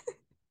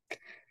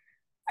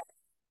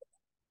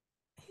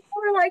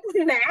 Or like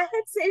Max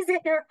is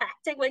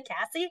interacting with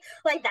Cassie.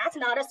 Like that's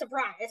not a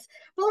surprise.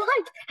 But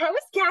like, how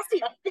is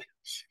Cassie a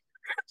fish?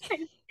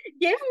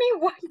 Give me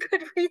one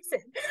good reason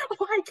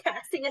why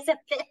Cassie is a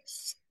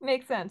fish.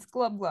 Makes sense.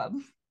 Glub glub.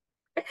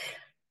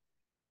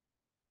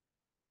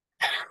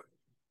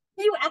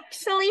 You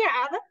actually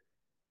have.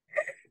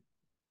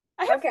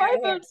 I have five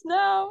Okay. votes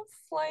now.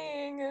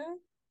 Slaying.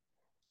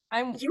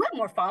 I'm You have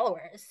more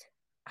followers.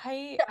 So,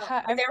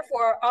 I'm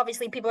therefore,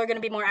 obviously, people are going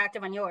to be more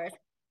active on yours.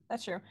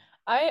 That's true.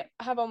 I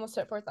have almost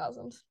hit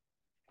 4,000.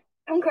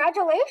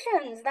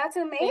 Congratulations. That's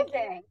Thank you.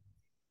 amazing.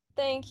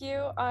 Thank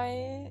you.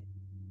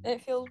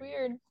 It feels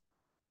weird.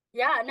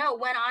 Yeah, no,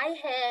 when I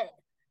hit,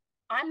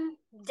 I'm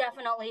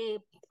definitely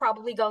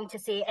probably going to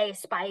see a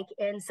spike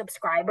in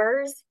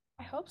subscribers,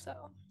 I hope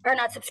so. or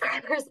not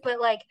subscribers, but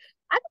like,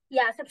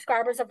 yeah,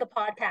 subscribers of the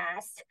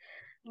podcast,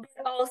 but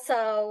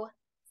also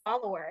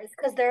followers,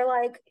 because they're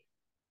like,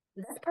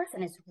 this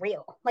person is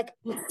real. Like,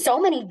 so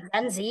many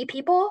Gen Z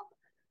people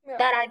Yeah.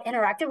 that I've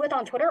interacted with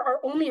on Twitter are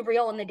only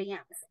real in the DMs.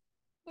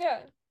 Yeah.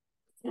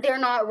 They're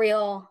not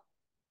real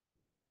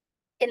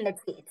in the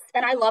tweets.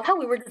 And I love how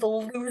we were just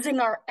losing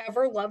our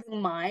ever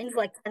loving minds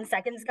like 10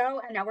 seconds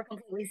ago, and now we're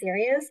completely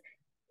serious.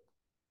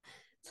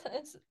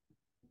 It's,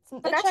 But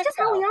it that's checks just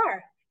how we out.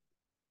 are.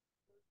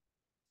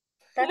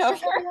 That's No,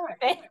 just how you're we are.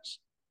 a fish.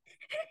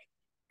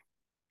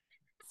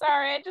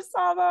 Sorry, I just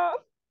saw that.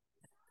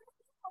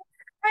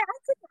 I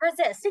couldn't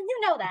resist, and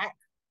you know that.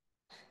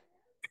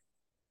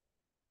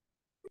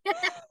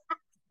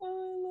 Oh,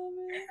 I love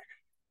it.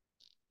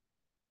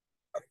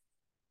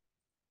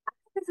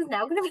 This is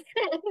now going to be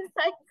an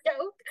inside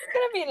joke. It's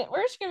gonna be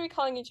we're just gonna be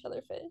calling each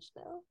other fish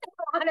now.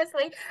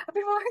 Honestly,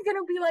 people are going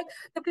to be like,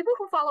 the people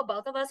who follow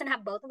both of us and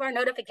have both of our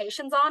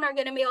notifications on are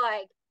going to be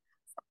like,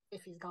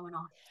 if he's going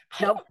on.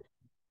 I Nope. don't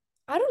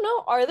I don't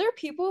know. Are there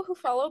people who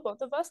follow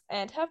both of us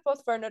and have both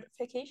of our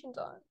notifications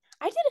on?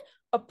 I did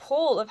a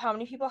poll of how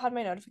many people had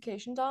my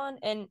notifications on,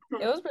 and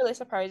it was really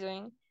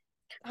surprising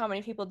how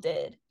many people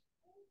did.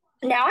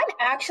 Now I'm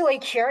actually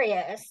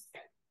curious.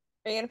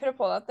 Are you gonna put a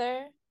poll out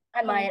there? I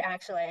How many? might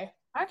actually.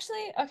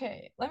 Actually,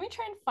 okay, let me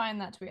try and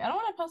find that tweet. I don't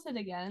want to post it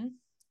again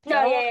because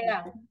I No, don't yeah, want yeah, to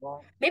yeah. lose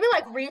people. Maybe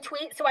like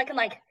retweet so I can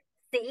like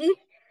see,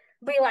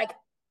 be like,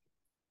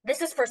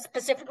 this is for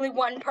specifically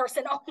one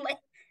person only.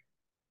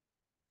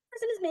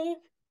 Person is me.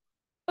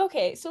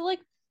 Okay, so like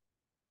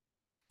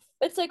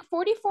it's like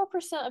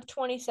 44% of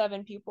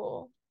 27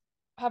 people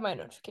have my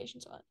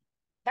notifications on,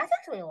 That's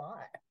actually a lot.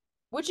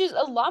 which is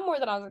a lot more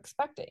than I was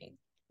expecting.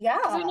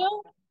 Because I Yeah,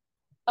 know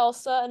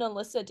Elsa and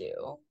Alyssa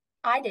do.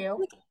 I do.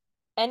 Like,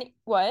 any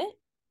what?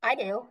 I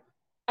do.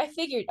 I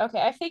figured,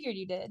 okay, I figured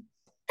you did.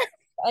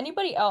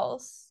 Anybody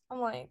else? I'm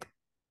like,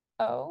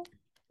 oh,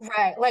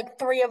 Right. Like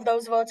three of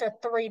those votes are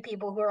three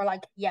people who are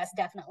like, yes,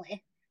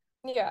 definitely.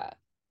 yeah.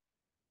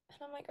 And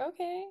I'm like,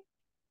 okay,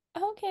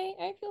 okay,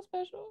 I feel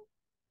special.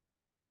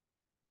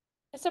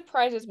 It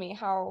surprises me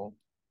how,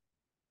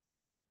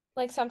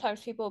 like, sometimes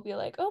people will be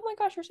like, oh my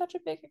gosh, you're such a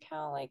big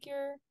account. Like,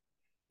 you're,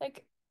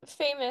 like,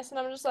 famous. And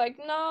I'm just like,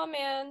 nah,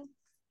 man.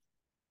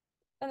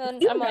 And then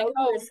You I'm like, know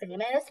who oh, is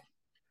famous?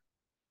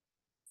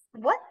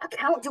 What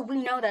account do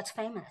we know that's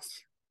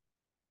famous?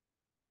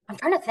 I'm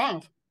trying to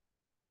think.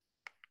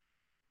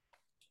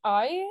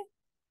 I,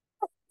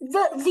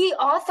 The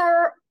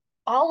author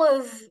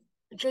Olive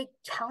J.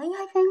 Kelly,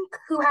 I think,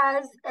 who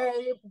has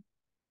a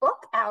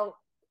book out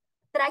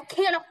that I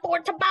can't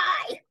afford to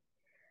buy.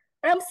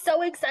 And I'm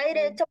so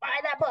excited to buy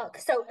that book.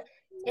 So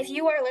if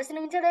you are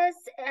listening to this,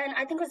 and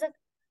I think it was a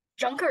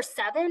Junker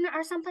 7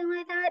 or something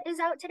like that is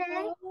out today.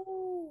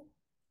 oh,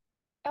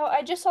 oh,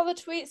 I just saw the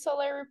tweet, so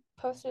I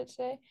reposted it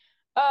today.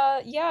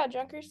 Yeah,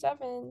 Junker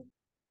 7.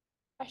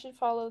 I should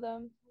follow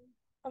them.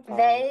 I'm following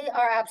They them.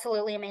 are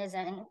absolutely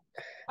amazing.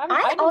 I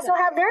I didn't. also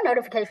have their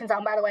notifications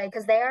on, by the way,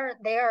 because they are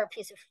a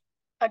piece of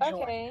a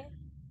joy. Okay.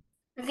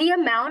 The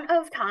amount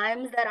of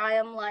times that I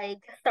am like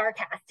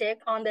sarcastic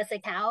on this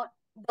account,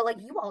 but like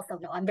you also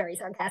know I'm very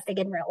sarcastic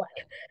in real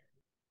life.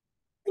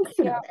 I think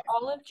you Yeah, know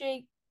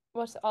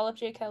this. Olive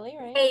J. Kelly,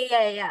 right?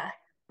 Yeah, yeah,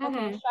 yeah.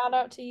 Okay, Hmm. shout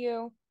out to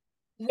you.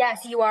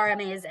 Yes, you are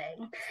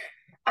amazing.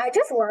 I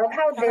just love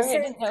how this Sorry, I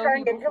is didn't know you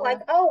turned into like,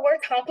 before. oh, we're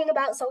talking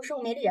about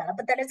social media,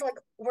 but then it's like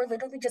we're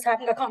literally just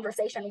having a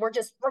conversation. We're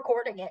just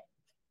recording it.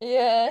 It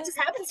Yeah, just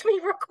happens to be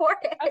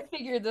recorded. I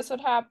figured this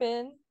would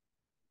happen.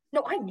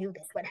 No, I knew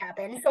this would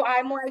happen. So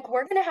I'm like,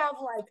 we're gonna have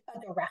like a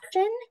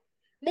direction,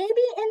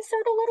 maybe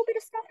insert a little bit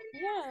of stuff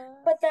in there, Yeah.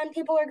 but then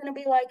people are gonna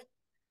be like,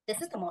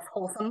 this is the most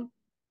wholesome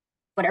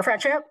Twitter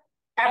friendship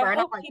I ever. And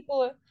I'm hope like,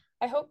 people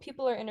I hope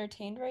people are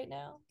entertained right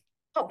now.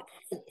 oh,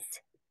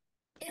 please.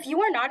 If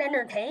you are not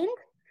entertained,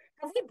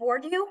 have we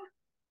bored you?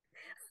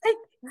 Like,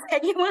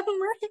 genuinely?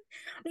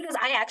 Because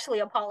I actually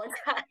apologize.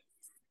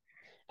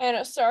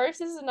 And sorry if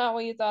this is not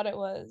what you thought it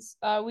was.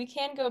 We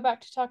can go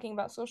back to talking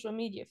about social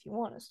media if you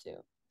want us to.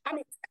 I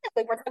mean,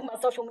 technically, we're talking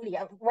about social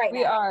media right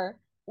We now. are.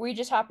 We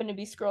just happen to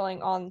be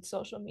scrolling on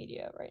social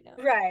media right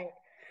now. Right.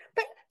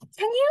 But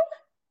can you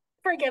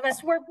forgive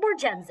us? We're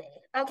Gen Z,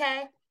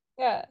 okay?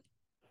 Yeah.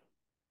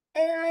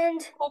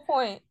 And Whole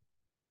point.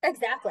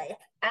 exactly.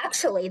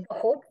 Actually, the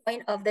whole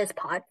point of this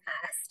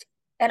podcast,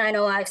 and I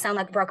know I sound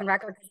like a broken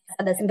record because I've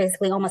said this in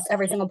basically almost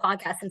every single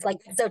podcast since like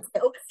episode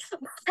two,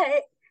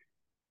 but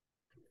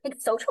like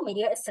social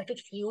media is such a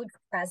huge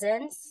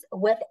presence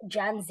with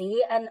Gen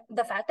Z, and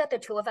the fact that the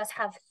two of us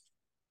have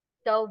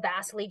so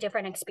vastly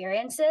different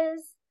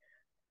experiences,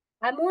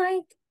 I'm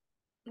like,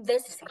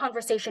 this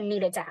conversation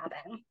needed to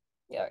happen.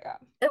 Yeah, yeah.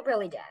 It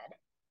really did.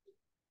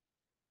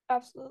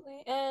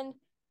 Absolutely. And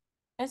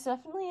it's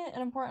definitely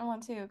an important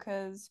one too,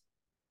 because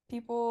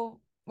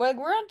people like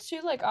we're on two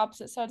like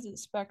opposite sides of the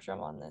spectrum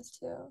on this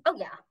too. Oh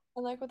yeah.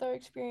 and like with our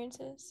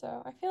experiences.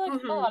 So I feel like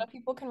a lot Mm-hmm. of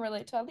people can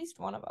relate to at least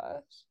one of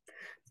us.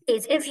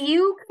 Is if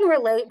you can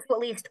relate to at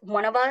least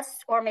one of us,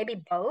 or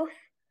maybe both,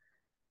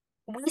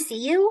 we see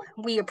you,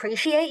 we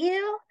appreciate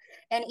you,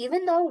 and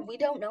even though we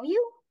don't know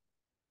you,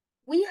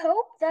 we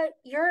hope that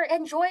you're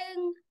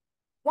enjoying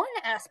one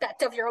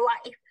aspect of your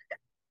life,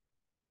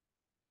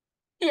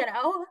 you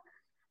know?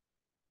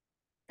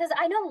 Because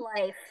I know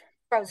life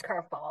throws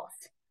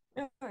curveballs.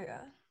 Oh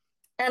yeah.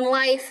 And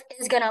life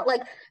is gonna,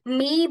 like,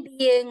 me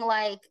being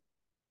like,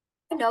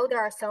 I know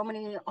there are so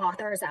many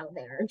authors out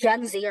there,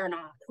 Gen Z or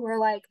not, who are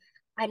like,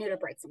 I need a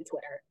break from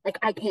Twitter. Like,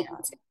 I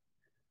can't.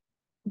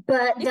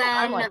 But Even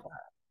I'm then, like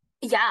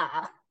that.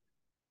 yeah,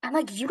 I'm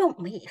like, you don't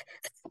leave.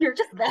 You're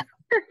just there.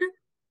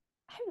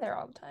 I'm there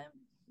all the time.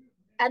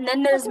 And then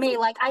Well, there's 'cause me.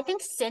 Like, I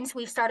think since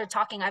we've started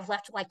talking, I've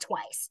left like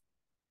twice.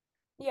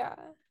 yeah,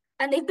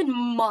 And they've been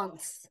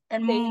months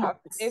and they've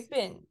months.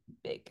 been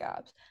big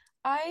gaps.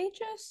 I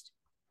just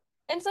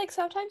And it's like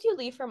sometimes you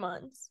leave for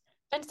months,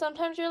 and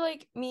sometimes you're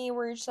like me,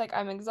 where you're just like,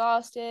 I'm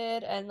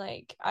exhausted, and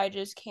like I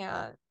just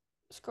can't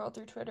scroll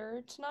through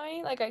Twitter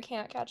tonight. Like I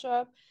can't catch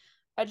up.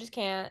 I just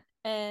can't.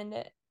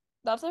 And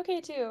that's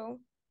okay too.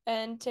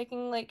 And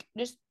taking like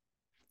just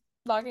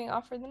logging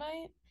off for the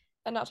night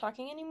and not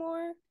talking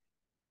anymore.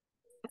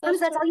 Sometimes That's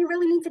that's all totally, you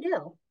really need to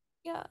do.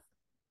 yeah.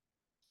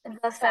 The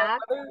So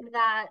fact whether,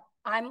 that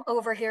I'm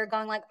over here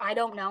going like, I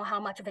don't know how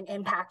much of an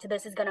impact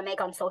this is going to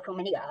make on social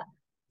media,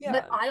 but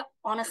yeah. I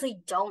honestly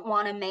don't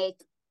want to make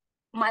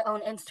my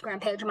own Instagram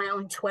page, my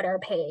own Twitter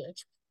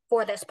page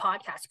for this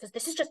podcast because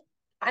this is just,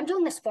 I'm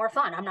doing this for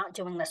fun. I'm not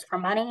doing this for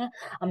money.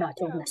 I'm not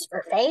doing Yeah. this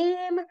for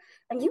fame.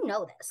 And you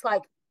know this.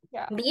 Like,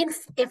 Yeah. me,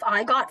 if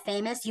I got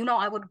famous, you know,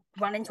 I would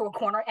run into a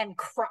corner and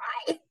cry.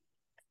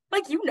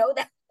 Like, you know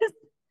that.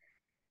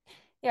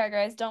 Yeah,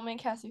 guys, don't make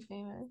Cassie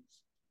famous.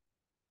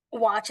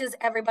 Watches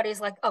everybody's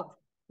like, oh,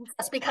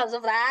 just because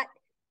of that,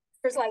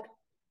 there's like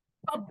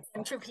a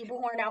bunch of people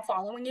who are now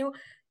following you.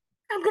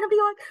 I'm gonna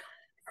be like,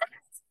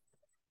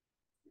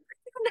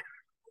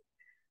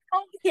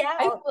 oh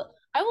yeah.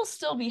 I will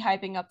still be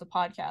hyping up the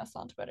podcast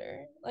on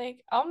Twitter.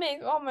 Like I'll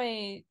make all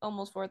my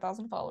almost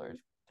 4,000 followers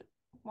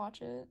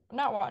watch it.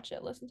 Not watch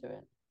it, listen to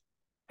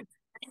it.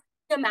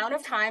 The amount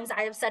of times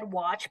I have said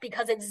watch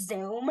because it's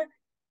Zoom.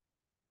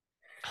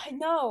 I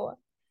know.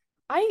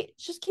 I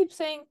just keep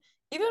saying,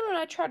 even when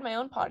I tried my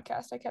own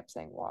podcast, I kept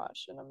saying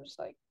watch, and I'm just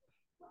like,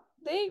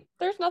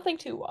 there's nothing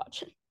to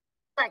watch.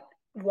 Like,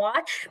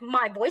 watch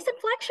my voice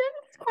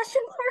inflections?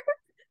 Question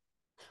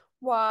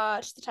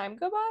Watch the time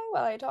go by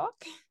while I talk.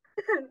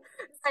 mark.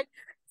 Like,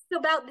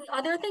 about the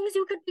other things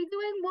you could be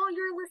doing while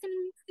you're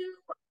listening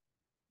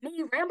to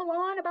me ramble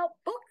on about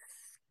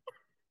books?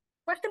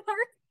 Question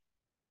mark.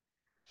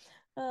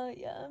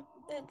 Yeah,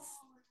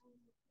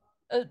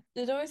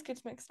 it always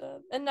gets mixed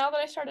up. And now that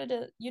I started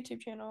a YouTube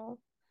channel,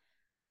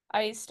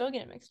 I still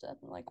get it mixed up.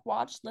 I'm like,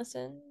 watch,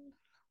 listen,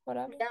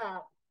 whatever. Yeah.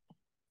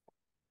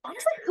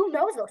 Honestly, who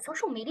knows though?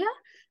 Social media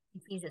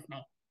confuses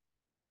me.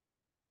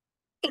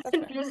 It That's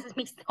fair. confuses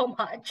me so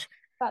much.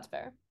 That's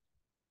fair.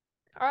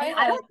 I And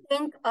I had, don't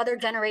think other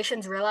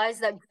generations realize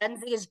that Gen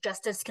Z is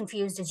just as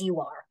confused as you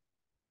are.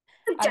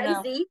 I don't Gen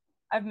know. Z,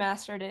 I've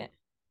mastered it.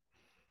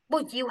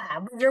 well, you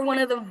have. You're one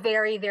of the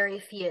very, very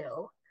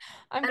few.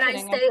 I'm And I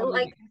kidding. I say, totally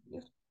like, get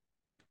confused.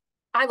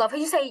 I love how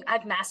you say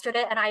I've mastered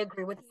it, and I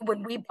agree with you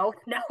when we both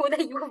know that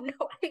you have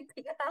no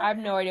idea. I have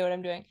no idea what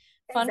I'm doing.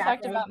 Fun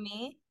fact Exactly. about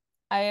me,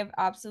 I have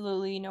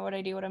absolutely no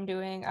idea what I'm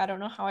doing. I don't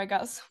know how I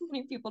got so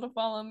many people to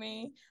follow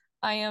me.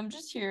 I am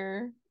just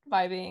here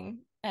vibing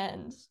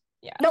and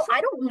yeah. No,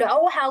 I don't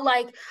know how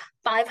like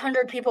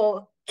 500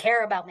 people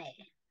care about me.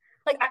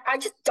 Like, I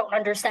just don't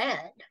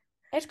understand.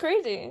 It's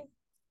crazy.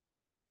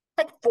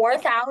 Like Like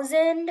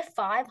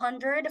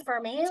 4,500 for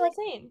me, it's like,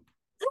 insane.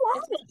 who It's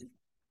are we? insane.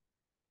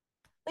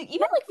 Like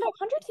even like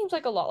 500 seems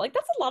like a lot. Like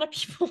that's a lot of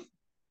people.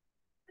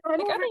 I'm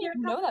Like I over don't here.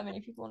 even know that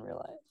many people in real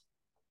life.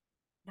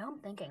 Now I'm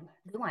thinking,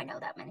 do I know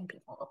that many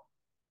people?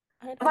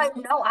 I If I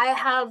don't. know, I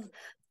have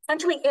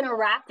essentially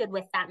interacted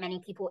with that many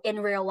people in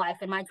real life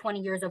in my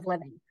 20 years of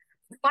living.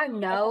 Do I I don't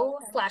know know.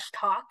 slash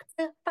talk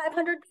to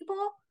 500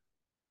 people?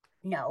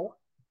 No.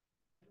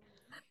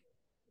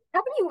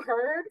 Haven't you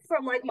heard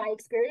from like my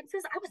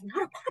experiences? I was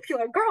not a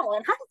popular girl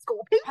in high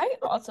school. I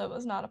also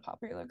was not a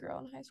popular girl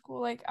in high school.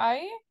 Like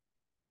I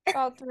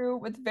got through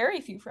with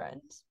very few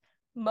friends.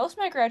 Most of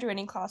my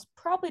graduating class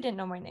probably didn't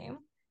know my name.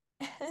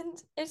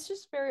 And it's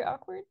just very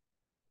awkward.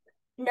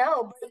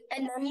 No, but,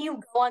 and then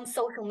you go on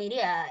social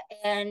media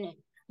and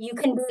you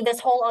can be this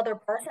whole other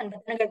person, but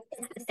then again,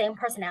 it's the same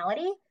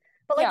personality.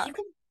 But like Yeah. you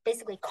can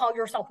basically call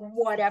yourself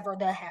whatever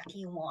the heck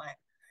you want,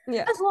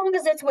 Yeah. as long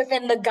as it's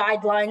within the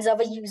guidelines of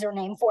a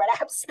username for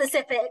that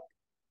specific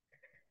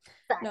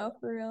thing. No,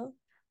 for real.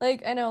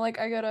 Like I know, like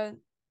I got to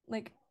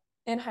like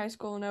in high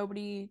school,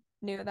 nobody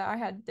knew that I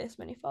had this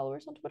many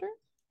followers on Twitter.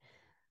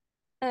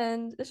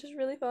 And it's just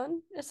really fun.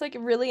 It's like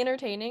really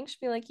entertaining.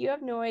 Just be like, you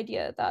have no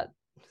idea that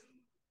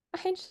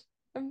I just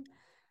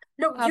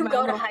No, have you my own go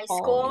to little high school,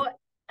 following.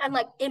 and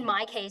like in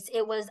my case,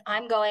 it was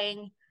I'm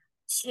going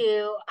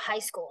to high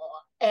school,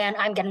 and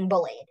I'm getting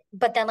bullied.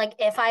 But then like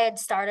if I had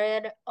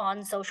started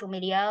on social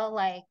media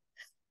like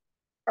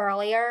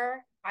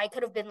earlier, I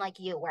could have been like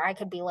you, where I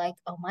could be like,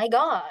 oh my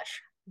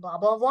gosh, blah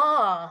blah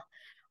blah, Yeah.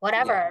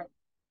 whatever.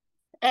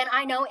 And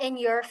I know in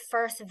your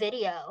first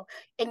video,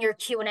 in your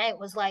Q&A, it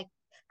was like,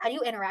 how do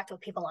you interact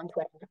with people on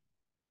Twitter?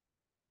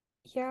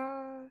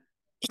 Yeah.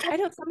 I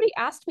know somebody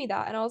asked me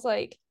that and I was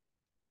like,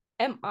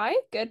 am I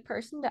a good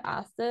person to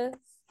ask this?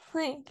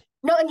 Like,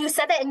 No, and you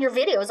said that in your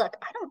video. It was like,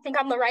 I don't think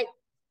I'm the right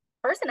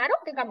person. I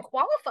don't think I'm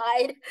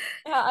qualified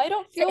yeah, I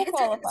don't to feel answer this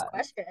qualified.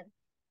 question.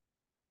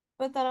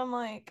 But then I'm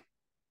like,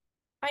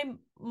 I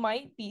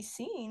might be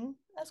seen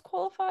as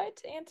qualified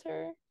to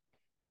answer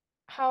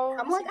how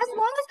I'm like, as serious.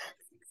 long as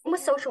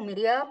with social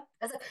media,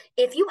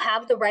 if you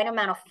have the right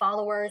amount of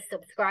followers,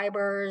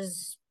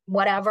 subscribers,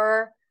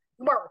 whatever,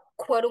 you are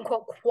quote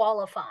unquote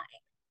qualified.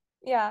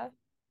 Yeah,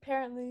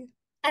 apparently.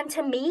 And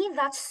to me,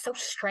 that's so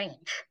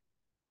strange.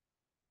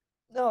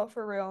 No,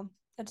 for real.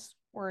 It's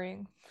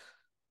worrying.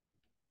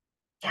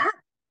 Yeah,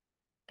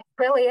 it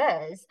really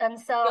is. And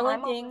The so only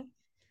I'm thing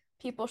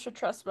people should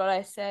trust what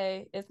I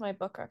say is my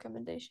book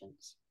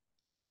recommendations.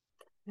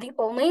 the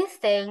only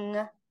thing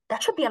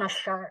that should be on a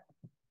shirt.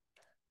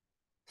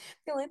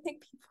 The only thing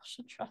people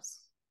should trust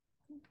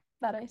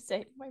that I say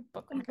in my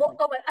book Well,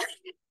 recommendations.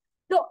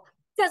 oh, no,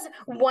 because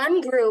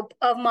one group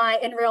of my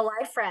in real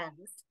life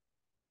friends,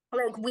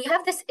 like we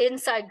have this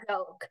inside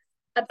joke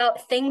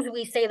about things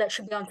we say that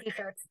should be on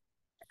t-shirts.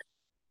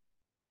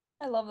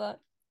 I love that.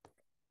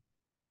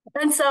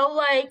 And so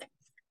like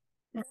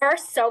there are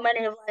so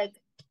many of like,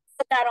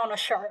 put that on a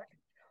shirt.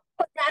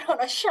 Put that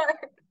on a shirt.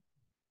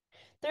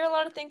 There are a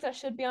lot of things that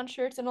should be on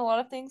shirts and a lot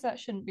of things that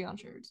shouldn't be on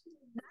shirts.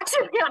 That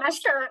should be on a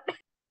shirt.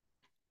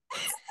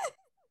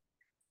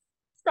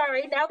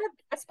 Sorry, now that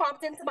that's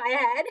popped into my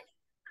head,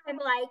 I'm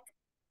like,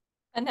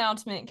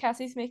 Announcement: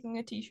 Cassie's making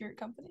a t-shirt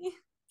company.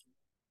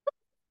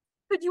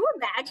 could you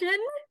imagine?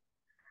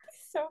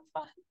 So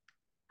fun.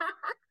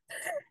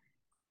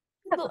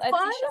 The Little Etsy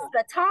funds, shop.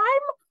 the time,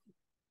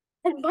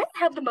 and might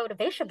have the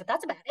motivation, but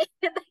that's about it.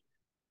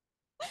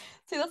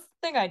 See, that's the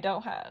thing I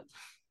don't have.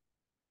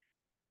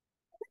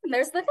 And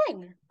there's the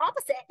thing,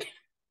 opposite.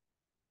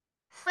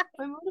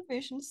 My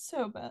motivation's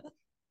so bad.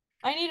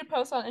 I need to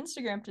post on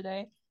Instagram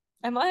today.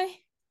 Am I?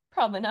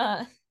 Probably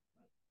not.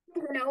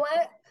 You know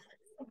what?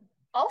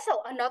 Also,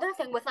 another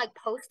thing with like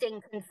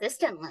posting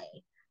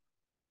consistently,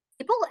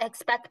 people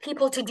expect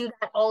people to do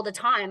that all the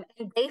time,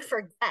 and they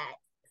forget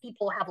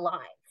people have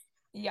lives.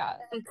 Yeah.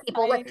 And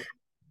people I like,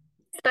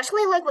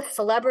 especially like with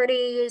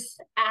celebrities,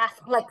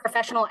 like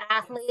professional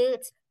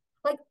athletes,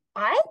 like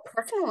I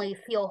personally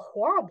feel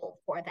horrible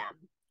for them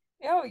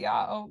oh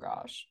yeah, oh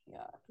gosh.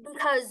 Yeah.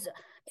 because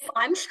if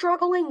I'm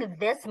struggling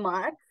this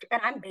much and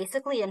I'm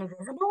basically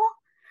invisible,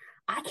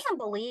 I can't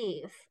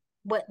believe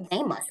what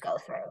they must go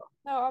through.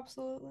 No,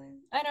 absolutely.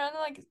 I know, and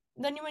like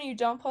then when you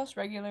don't post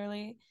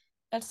regularly,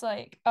 it's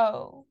like,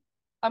 oh,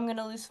 I'm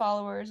gonna lose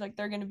followers, like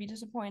they're gonna be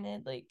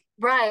disappointed.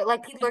 Right,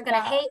 like people are Like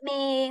gonna that. hate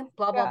me,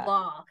 blah blah Yeah.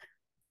 blah.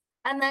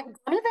 And then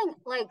don't even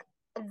like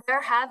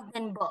there have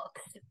been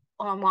books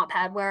on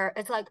Wattpad where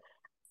it's like,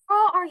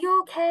 oh, are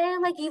you okay?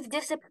 Like you've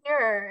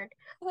disappeared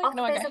Like, off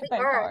no, the I face got of hit the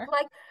by a earth. car.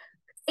 Like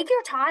take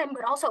your time,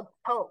 but also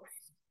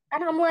post.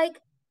 And I'm like,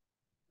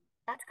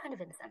 that's kind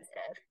of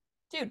insensitive.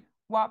 Dude,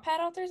 Wattpad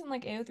authors and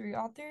like AO3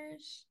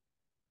 authors,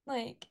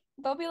 like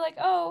they'll be like,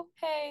 oh,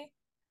 hey,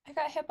 I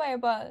got hit by a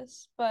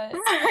bus, but I'm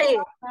Right,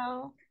 out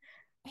now.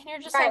 And you're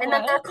just right. like, And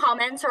then their what?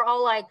 comments are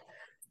all like,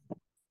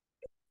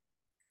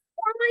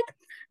 or like,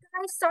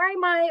 I'm sorry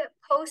my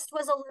post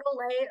was a little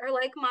late, or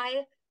like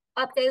my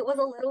update was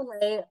a little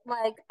late.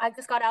 Like I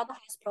just got out of the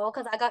hospital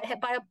because I got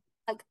hit by a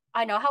like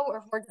I know how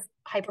we're just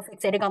hyper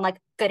fixating on like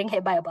getting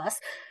hit by a bus.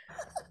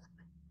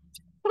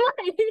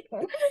 Like, I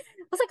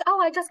was like, oh,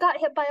 I just got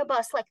hit by a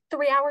bus like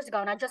 3 hours ago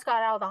and I just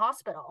got out of the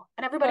hospital.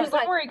 And No, everybody's don't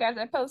like, worry, guys,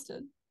 I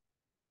posted.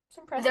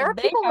 It's there are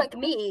impressive. people like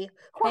me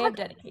who are They have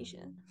like,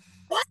 dedication.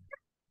 what?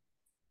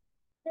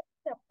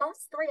 The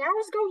bus 3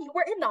 hours ago? You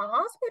were in the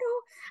hospital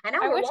and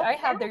now I you're wish I walking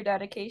had out? their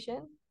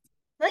dedication.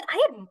 Like,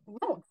 I had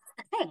no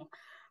thing.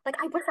 Like,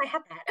 I wish I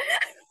had that.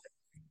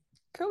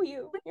 Go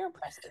you. You're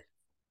impressive.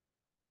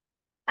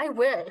 I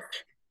wish.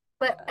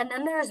 But, Yeah. and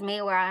then there's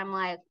me where I'm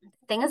like,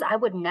 thing is, I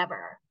would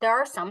never. There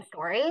are some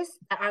stories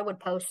that I would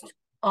post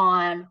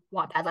on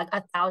Wattpad, like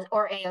 1,000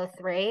 or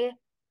AO3.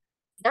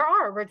 There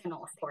are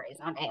original stories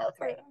on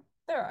AO3.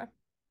 There are.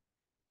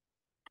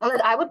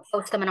 Like I would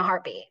post them in a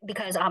heartbeat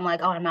because I'm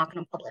like, oh, I'm not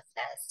going to publish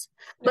this.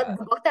 But Yeah.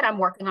 the book that I'm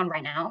working on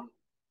right now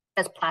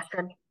is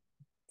plastered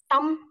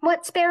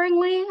somewhat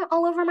sparingly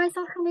all over my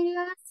social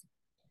media.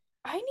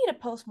 I need to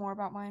post more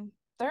about mine.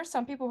 There are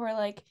some people who are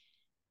like,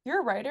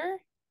 you're a writer?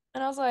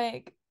 And I was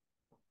like,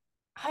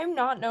 I'm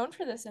not known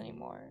for this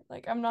anymore.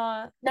 Like, I'm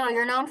not. No,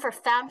 you're known for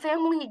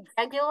family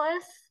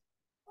regulus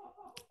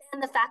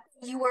and the fact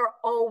that you are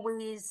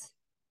always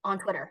on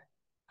Twitter.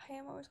 I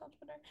am always on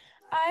Twitter.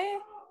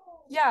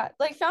 Yeah,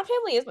 like found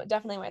family is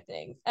definitely my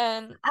thing.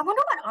 And I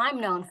wonder what I'm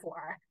known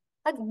for.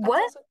 Like, that's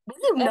what? also, What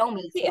do you and know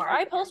me see, if for?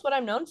 I post what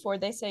I'm known for,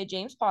 they say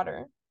James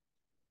Potter.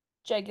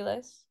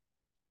 Jegulus,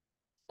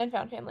 and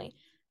Found Family.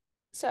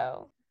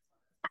 So,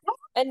 I don't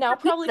and now read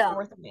probably them.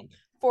 Fourth Wing.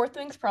 Fourth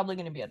Wing's probably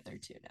going to be up there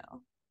too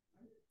now.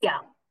 Yeah.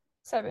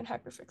 So I've been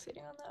hyperfixating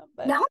on that.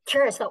 But Now I'm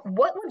curious though,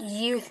 what would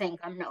you think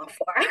I'm known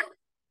for?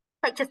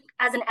 Like just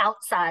as an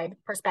outside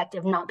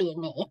perspective, not being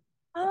me.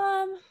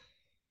 um,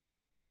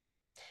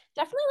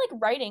 definitely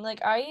like writing.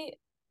 Like I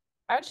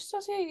just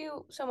associate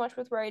you so much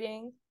with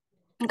writing.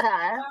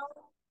 Okay.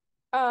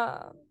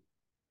 Um,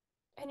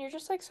 and you're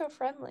just like so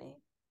friendly.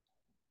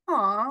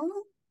 Aw.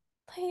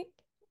 Like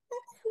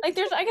like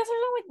there's I guess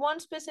there's not like one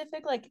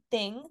specific like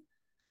thing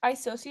I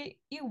associate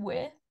you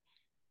with.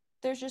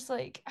 There's just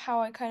like how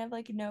I kind of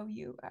like know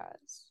you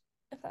as,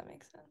 if that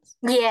makes sense.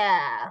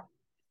 Yeah.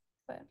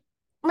 But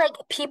Like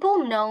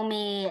people know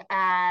me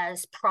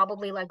as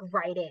probably like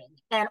writing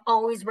and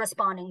always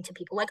responding to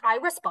people. Like I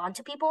respond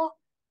to people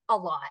a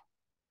lot.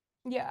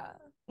 yeah.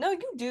 No,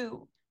 you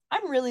do.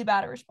 I'm really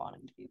bad at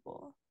responding to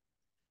people.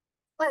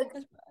 Like It's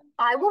bad.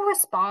 I will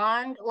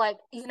respond like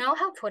you know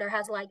how Twitter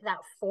has like that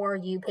for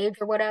you page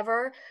or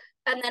whatever.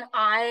 And then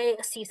I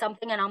see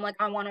something and I'm like,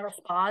 I want to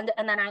respond.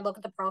 And then I look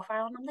at the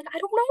profile and I'm like, I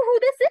don't know who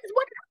this is.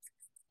 What?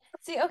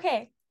 See,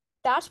 okay.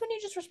 That's when you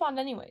just respond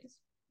anyways.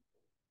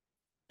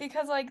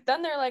 Because like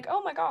then they're like,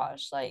 "Oh my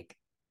gosh, like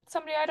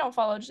somebody I don't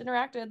follow just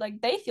interacted,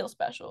 like they feel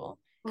special."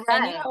 And you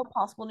Right. have a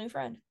possible new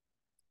friend.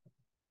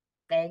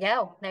 There you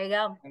go. There you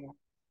go.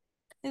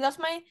 See,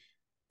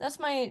 that's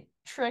my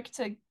trick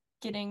to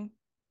getting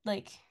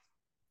like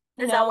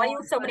Is that why you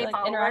known have so or many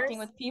like interacting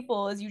followers? with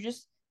people is you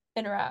just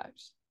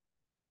interact.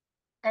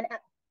 And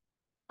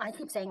I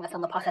keep saying this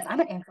on the podcast. I'm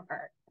an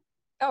introvert.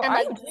 Oh, And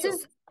I like am this too.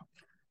 is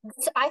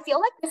I feel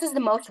like this is the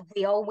most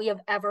real we have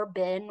ever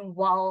been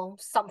while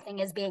something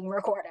is being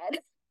recorded.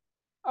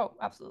 Oh,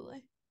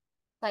 absolutely.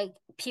 Like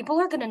people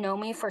are going to know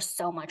me for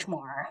so much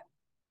more,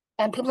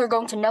 and people are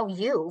going to know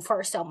you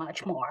for so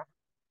much more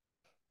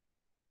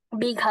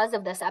because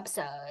of this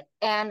episode.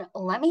 And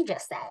let me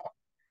just say,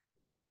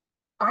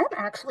 I'm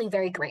actually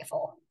very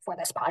grateful for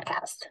this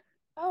podcast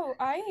Oh,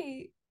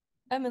 I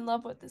am in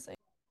love with this.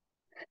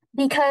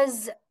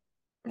 because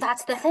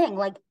that's the thing.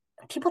 Like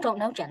people don't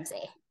know Gen Z.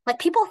 Like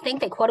people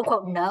think they quote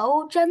unquote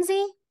know Gen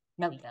Z.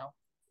 No, you don't.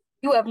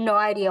 You have no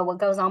idea what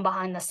goes on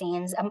behind the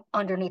scenes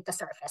underneath the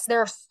surface. There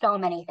are so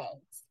many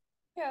things,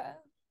 Yeah.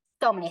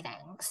 so many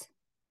things.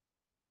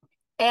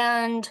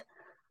 And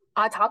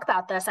I talk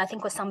about this, I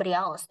think, with somebody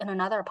else in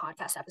another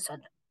podcast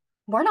episode.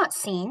 We're not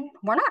seen,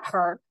 we're not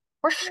heard.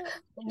 Yeah.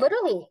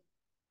 Literally,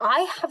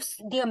 I have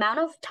the amount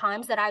of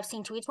times that I've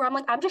seen tweets where I'm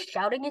like, I'm just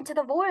shouting into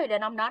the void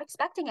and I'm not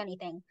expecting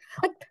anything.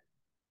 Like,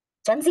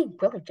 Gen Z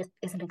really just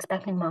isn't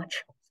expecting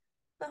much.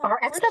 No, Our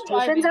we're just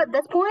expectations vibing. at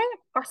this point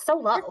are so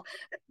We're, low.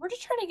 we're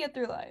just trying to get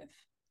through life.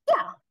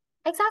 Yeah,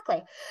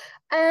 exactly.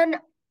 And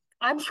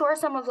I'm sure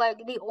some of like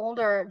the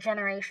older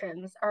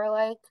generations are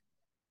like,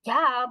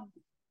 yeah,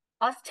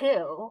 us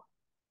too.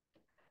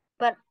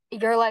 But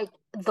you're like,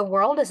 the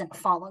world isn't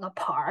falling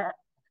apart.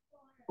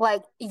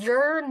 Like,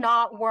 you're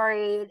not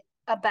worried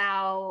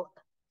about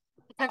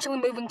potentially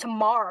moving to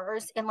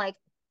Mars in like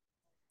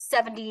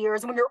 70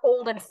 years when you're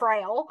old and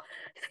frail,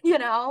 you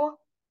know?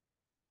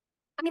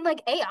 I mean,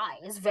 like, AI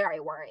is very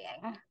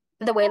worrying.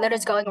 The way that Oh,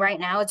 it's going right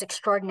now is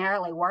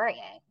extraordinarily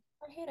worrying.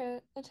 I hate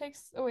it. It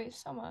takes away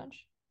so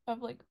much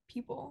of like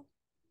people.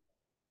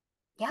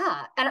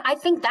 Yeah. And I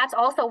think that's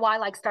also why,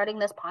 like, starting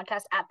this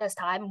podcast at this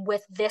time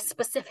with this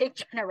specific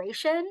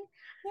generation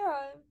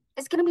Yeah.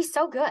 is going to be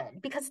so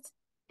good because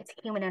it's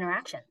human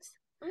interactions.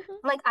 Hmm.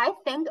 Like, I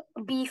think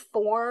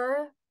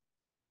before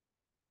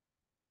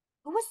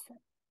who was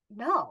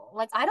no,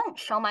 like I don't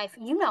show my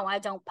I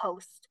don't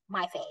post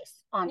my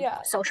face on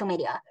Yeah. social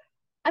media.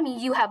 I mean,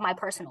 you have my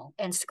personal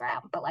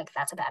Instagram, but like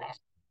that's about it.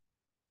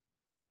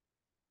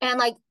 And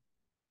like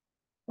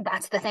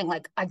that's the thing,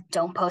 like I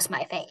don't post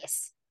my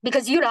face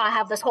because I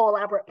have this whole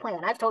elaborate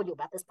plan. I've told you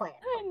about this plan.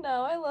 I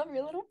know. I love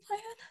your little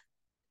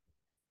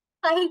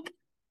plan. Like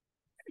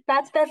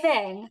that's the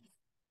thing.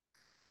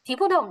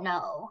 People don't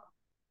know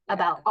Yeah.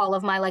 about all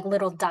of my like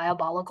little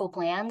diabolical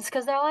plans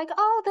because they're like,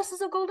 "Oh, this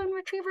is a golden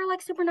retriever,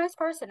 like super nice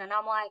person." And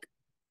I'm like,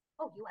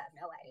 "Oh, you have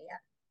no idea."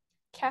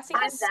 Cassie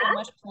I'm has so that.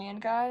 much plan,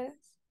 guys.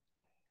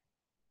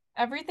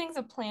 Everything's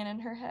a plan in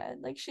her head.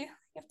 Like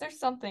if there's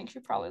something, she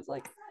probably has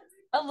like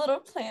a little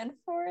plan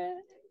for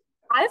it.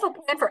 I have a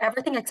plan for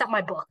everything except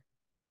my book.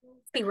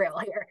 Let's be real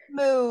here.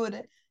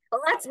 Mood.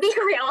 Let's be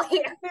real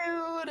here.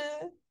 Mood.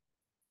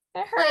 It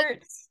Like,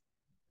 hurts.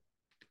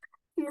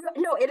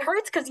 no, it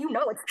hurts because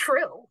it's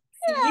true.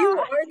 You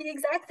Yeah. are the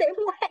exact same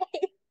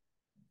way.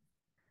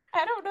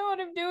 I don't know what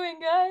I'm doing,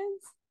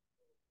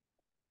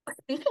 guys.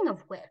 Speaking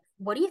of which,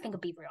 what do you think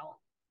of Be Real?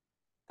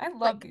 I love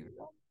Like, Be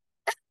Real.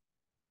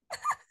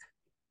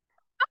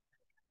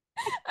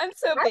 I'm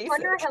so I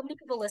wonder basic. how many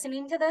people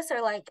listening to this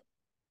are like,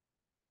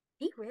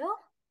 Be Real?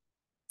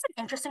 It's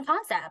an interesting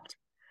concept.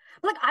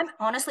 Like, I'm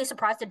honestly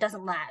surprised it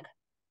doesn't lag.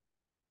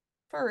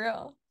 For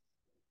real.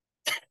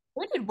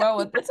 They did well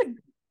with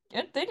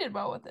they did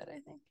well with it, I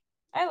think.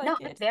 I No, like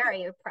I'm it.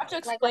 very I have to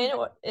impressed. Like, explain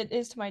what it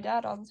is to my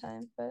dad all the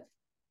time, but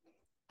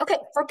Okay,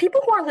 for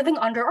people who are living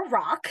under a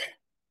rock,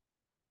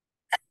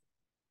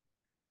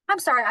 I'm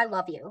sorry, I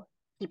love you,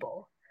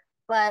 people.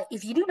 But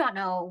if you do not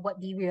know what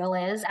Be Real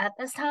is at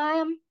this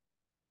time,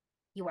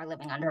 you are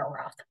living under a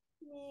rock.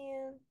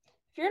 Man,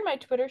 if you're in my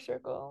Twitter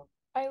circle,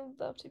 I would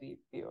love to be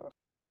your.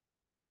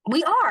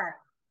 We are.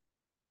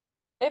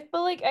 But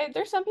like,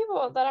 there's some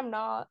people that I'm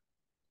not,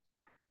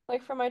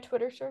 like from my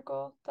Twitter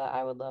circle, that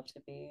I would love to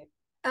be.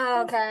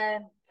 Okay.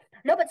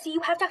 No, but see,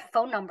 you have to have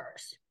phone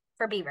numbers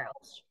for Be Real.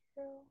 That's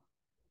true.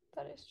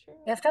 That is You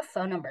true. have to have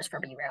phone numbers for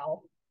Be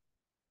Real.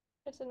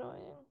 It's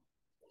annoying,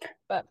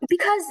 but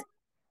Because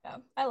yeah,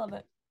 I love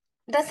it.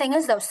 the thing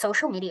is, though,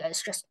 social media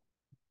is just,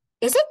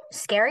 is it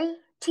scary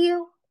to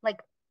you?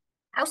 Like,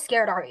 how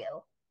scared are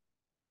you?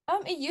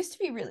 It used to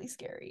be really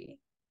scary,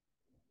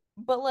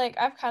 but like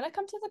I've kind of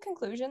come to the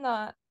conclusion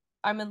that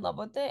I'm in love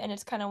with it, and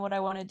it's kind of what I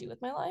want to do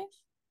with my life.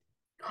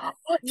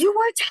 You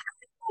were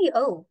telling me.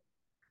 Oh,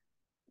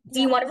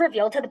 do you Yeah. want to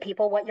reveal to the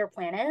people what your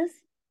plan is?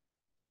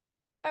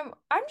 I'm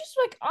just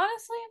like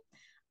honestly,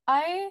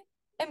 I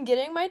am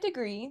getting my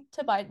degree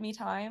to bide me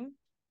time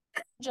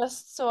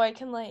just so I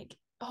can like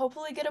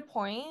hopefully get a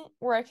point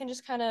where I can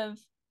just kind of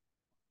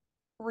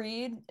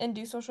read and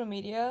do social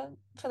media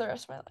for the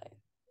rest of my life.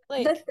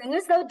 The Like thing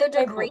is, though, the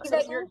my degree books and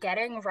that you're stuff.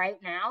 getting right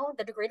now,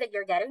 the degree that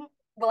you're getting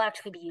will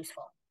actually be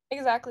useful.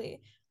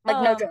 Exactly. Like,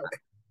 no joke.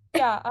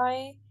 Yeah,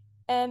 I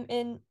am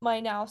in my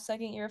now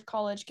second year of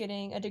college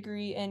getting a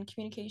degree in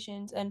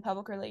communications and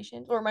public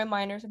relations, or my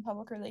minors in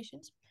public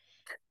relations.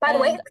 By the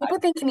way, And if people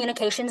think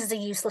communications is a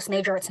useless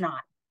major, it's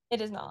not.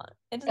 it is not.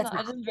 It is It's not.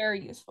 not. It is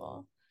very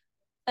useful.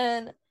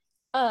 And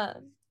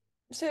um,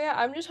 so yeah,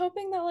 I'm just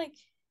hoping that like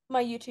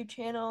my YouTube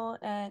channel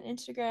and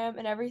Instagram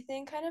and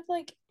everything kind of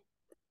like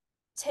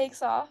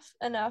takes off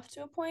enough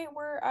to a point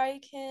where I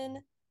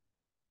can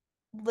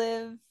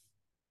live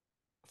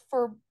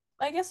for,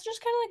 I guess,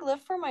 just kind of like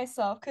live for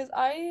myself because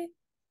I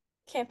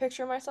can't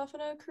picture myself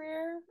in a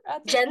career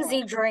at this Gen point.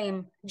 Z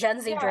dream.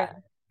 Gen Z Yeah, dream.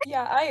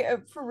 yeah, I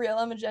for real,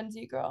 I'm a Gen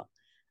Z girl.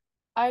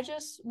 I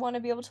just want to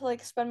be able to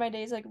like spend my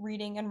days like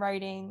reading and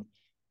writing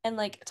and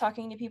like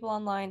talking to people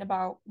online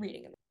about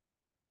reading.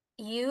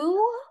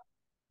 You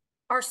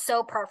are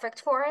so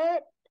perfect for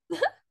it.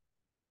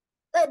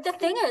 The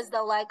thing is,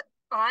 though, like,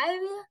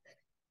 I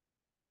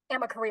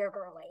am a career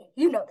girly.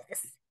 You know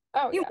this.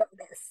 Oh You yeah, know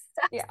this.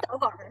 That's yeah. so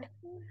hard.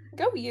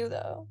 Go you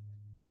though.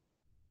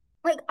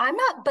 Like, I'm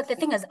not, but the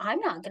thing is, I'm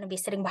not going to be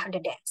sitting behind a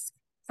desk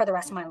for the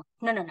rest of my life.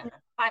 No, no, no, no.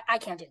 I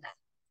can't do that.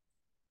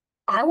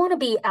 I want to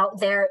be out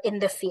there in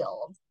the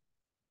field,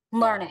 Yeah.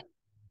 learning,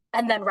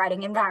 and then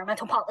writing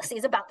environmental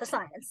policies about the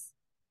science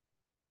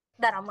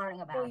that I'm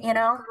learning Oh, about, you you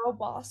know? girl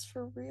boss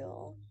for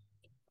real.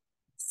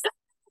 So,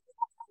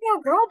 you're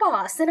a girl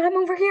boss, and I'm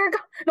over here.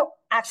 No,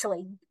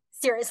 actually,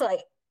 seriously,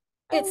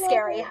 I it's love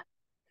scary. it.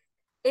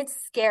 It's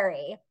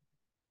scary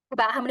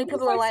about how many It's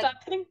people are like like,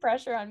 stop putting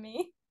pressure on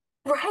me.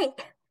 right,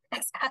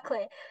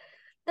 exactly.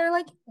 They're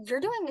like, you're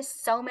doing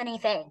so many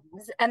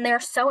things, and they're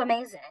so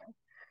amazing.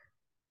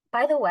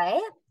 By the way,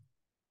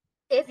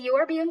 if you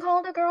are being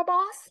called a girl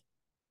boss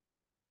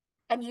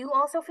and you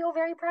also feel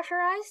very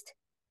pressurized,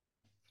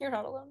 You're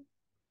not alone.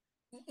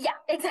 yeah,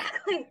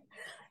 exactly.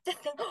 The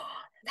thing,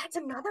 that's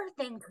another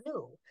thing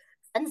too.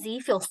 Gen Z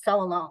feels so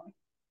alone.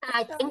 And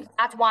I Yeah, think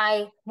that's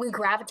why we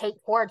gravitate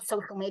towards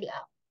social media.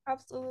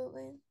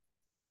 absolutely.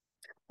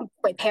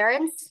 Wait,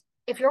 parents,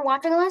 if you're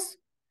watching this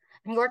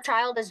and your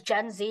child is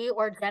Gen Z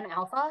or Gen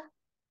Alpha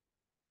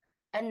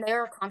and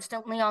they're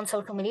constantly on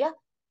social media,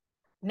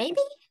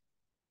 maybe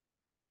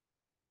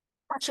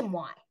question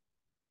why.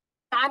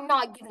 I'm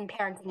not giving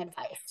parenting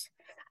advice.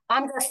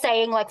 I'm just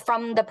saying, like,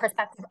 from the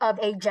perspective of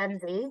a Gen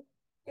Z,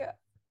 Yeah.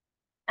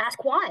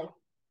 ask why.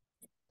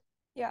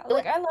 Yeah. Do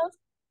Like it. I love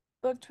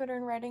book Twitter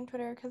and writing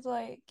Twitter because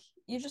like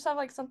you just have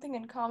like something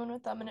in common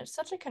with them and it's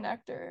such a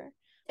connector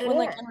It when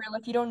like in is. real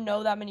life you don't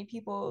know that many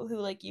people who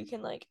like you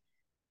can like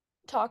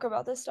talk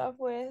about this stuff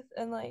with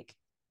and like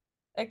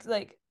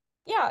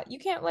yeah, you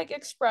can't like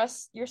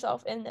express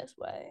yourself in this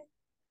way.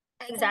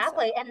 And so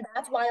Exactly. And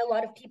that's why a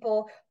lot of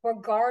people,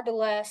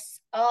 regardless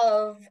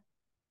of,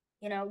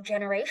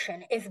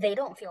 generation, if they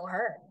don't feel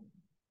heard,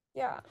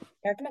 yeah,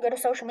 they're going to go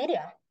to social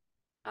media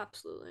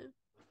absolutely.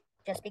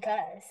 just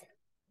because.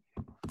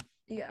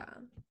 Yeah.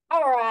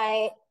 All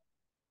right,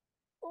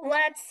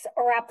 let's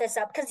wrap this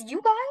up because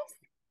you guys,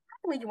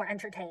 hopefully you were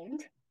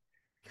entertained.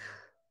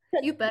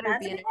 You better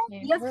That's be okay.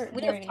 entertained. We're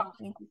We very have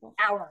talked entertaining people.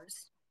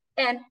 hours.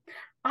 And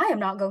I am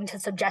not going to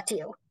subject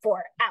you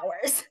for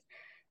hours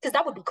because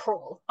that would be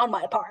cruel on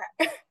my part.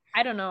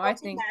 I don't know. I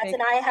Both you think Mads it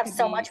and I have could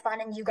so be much fun,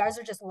 and you guys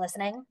are just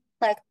listening.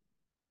 Like,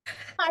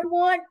 I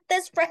want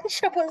this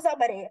friendship with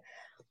somebody.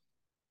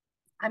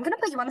 I'm gonna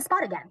put you on the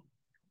spot again.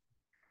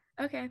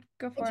 okay.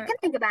 Go And for you it. can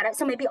think about it.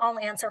 So maybe I'll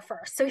answer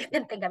first, so you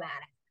can think about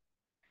it.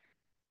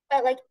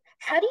 But like,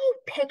 how do you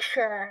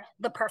picture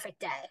the perfect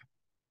day?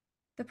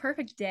 The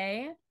perfect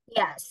day.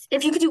 Yes,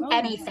 if you could do Oh,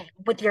 anything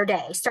with your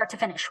day, start to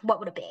finish, what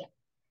would it be?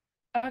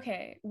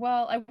 okay.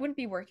 Well, I wouldn't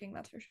be working,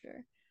 that's for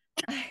sure.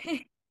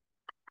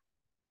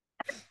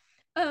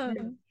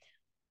 No. Um,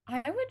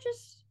 I would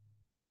just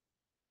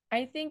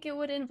I think it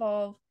would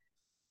involve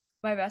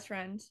my best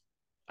friend.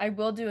 I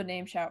will do a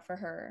name shout for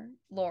her,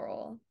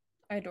 Laurel.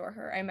 I adore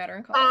her. I met her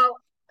in college. Oh,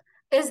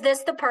 is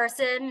this the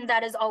person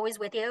that is always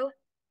with you?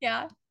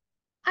 Yeah.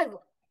 I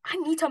I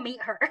need to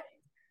meet her.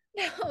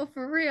 No,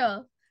 for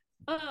real.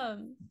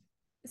 Um,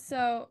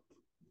 so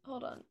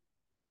hold on.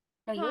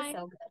 No, you were Hi.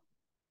 so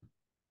good.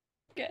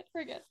 Good,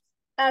 we're good.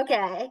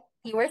 Okay,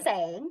 you were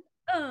saying.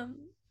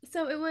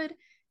 So it would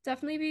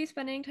definitely be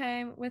spending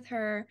time with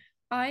her.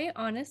 I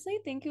honestly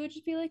think it would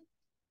just be like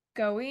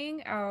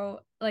going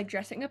out, like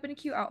dressing up in a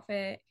cute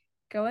outfit,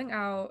 going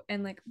out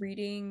and like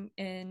reading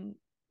in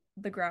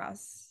the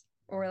grass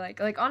or like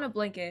on a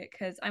blanket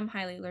because I'm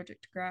highly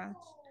allergic to grass.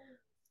 Oh,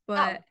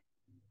 But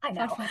I fun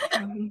know. fact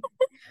about me.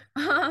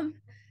 Um,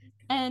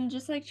 and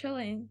just like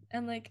chilling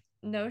and like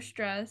no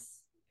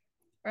stress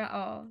at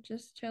all.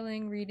 Just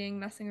chilling, reading,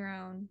 messing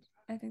around.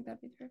 I think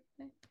that'd be the perfect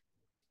thing.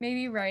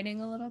 Maybe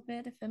writing a little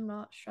bit if I'm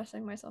not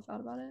stressing myself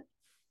out about it.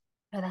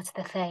 No, that's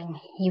the thing.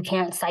 You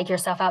can't psych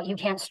yourself out. You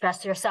can't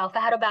stress yourself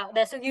out about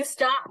this. You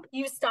stop.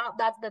 You stop.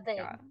 That's the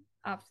Yeah, thing.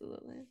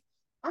 absolutely.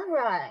 All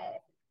right.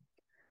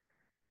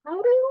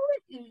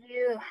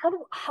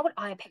 How would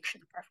I picture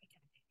the perfect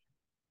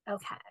day?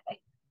 Okay.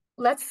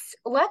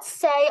 Let's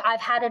say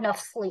I've had enough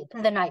sleep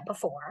the night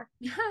before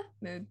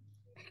Mood.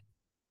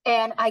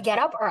 and I get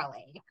up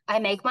early. I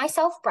make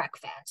myself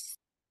breakfast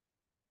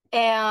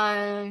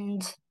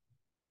and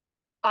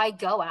I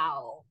go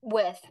out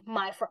with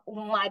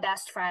my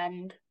best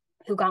friend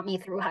who got me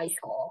through high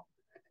school.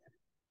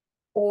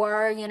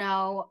 Or,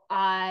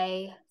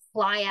 I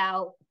fly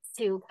out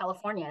to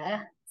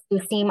California to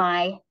see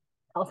my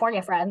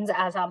California friends,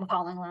 as I'm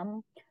calling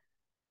them.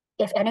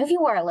 If any of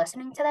you are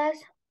listening to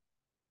this,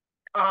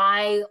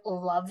 I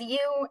love you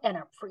and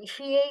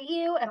appreciate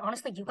you. And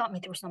honestly, you got me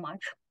through so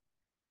much.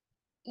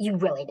 You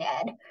really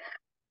did.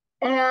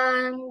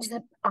 And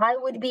I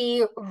would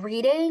be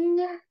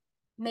reading,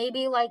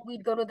 maybe like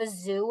we'd go to the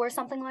zoo or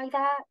something like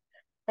that.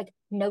 Like,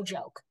 no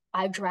joke.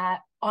 I drive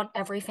on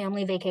every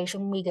family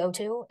vacation we go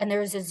to, and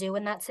there's a zoo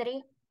in that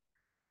city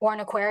or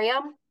an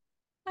aquarium.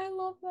 I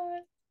love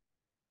that.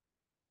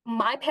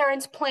 My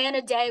parents plan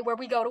a day where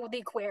we go to the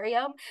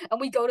aquarium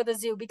and we go to the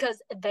zoo because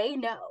they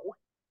know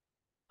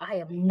I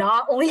am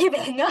not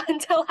leaving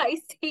until I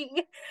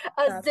see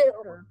a That's zoo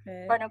or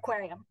an perfect.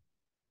 aquarium.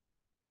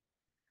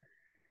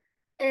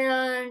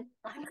 And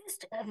I'm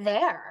just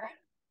there.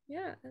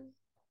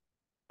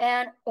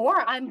 Yeah,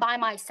 Or I'm by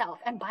myself.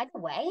 And by the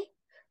way,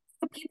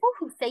 the people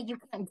who say you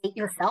can't date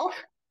yourself,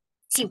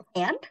 you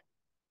can't.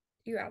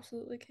 you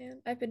absolutely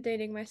can. I've been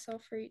dating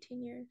myself for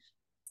 18 years.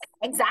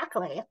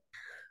 Exactly.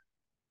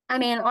 I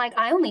mean, like,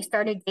 I only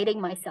started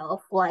dating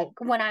myself like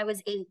when I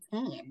was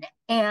 18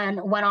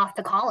 and went off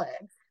to college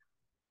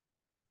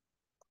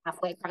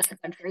halfway across the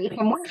country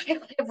from where I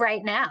live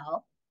right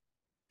now.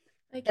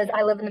 I Because can't.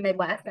 I live in the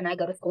Midwest and I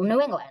go to school in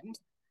New England.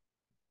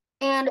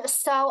 And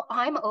so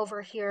I'm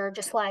over here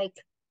just like,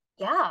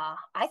 yeah,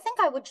 I think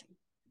I would.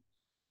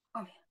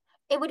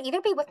 It would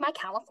either be with my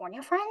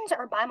California friends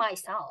or by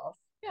myself.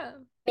 Yeah,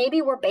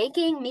 Maybe we're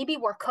baking, maybe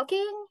we're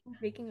cooking.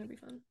 baking would be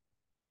fun.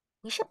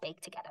 We should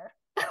bake together.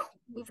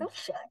 We really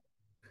should.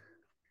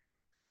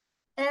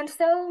 And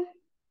so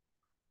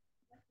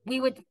we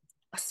would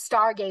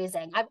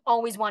stargazing. I've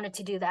always wanted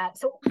to do that.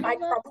 So I I'd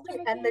love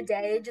probably end the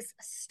day stargazing. just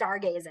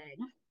stargazing.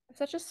 I'm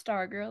such a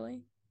star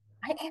girly.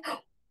 I am, oh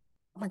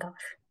my gosh.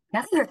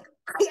 Now that you're,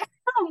 I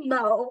don't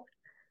know.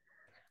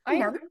 I'm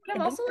Now that I'm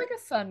you're also like a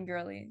sun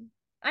girly.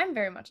 I'm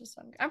very much a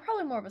sun. I'm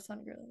probably more of a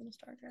sun girly than a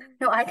star girly.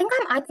 No, I think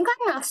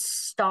I'm a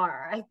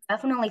star. I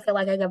definitely feel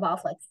like I give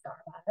off like star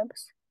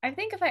vibes. I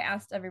think if I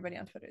asked everybody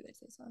on Twitter, they'd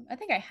say sun. I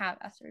think I have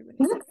asked everybody.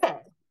 You did.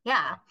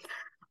 Yeah.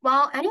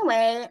 Well,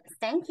 anyway,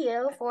 thank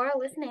you for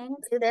listening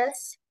to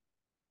this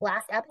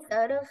last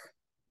episode of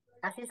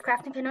Cassie's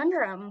Crafting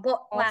Conundrum.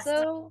 Well,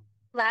 Also,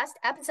 last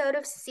episode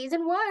of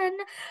season 1.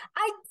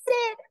 I did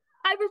it.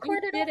 I you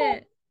recorded a did whole.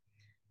 it.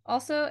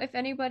 Also, if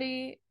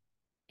anybody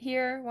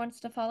here wants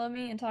to follow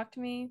me and talk to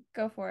me,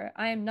 go for it.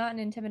 I am not an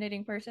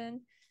intimidating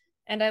person,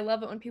 and I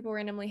love it when people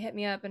randomly hit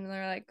me up and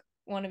they're like,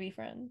 "Want to be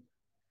friends?"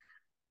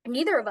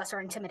 Neither of us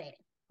are intimidating,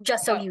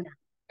 just so Oh, you know.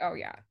 oh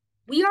yeah.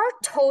 We are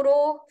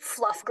total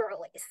fluff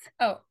girlies.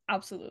 Oh,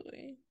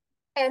 absolutely.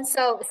 And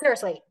so,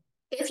 seriously,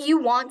 if you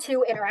want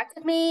to interact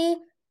with me,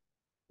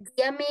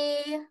 DM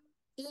me,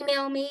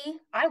 email me,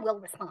 I will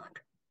respond.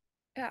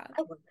 Yeah,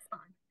 I will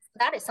respond.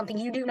 That is something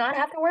you do not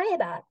have to worry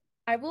about.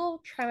 I will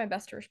try my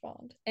best to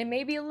respond. It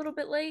may be a little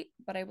bit late,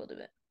 but I will do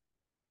it.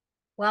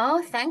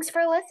 Well, thanks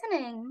for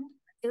listening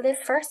to this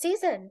first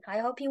season. I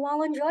hope you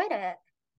all enjoyed it.